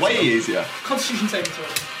automatically takes way it easier. Constitution saving throw.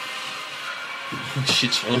 off.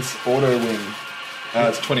 Shit, Sean. It's auto win.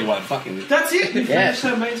 It's 21. Fucking. That's it. You Yeah. finish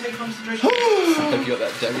her maintain concentration. Hope you got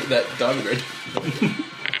that diamond red.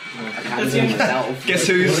 I can't do it myself. Guess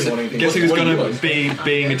who's going to be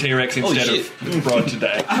being a T-Rex instead shit. of Rod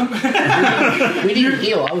today? We didn't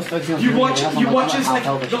heal, I was focusing on You watch. something else. You I'm watch like, as oh, like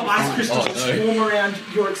hell, the this is ice fine. crystals Oh, no. form around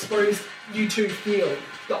your exposed U2 field.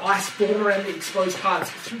 The ice form around the exposed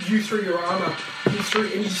parts. You through your armor. You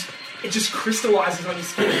through, and it just crystallizes on your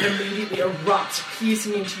skin and immediately erupts,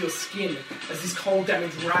 piercing into your skin as this cold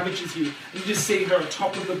damage ravages you. And you just see her on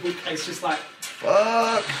top of the bookcase, just like,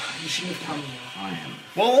 Fuck. you shouldn't have come here. I am.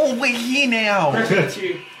 Well, we're here now. Press that's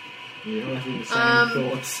you. Yeah, I think the same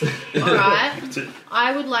thoughts. Alright.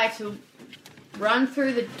 I would like to run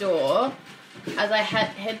through the door. As I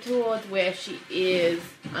head towards where she is,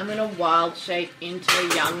 I'm going to wild shape into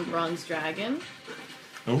a young bronze dragon.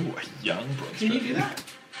 Oh, a young bronze. Can you do that?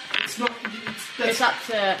 It's not. It's up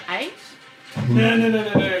to 8.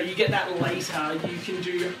 No. You get that later. You can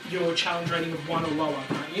do your challenge rating of 1 or lower,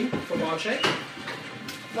 can't you? For wild shape.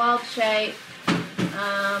 Wild shape.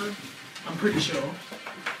 I'm pretty sure.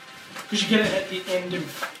 Because you get it at the end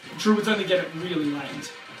of. Druids only get it really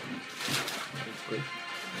late.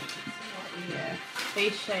 Yeah.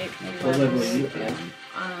 Beast shape. What level are you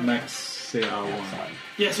Yeah. Max CR1.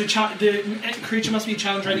 Yeah, so the creature must be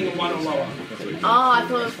challenge rating of 1 or lower. Oh, I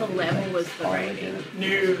thought it was the level was the rating.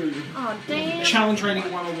 No. Oh, damn. Challenge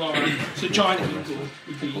rating 1 or lower. So giant eagle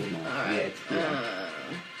would be. Alright.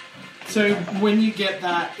 So when you get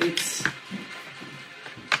that, it's.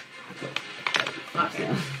 Okay.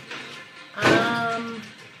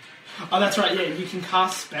 Oh, that's right. Yeah, you can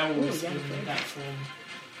cast spells Ooh, yeah, in that form.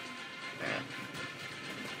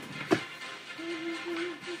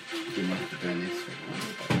 You might have to burn this.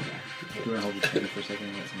 Do you want to hold the trigger for a second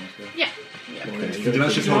and let someone else go? Yeah. Did I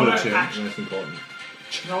just hold it too? Action. That's important.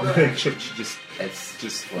 She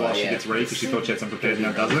just Well, while she yeah. gets ready because she thought she had something prepared,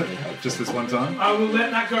 now does it? Just this one time? I will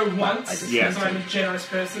let that go once, Yeah. because I'm a generous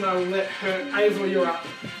person. I will let her. Ava, you're up,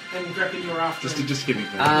 and Greppin, you're after. Just give me.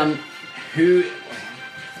 Who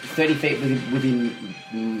 30 feet within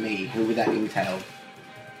me? Who would that entail?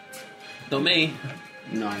 Not me.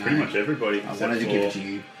 No. Pretty much everybody. I wanted to give it to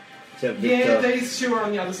you. Yeah, these two are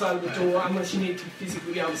on the other side of the door, unless you need to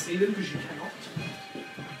physically be able to see them, because you cannot.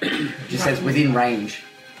 It just says within range.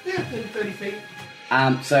 Yeah, 30 feet.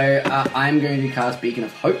 So I'm going to cast Beacon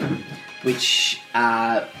of Hope, which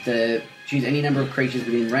choose any number of creatures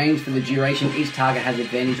within range. For the duration, each target has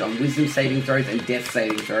advantage on Wisdom saving throws and Death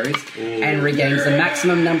saving throws, and regains the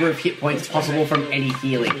maximum number of hit points possible from any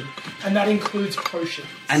healing. And that includes potions.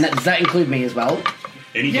 And does that include me as well?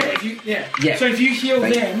 Yeah, Yeah. So if you heal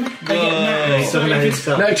Thank them, they get max. So if it's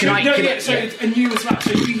No, can I? it's and you as well.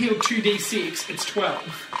 So if you heal 2d6, it's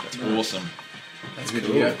 12. Awesome. That's good.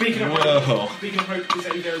 Cool. Beacon of Whoa. Hope. Beacon of Hope is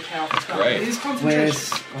a very powerful spell. Great. It is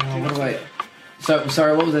concentration. Where's what do I? So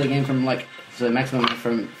sorry, what was it again? From like the maximum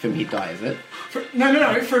from hit die, is it?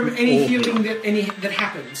 No. From any healing that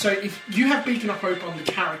happens. So if you have Beacon of Hope on the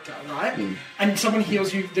character, right, and someone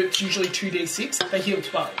heals you, that's usually 2d6. They heal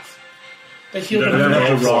 12. They heal. You them. don't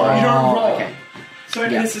have to roll. You don't roll. Okay. So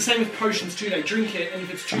and it's the same with potions too. They drink it, and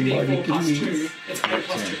if it's 2d4 plus 2, it's 8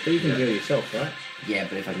 plus 2. But you can heal yourself, right? Yeah,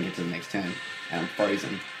 but if I can get to the next turn, and I'm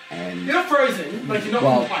frozen, and You're not frozen, like you're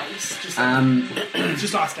not in place. Just it's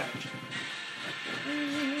just ice damage.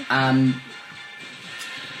 and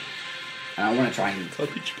I want to try and. Can I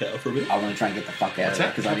pitch your power for a bit? I want to try and get the fuck out of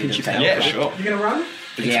it because I need to take. Yeah, sure. You gonna run?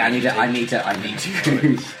 Yeah, I need to. I need to.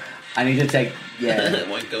 I need to take. Yeah. It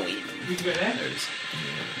won't go in. You can go there.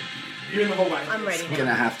 You're in the hallway. I'm ready now.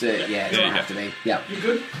 Gonna have to. Yeah, it's gonna have to be. Yeah. You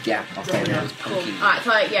good? Yeah. I'll stay there. Cool. Alright,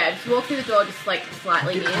 so yeah, just walk through the door just like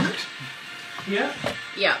slightly in. Yeah.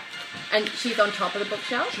 Yeah. And she's on top of the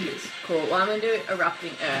bookshelf? She is. Cool. Well, I'm going to do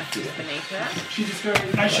Erupting Earth just beneath her. She just goes,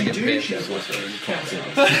 as she do, she just counts it.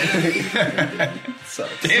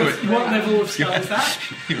 Damn it. What level of spell is that?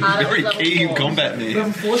 He was very level keen in 4. combat there.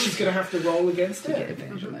 Level 4, she's going to have to roll against Get it.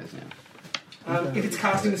 advantage on those now. If it's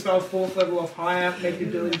casting a spell 4th level or higher, make the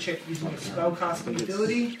ability check using your spell casting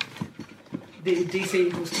ability. The DC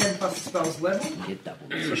equals 10 plus the spell's level. Get double.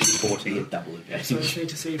 So she's 14. Get double So we advantage. just need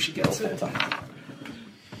to see if she gets it.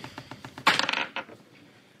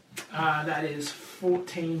 That is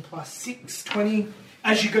 14 plus 6, 20.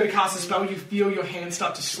 As you go to cast a spell, you feel your hand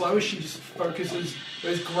start to slow as she just focuses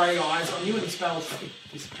those grey eyes on you and the spell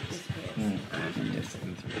disappears.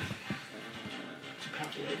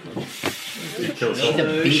 Kill us She's a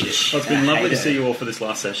all. bitch. Well, it's been I lovely hate to her. see you all for this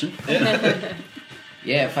last session.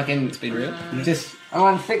 Yeah, fucking. It's been real. Just. I'm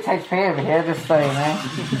on 6 HP over here, just so you know.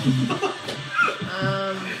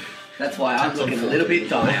 That's why I'm looking a little bit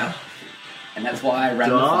dire. And that's why I ran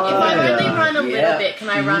the If I really run a Yeah. little bit, can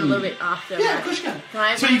I run a little bit after? Yeah, of course you can. Can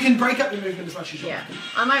I So you can break up the movement as much as you Yeah. want.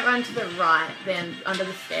 I might run to the right, then under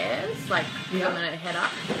the stairs. Like, Yeah. I'm going to head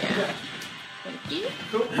up. Yeah. Thank you.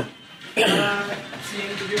 Cool. It's the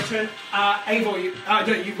end of your turn. Eivor, you... no,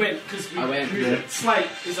 you went, because I went. Slate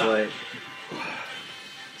is up.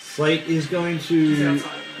 Slate is going He's to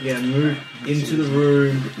outside. move into the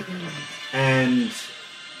room and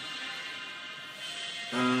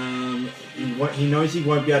he knows he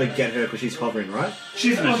won't be able to get her because she's hovering, right?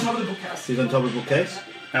 She's on top of the bookcase. She's on top of the bookcase.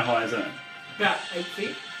 How high is that? About 8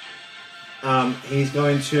 feet. He's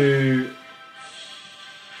going to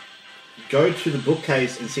go to the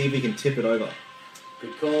bookcase and see if he can tip it over.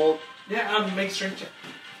 Good call. Yeah, make a strength check.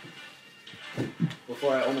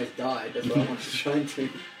 Before I almost died, that's what I wanted to try and do.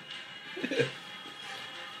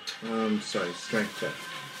 Sorry, strength check.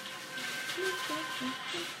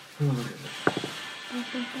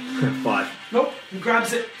 5. Nope. He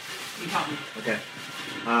grabs it. He can't move. Okay.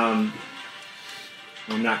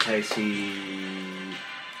 In that case, he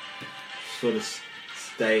sort of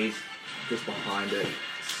stays just behind it.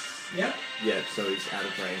 Yeah. Yeah, so he's out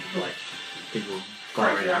of range of like people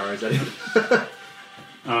firing arrows at him.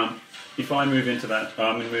 If I move into that,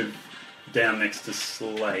 I'm going to move down next to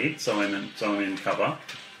Slade, so I'm in cover.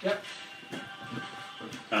 Yep.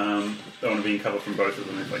 I want to be in cover from both of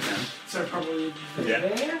them if I can. So probably Yeah.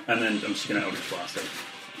 there. And then I'm just going to Eldritch Blast it.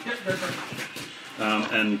 Yep, go for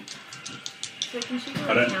it. And So can she do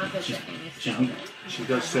I don't- count as she's- the aim she's- spell? She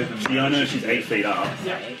does certain. I know she's 8 feet up,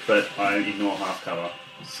 Yeah. but I ignore half cover.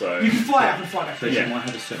 So You can fly up and fly back. So Yeah. she might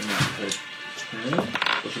have a certain amount per turn,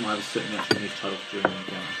 or she might have a certain amount she needs to during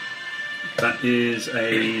the game. that is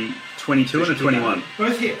a 22 and a 21.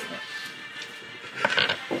 Both hit.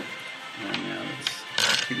 And now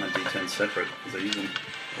let's keep my D10 separate because I use them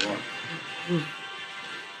a lot.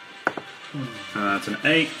 It's an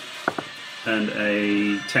 8 and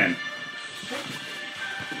a 10.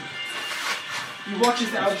 You watch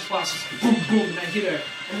as the Eldritch Blast just boom, boom, and they hit her.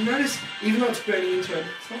 And notice, even though it's burning into her,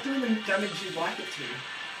 it's not doing the damage you'd like it to.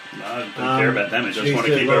 No, I don't care about damage. I just Needs want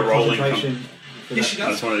to to keep her roll rolling. concentration for Yes, that. she I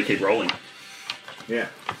does. just wanted to keep rolling. Yeah.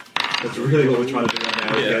 That's really what we're trying to do right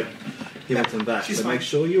now. Yeah. Is get Hamilton back. She's So fine. make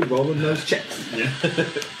sure you're rolling those checks. Yeah.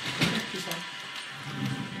 She's fine.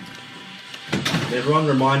 Everyone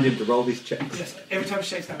remind him to roll these checks. Yes, every time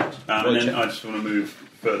she takes damage. And then I just want to move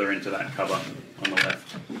further into that cover on the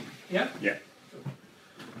left. Yeah. Yeah.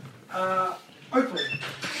 Opal.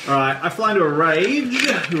 Alright, I fly into a rage.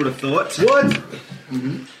 Who would have thought? What?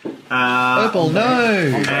 Opal,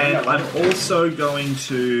 no! And I'm also going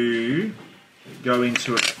to go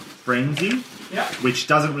into a frenzy, Yeah. which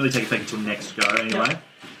doesn't really take effect until next go anyway.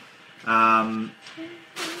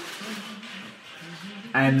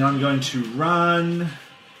 And I'm going to run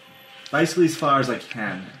basically as far as I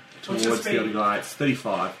can What's your towards the other speed? guy. It's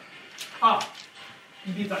 35. Ah.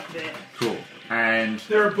 You did that there. Cool. And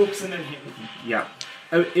There are books and then him. yeah,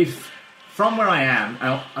 if from where I am,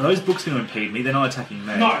 are those books going to impede me? They're not attacking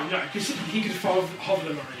me. No, because he could hover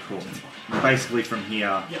them around. Cool. It's fine. Basically, from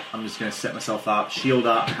here, Yeah. I'm just going to set myself up, shield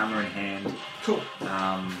up, hammer in hand. Cool.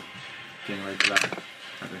 Getting ready for that.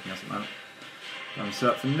 Can't do anything else at the moment. I'm set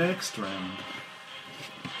up for next round.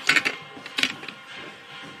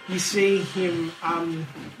 You see him,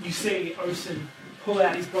 you see Osen pull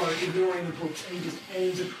out his bow, ignoring the books, and he just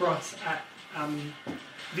aims across at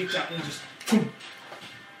Victor and just boom,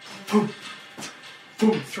 boom,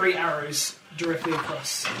 boom, 3 arrows directly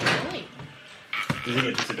across. Really? Does he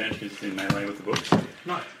get disadvantage because he's in melee with the books?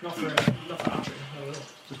 No, not for archery. Not at all.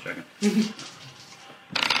 Just checking.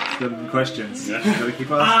 Good questions. Yeah. Gotta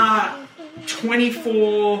keep asking.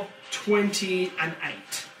 24, 20, and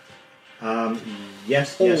 8.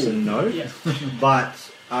 Yes, yes, and no. Yeah. But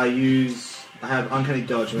I have uncanny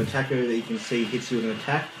dodge. An attacker that you can see hits you with an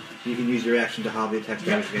attack. You can use your reaction to halve the attack's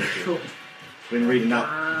damage against you. Cool. Been reading up.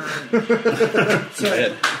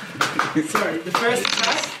 So, the first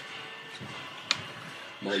attack.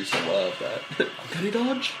 Maurice will love that. Can he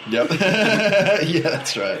dodge? Yep. Yeah,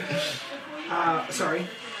 that's right. Sorry.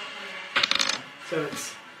 So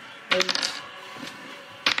it's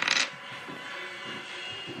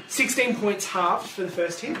 16 points halved for the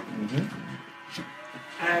first hit.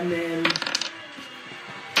 And then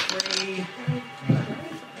 3,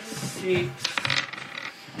 6,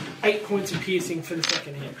 8 points of piercing for the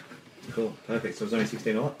second hit. Cool, perfect. So it's only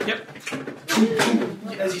 16 all. Yep.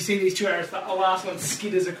 As you see these 2 arrows, the last one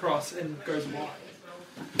skitters across and goes wide.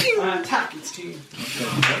 Tack, it's to you.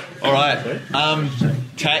 All right.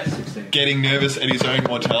 Tat, getting nervous at his own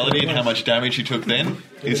mortality and how much damage he took then,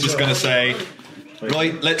 he's just going to say,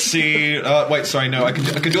 right, let's see. Wait, sorry, no. I can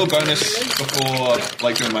do a bonus before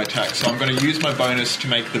doing my attack. So I'm going to use my bonus to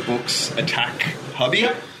make the book's attack hubby.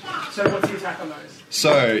 Yep. So what's the attack on those?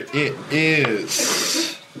 So it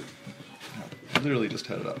is. I literally just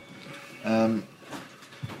had it up.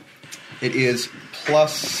 It is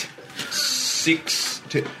plus 6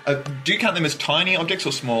 to. Do you count them as tiny objects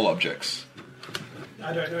or small objects?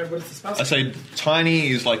 I don't know. What is the spell? I say tiny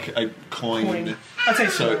is like a coin. I'd say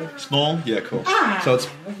So small. small, yeah, cool. So it's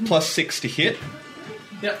plus 6 to hit.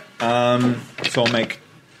 Yep. So I'll make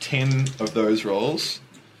 10 of those rolls.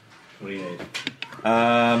 What do you need?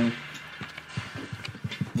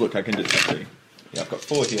 Look, I can just actually. Yeah, I've got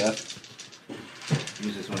 4 here.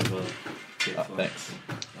 Use this one as well. Thanks.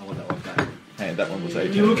 I want that one back. Hey, that one was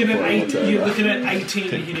 18. You're looking at before I 8. looked at You're that. looking at 18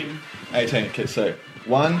 to hit him. 18. Okay, so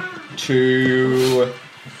 1, 2.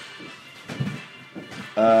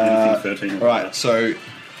 Anything 13 or Right, so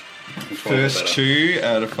First 2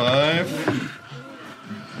 out of 5.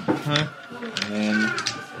 And then.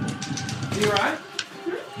 You right?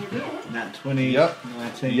 Nat 20. Yep.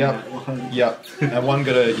 19. Yep. Nat 1. Yep. And one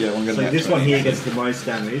got a. Yeah, one got a. So nat this one 20. here gets the most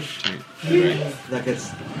damage. 2, 3. That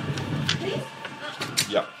gets.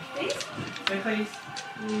 Yep. Say please.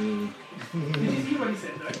 Did you hear what he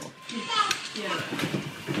said though? Yeah.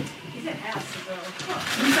 He said house as well.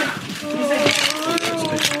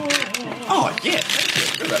 Oh, yeah.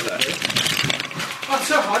 Good about that. Oh, it's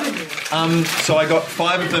so hard in here. So I got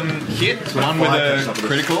 5 of them hit, one with a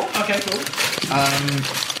critical. Okay, cool.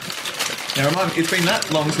 Now remind me, it's been that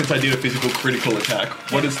long since I did a physical critical attack.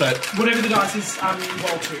 What is that? Whatever the dice is,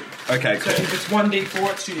 roll 2. Okay, So cool. if it's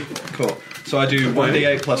 1d4, it's 2d4. Cool. So I do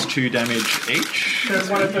 1d8 plus 2 damage each. So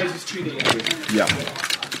one of those is 2d8. Yeah.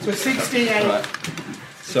 So 6d8. Right.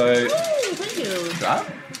 So. Ooh, thank you. Ah,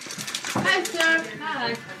 Hi, sir.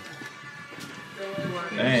 Hi.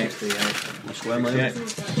 thanks.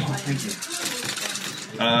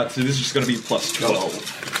 So this is just going to be plus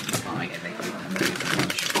 12. Oh, I get that.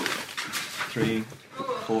 3,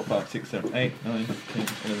 4, 5, 6, 7, 8, 9, 10,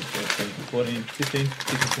 11, 12, 13, 14, 15,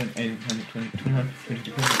 16, 17, 18, 19, 20, 21,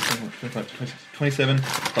 22, 23, 24, 25, 26, 27,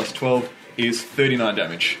 plus 12 is 39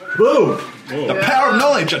 damage. Boom! The power of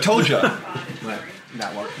knowledge, I told you.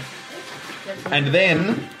 That one. And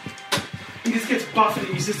then. He just gets buffeted.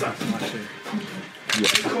 He's just like. He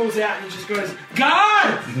calls out and he just goes,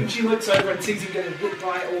 "Guard!" And she looks over and sees him getting hit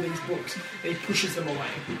by all these books. And he pushes them away.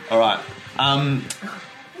 Alright.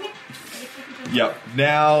 Yep.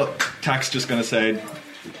 Now, Tack's just going to say,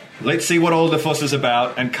 let's see what all the fuss is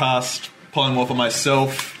about, and cast Polymorph on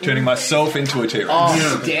myself, turning myself into a T-Rex.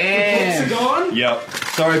 Oh, damn. Books are gone. Yep.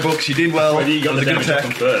 Sorry, Books, you did well. Maybe you got the It was a good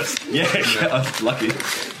damage up first. Yeah, I was lucky.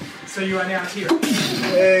 So you are now here.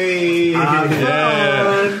 Hey!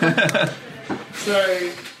 Yeah. So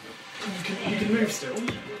you can move still.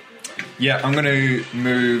 Yeah, I'm going to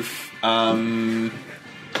move.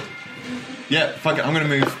 Yeah, fuck it. I'm going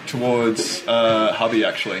to move towards Hubby,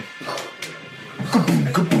 actually.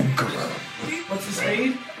 What's the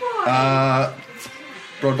speed?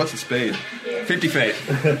 Broad, what's the speed? 50 feet.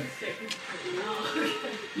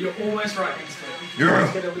 You're almost right next to it. Yeah.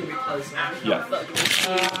 Let's get a little bit closer. Yeah.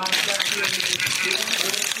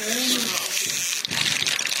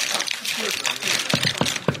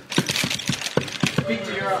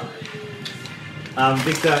 Victor, you're up.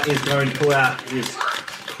 Victor is going to pull out his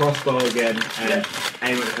crossbow again and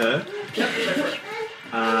aim at her.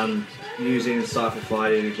 Using Cypher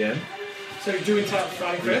Fighting again. So you're doing type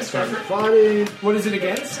fighting first. Go Cypher for it. Fighting. What is it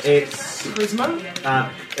against? It's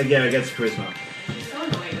Charisma? again against Charisma.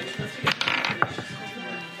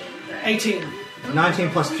 18. 19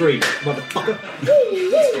 plus 3, motherfucker.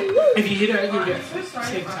 If you hit her, you'll get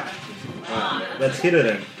sneak attack. Alright, let's hit her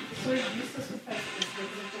then.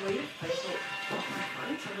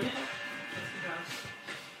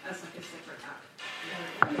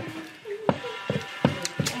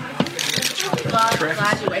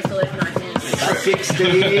 Glad you wasted those 19.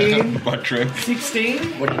 16. But true.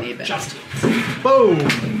 16. What do you need, Ben? Just hit. Boom.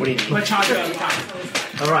 What do you need? My charge out of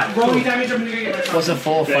time. Alright. Roll your damage, I'm going to go get my charge. What's it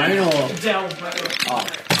for? Phone or? Dell. Oh,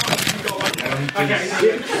 Okay,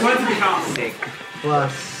 one's in the cast.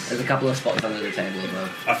 Plus. there's a couple of spots under the table as well.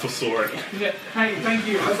 I foresaw it. Yeah. Hey, thank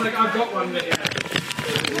you. I was like, I've got one, but yeah.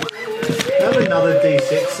 Have another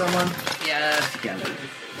D6, someone. Yeah. Yeah.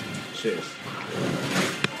 Cheers.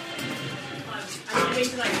 I didn't mean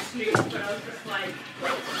to like smooth, but I was just like.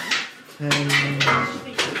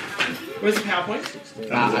 Where's the PowerPoint?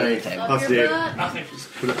 Under the table. Plus Your the butt. Oh, thank you.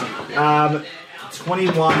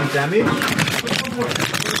 21 damage.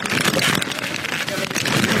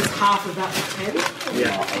 It's half of that for 10.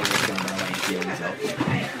 Yeah. I was just going to run away and heal myself.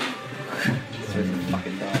 So he can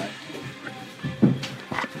fucking die.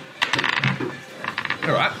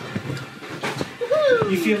 Alright.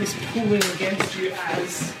 You feel this pulling against you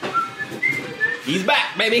as He's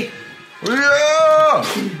back, baby! Yeah!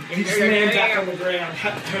 you stand back on the ground.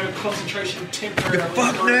 Her concentration temporarily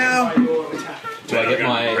fuck broken now. by your attack. Do I get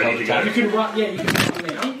my Ready health to attack? You can run, yeah, you can run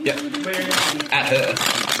now. Yep. Where At her.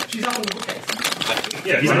 she's up on the bookcase.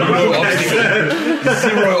 Yeah, he's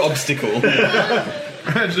Zero obstacle. So you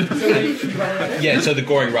run around. Yeah, so the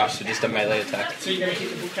goring rush, so just a melee attack. So you're going to hit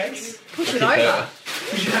the bookcase. Push it over.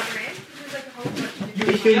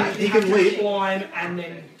 He can leap. Climb and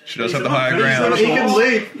then. She does have the higher ground. He can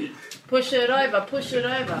leap. Push it over. Push it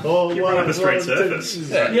over. Oh, You're on a straight surface.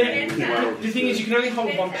 Yeah. The thing is, you can only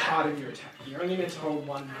hold one part of your attack. You're only meant to hold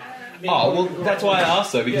one. Oh, well, that's why I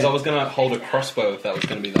asked though, because I was going to hold a crossbow if that was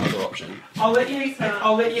going to be the other option. I'll let you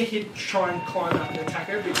hit, try and climb up and attack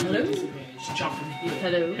her, but you have disadvantage Just jump from here.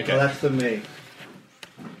 Hello. Well, that's for me.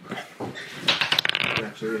 It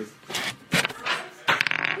actually is.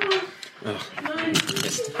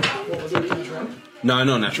 What was it? Natural one? No,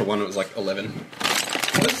 not a natural one. It was like 11.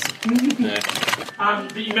 Yeah.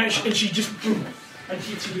 But you managed, and she just boom, and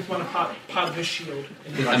hits you with one part of her shield.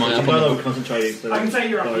 Am I up on the book? Concentrating. So I can say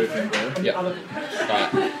you're up bow. here. On Yep. the other.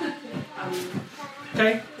 Right.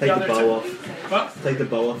 Okay. Take the other bow attack. off. What? Take the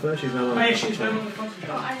bow off her. She's no Oh, longer. yeah, she's no longer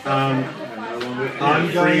concentrating. I'm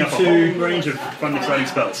Bring going up a whole to. range of fun, exciting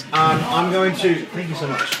spells. I'm going to. Thank you so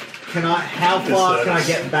much. Can I? How far can I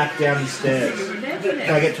get back down the stairs?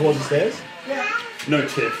 Can I get towards the stairs? No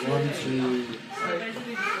tip. 1, 2,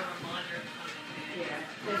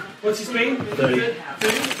 What's his speed? 30.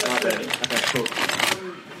 30. Okay, cool.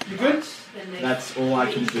 You good? That's all I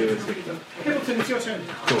can do is hit them. Hamilton, it's your turn.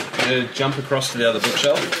 Cool. I'm going to jump across to the other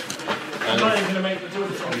bookshelf. I'm not even going to make you do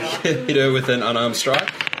this on Hit her with an unarmed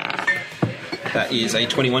strike. That is a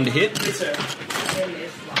 21 to hit. Yes, sir.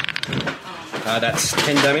 That's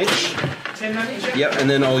 10 damage. 10 damage? Yep, and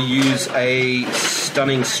then I'll use a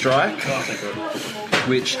stunning strike,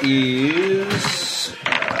 which is...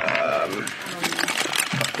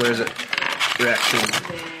 where is it? Reaction.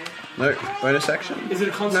 No, bonus action? Is it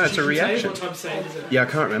a constitution No, it's a save? reaction. What type of save is it? Yeah, I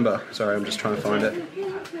can't remember. Sorry, I'm just trying to find it.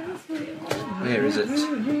 Where is it?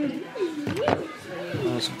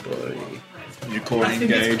 Last body. You call it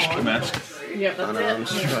engaged mask. Yep, that's Unarmed it.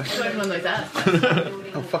 strike. Everyone knows that.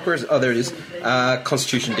 Oh fuck, where is it? Oh, there it is.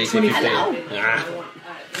 Constitution DC 15. Ah.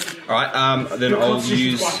 Alright, then Your I'll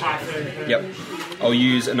constitution's use... quite high, 30. Yep. I'll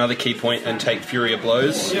use another key point and take Fury of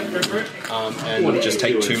Blows. Yep, go for it. And just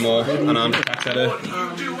take 2 more unarmed attacks at her.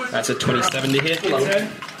 That's a 27 to hit. Turn.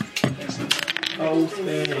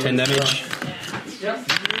 10 damage. Yep.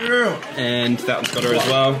 And that one's got her as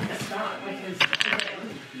well.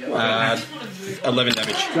 11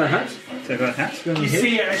 damage. Take that hat. You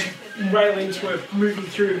see her as you rail into her, moving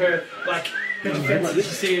through her, like, her defenses. You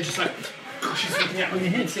see her just like, she's looking out, and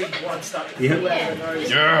you can see blood start to flow out of her nose.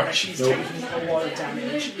 Yeah. She's taking a lot of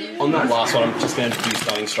damage. On that last one, I'm just going to use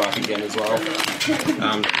Stunning Strike again as well.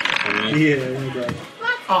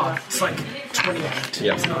 Oh, it's like 28.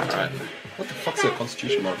 Yep, alright. What the fuck's your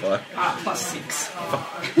Constitution modifier? +6.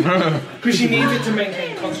 Because she needs it to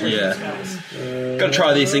maintain concentration Yeah. spells. Gotta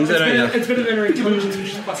try these things, don't you? It's better than her intelligence,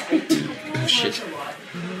 which is +8. Oh, shit.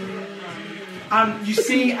 You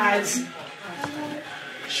see as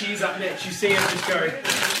she's up next, you see her just go,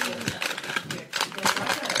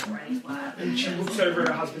 and she looks over at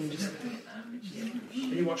her husband and just,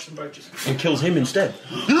 and you watch them both just And kills him instead.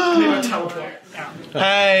 they go teleport out.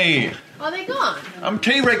 Hey, Oh, they're gone. I'm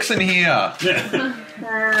T-Rex in here.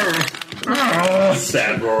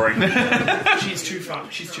 Sad roaring. She's too far.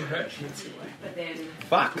 She's too hurt. She needs to away.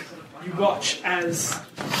 Fuck. You watch as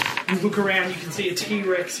you look around. You can see a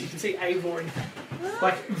T-Rex. You can see Eivor,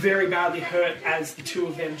 like very badly hurt. As the two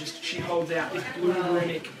of them just, she holds out this blue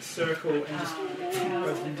runic circle and just both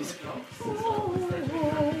of them disappear.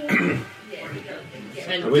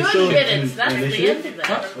 And Are we still good riddance. in That's the initiative? end of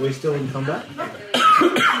that. Are we still in combat?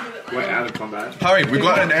 We're out of combat. Hurry, we've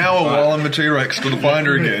got an hour while I'm the T-Rex to find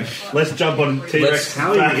her again. Let's jump on T-Rex.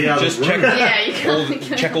 Let's just check Yeah, you all can't.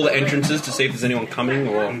 the, check all the entrances to see if there's anyone coming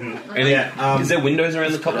or anything. Yeah, Is there windows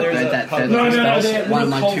around the top there? Is Read that that part third of level No, no, spells. they're One of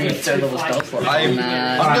my little 2 culverts third level with spells. lights. Like, I moved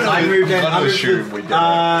in. I'm I gonna moved assume we with,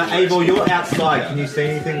 did. Abel, you're outside. Can you see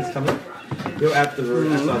anything that's coming? You're out the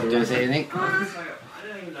room. Outside the Don't room. see anything.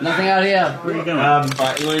 Nothing out here. Where are you going?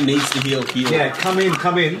 Alright, anyone who needs to heal. Yeah, come in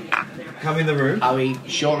the room. Are we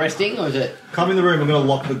short resting or is it? Come in the room. I'm gonna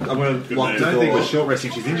lock the. I'm gonna lock I the don't door. think we're short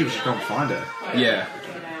resting. She's injured. We should go and find her. Yeah.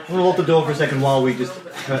 I'm gonna lock the door for a second while we just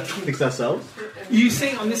fix ourselves. You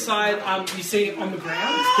see on this side, you see on the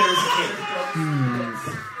ground, there is a key.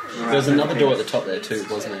 There's another door at the top there too,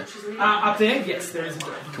 wasn't there? Up there, yes, there is a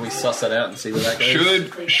door. Can we suss that out and see where that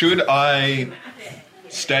goes? Should I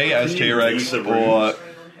stay as T-Rex or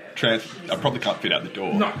I probably can't fit out the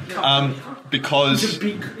door. No, can't. Because It's a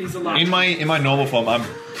big, it's a large. in my normal form, I'm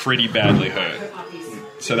pretty badly hurt.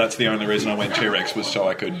 So that's the only reason I went T-Rex was so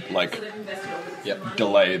I could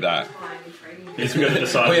delay that. Yes, we've got to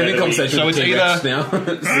decide. We're having a whether we- conversation So with it's T-Rex now.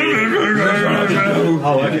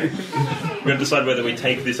 Oh, okay. We've got to decide whether we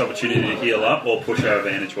take this opportunity to heal up or push our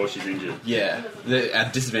advantage while she's injured. Yeah.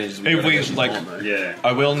 At disadvantage is If we, like- Yeah.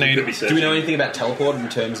 I will need. Could be Do we know anything about teleport in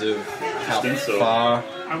terms of how Distance or- far?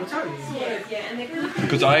 I will tell you.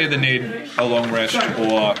 Because I either need a long rest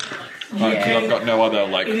or because I've got no other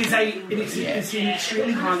It is it's an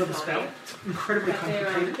extremely high level spell. It's incredibly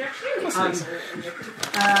complicated.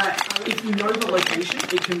 If you know the location,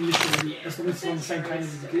 it can literally, as long as it's on the same plane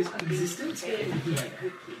as it is, existence, it can be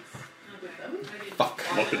Fuck.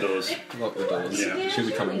 Lock the doors. Lock the doors. Yeah. She'll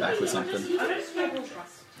be coming back with something.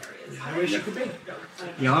 Where she could be.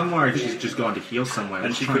 Yeah, I'm worried she's just gone to heal somewhere. And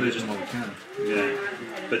Let's she try and could've get them while we can.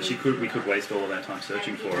 Yeah. But we could waste all of our time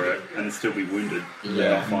searching for her and still be wounded.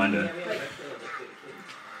 Yeah. Not find her.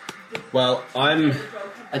 Well, I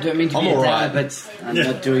don't mean to I'm be a alright. dad, but I'm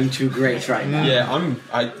not doing too great right now. Yeah,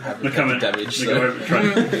 I haven't Look, got damage. Look So. over, try.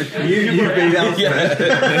 You've been out.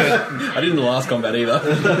 Yeah. I didn't in the last combat either.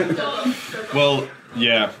 Well,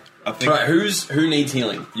 yeah. I think. Right, who needs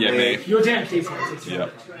healing? Yeah, me. You're down defense. Yeah.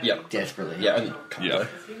 Yep. Desperately. Yeah, only a couple Yeah.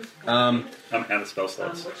 though. I'm out of spell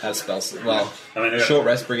slots. As spells. Well, I mean, short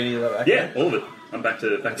rest, bring any of that back. Yeah, all of it. I'm back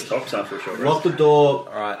to tops after a short rest. Lock the door.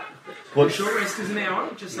 Alright. The short rest is an hour,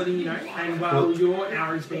 just letting you know, and while your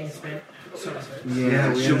hour is being spent.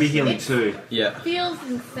 Yeah, she'll be healing too. Yeah. Feels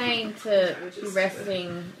insane to be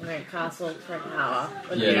resting in a castle for an hour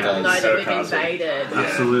when Yeah, it people does. know that we've Castle. invaded.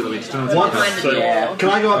 Absolutely. It's still What? Behind the So- door. Can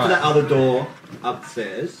I go up to that other door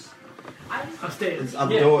upstairs? Upstairs. It's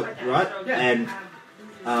other Yeah. door, right? Yeah. And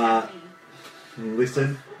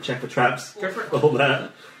listen, check for traps, Go for it. all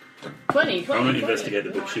that. 20. I'm going to investigate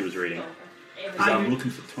the book she was reading. Because I'm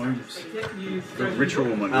looking for tomes. Yeah, you The go ritual,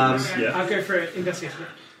 my goodness. Yeah. I'll go for an investigation.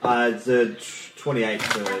 It's a 28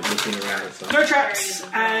 for looking around and stuff. No traps,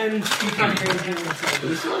 and you can't hear anything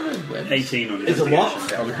inside. 18 on Is it locked?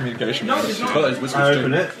 investigation. Other communication. No, it's not. Oh, there's whispers I too.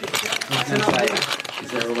 open it.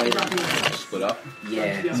 Is there a way to Split up.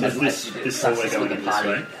 Yeah. Yeah. So this hallway going in this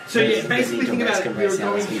way. So yeah, basically think about it. You're Converse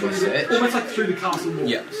going now, through research. almost like through the castle walls.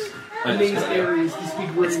 Yeah. And these areas, this big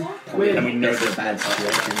room, where And we know It's a that. bad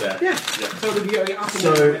situation. yeah. So it'll be going up and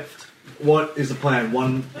So- left. What is the plan?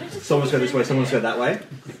 Someone's go this way, someone's go that way,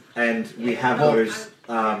 and we have those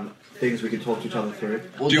things we can talk to each other through.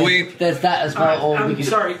 Well, Do we- There's that as well, or we could.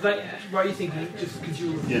 Sorry, but what are you thinking? Just because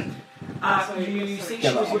you were Yeah. you see she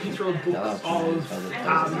was looking through a book of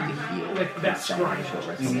like about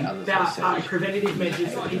scrying, about preventative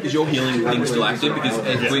measures. That Is your healing thing still active?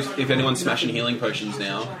 Because if anyone's smashing healing potions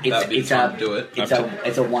now, that'd be the time to do it.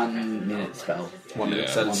 It's a 1 minute spell. 1 minute,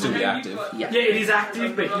 so it'd still be active. Yeah. Yeah, it is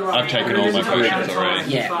active, but you're I've taken all my potions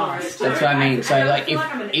already. Yeah, Fast. that's what I mean. So like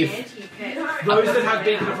if Those that have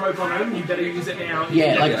Beacon of Hope on them, you better use it now.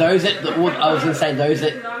 yeah, like those that well, I was gonna say those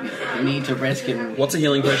that need to rest can. What's a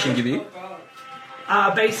healing potion give you?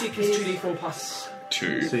 Basic is 2d4 plus.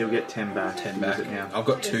 2. So you'll get 10 back. 10 Use back. it now. I've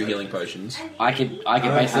got 2 healing potions. I could I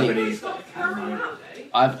don't have basically. any.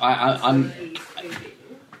 I'm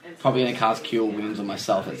probably gonna cast Cure Wounds on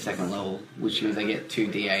myself at 2nd level, which means I get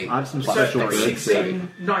 2d8. I have some plus special dex. roots.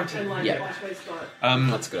 16, 19. Yeah.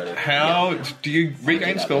 That's a good idea. How do you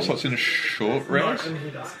regain spell slots in a short rest? And he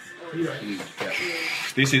does. You don't.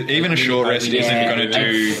 This is even a short rest isn't Yeah, going to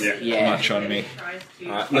do yeah. much on me.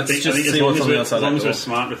 Alright, I let's think just as see long what's as on the we're, outside as long of as that we're door.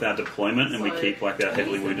 smart with our deployment and we keep like our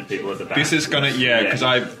heavily wounded people at the back. This is going to, because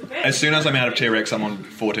as soon as I'm out of T-Rex, I'm on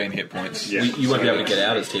 14 hit points. Yeah. You won't be able to get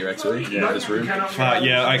out as T-Rex, will you? Yeah. Out of this room.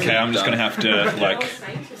 Yeah, okay, I'm just going to have to, like,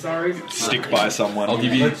 Sorry. stick by someone. I'll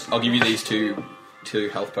give you these two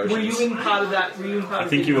health Were potions. you in part of that? Were you in part I of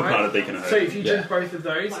think you were Beacon, part right? of Beacon of So Hope. if you drink both of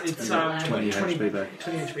those, it's 20 HP back.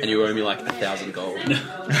 20 HP. And you owe me like 1,000 gold.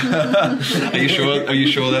 Are you sure? Are you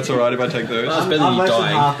sure that's all right if I take those? It's better than I'm you less than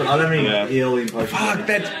dying. half, but I don't need Yeah. healing potions. Fuck,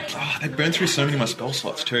 they burn through so many of my spell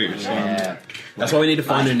slots too. So. Yeah. That's why we need to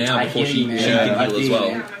find her now I before hear she you, man. can I heal as hear well.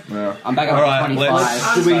 you. Yeah. I'm back up All to right, 25.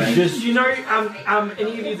 let's- Should we so- just- You know,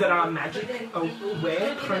 any of you that are magic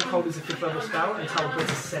aware, Homecold is a 5th level spell and Teleport is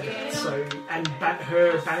a 7th. So, and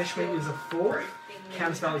her banishment is a 4th.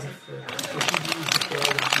 Counterspell is a 3rd. So she used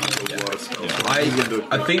the 3rd.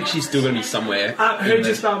 I think she's still going to be somewhere. Her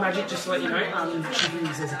dispel magic, just to let you know, she can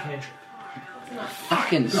use as a cantrip.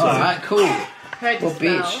 Fucking alright, cool. Her Well,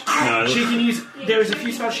 dispel. bitch. No, She can use. There is a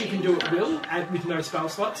few spells she can do at will, with no spell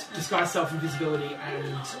slots: disguise self, invisibility, and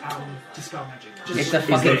dispel magic. It's a Is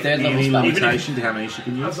fucking there 3rd level any spell. limitation to how many she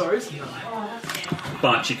can Of use? those, no.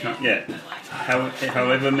 but she can't. Yeah.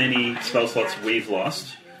 However many spell slots we've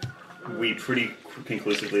lost, we pretty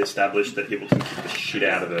conclusively established that Hibblton kicked the shit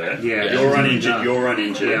out of her. Yeah. You're uninjured. You're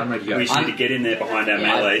uninjured. Yeah, I'm like, yeah. We just need to get in there behind our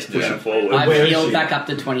melees, push them forward. I've Where is healed she? back up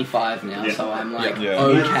to 25 now, Yeah. so I'm like, Yeah.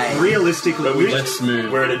 okay. Realistically, But we Let's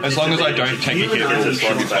move. We're at a As long as I don't take a you hit, and Gets I us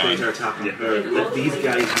should locked back. be her attack on Yeah. her. That these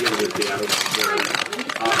guys deal with the out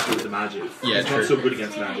of after the magic. Yeah, it's true. not so good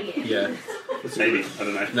against magic. Yeah. Maybe. I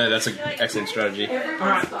don't know. No, that's an excellent strategy.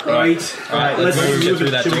 Alright, Great. Alright, let's get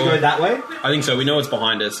through that Should we go door. that way? I think so. We know it's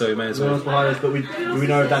behind us, so we may as No well. one's behind us, but do we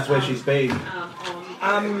know if that's where she's been?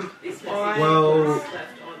 Well,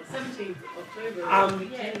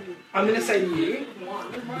 I'm going to say to you,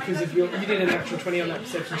 because if you did an actual 20 on that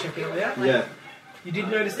perception check earlier, yeah. You did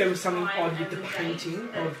notice there was something odd with the painting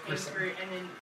of Grissom.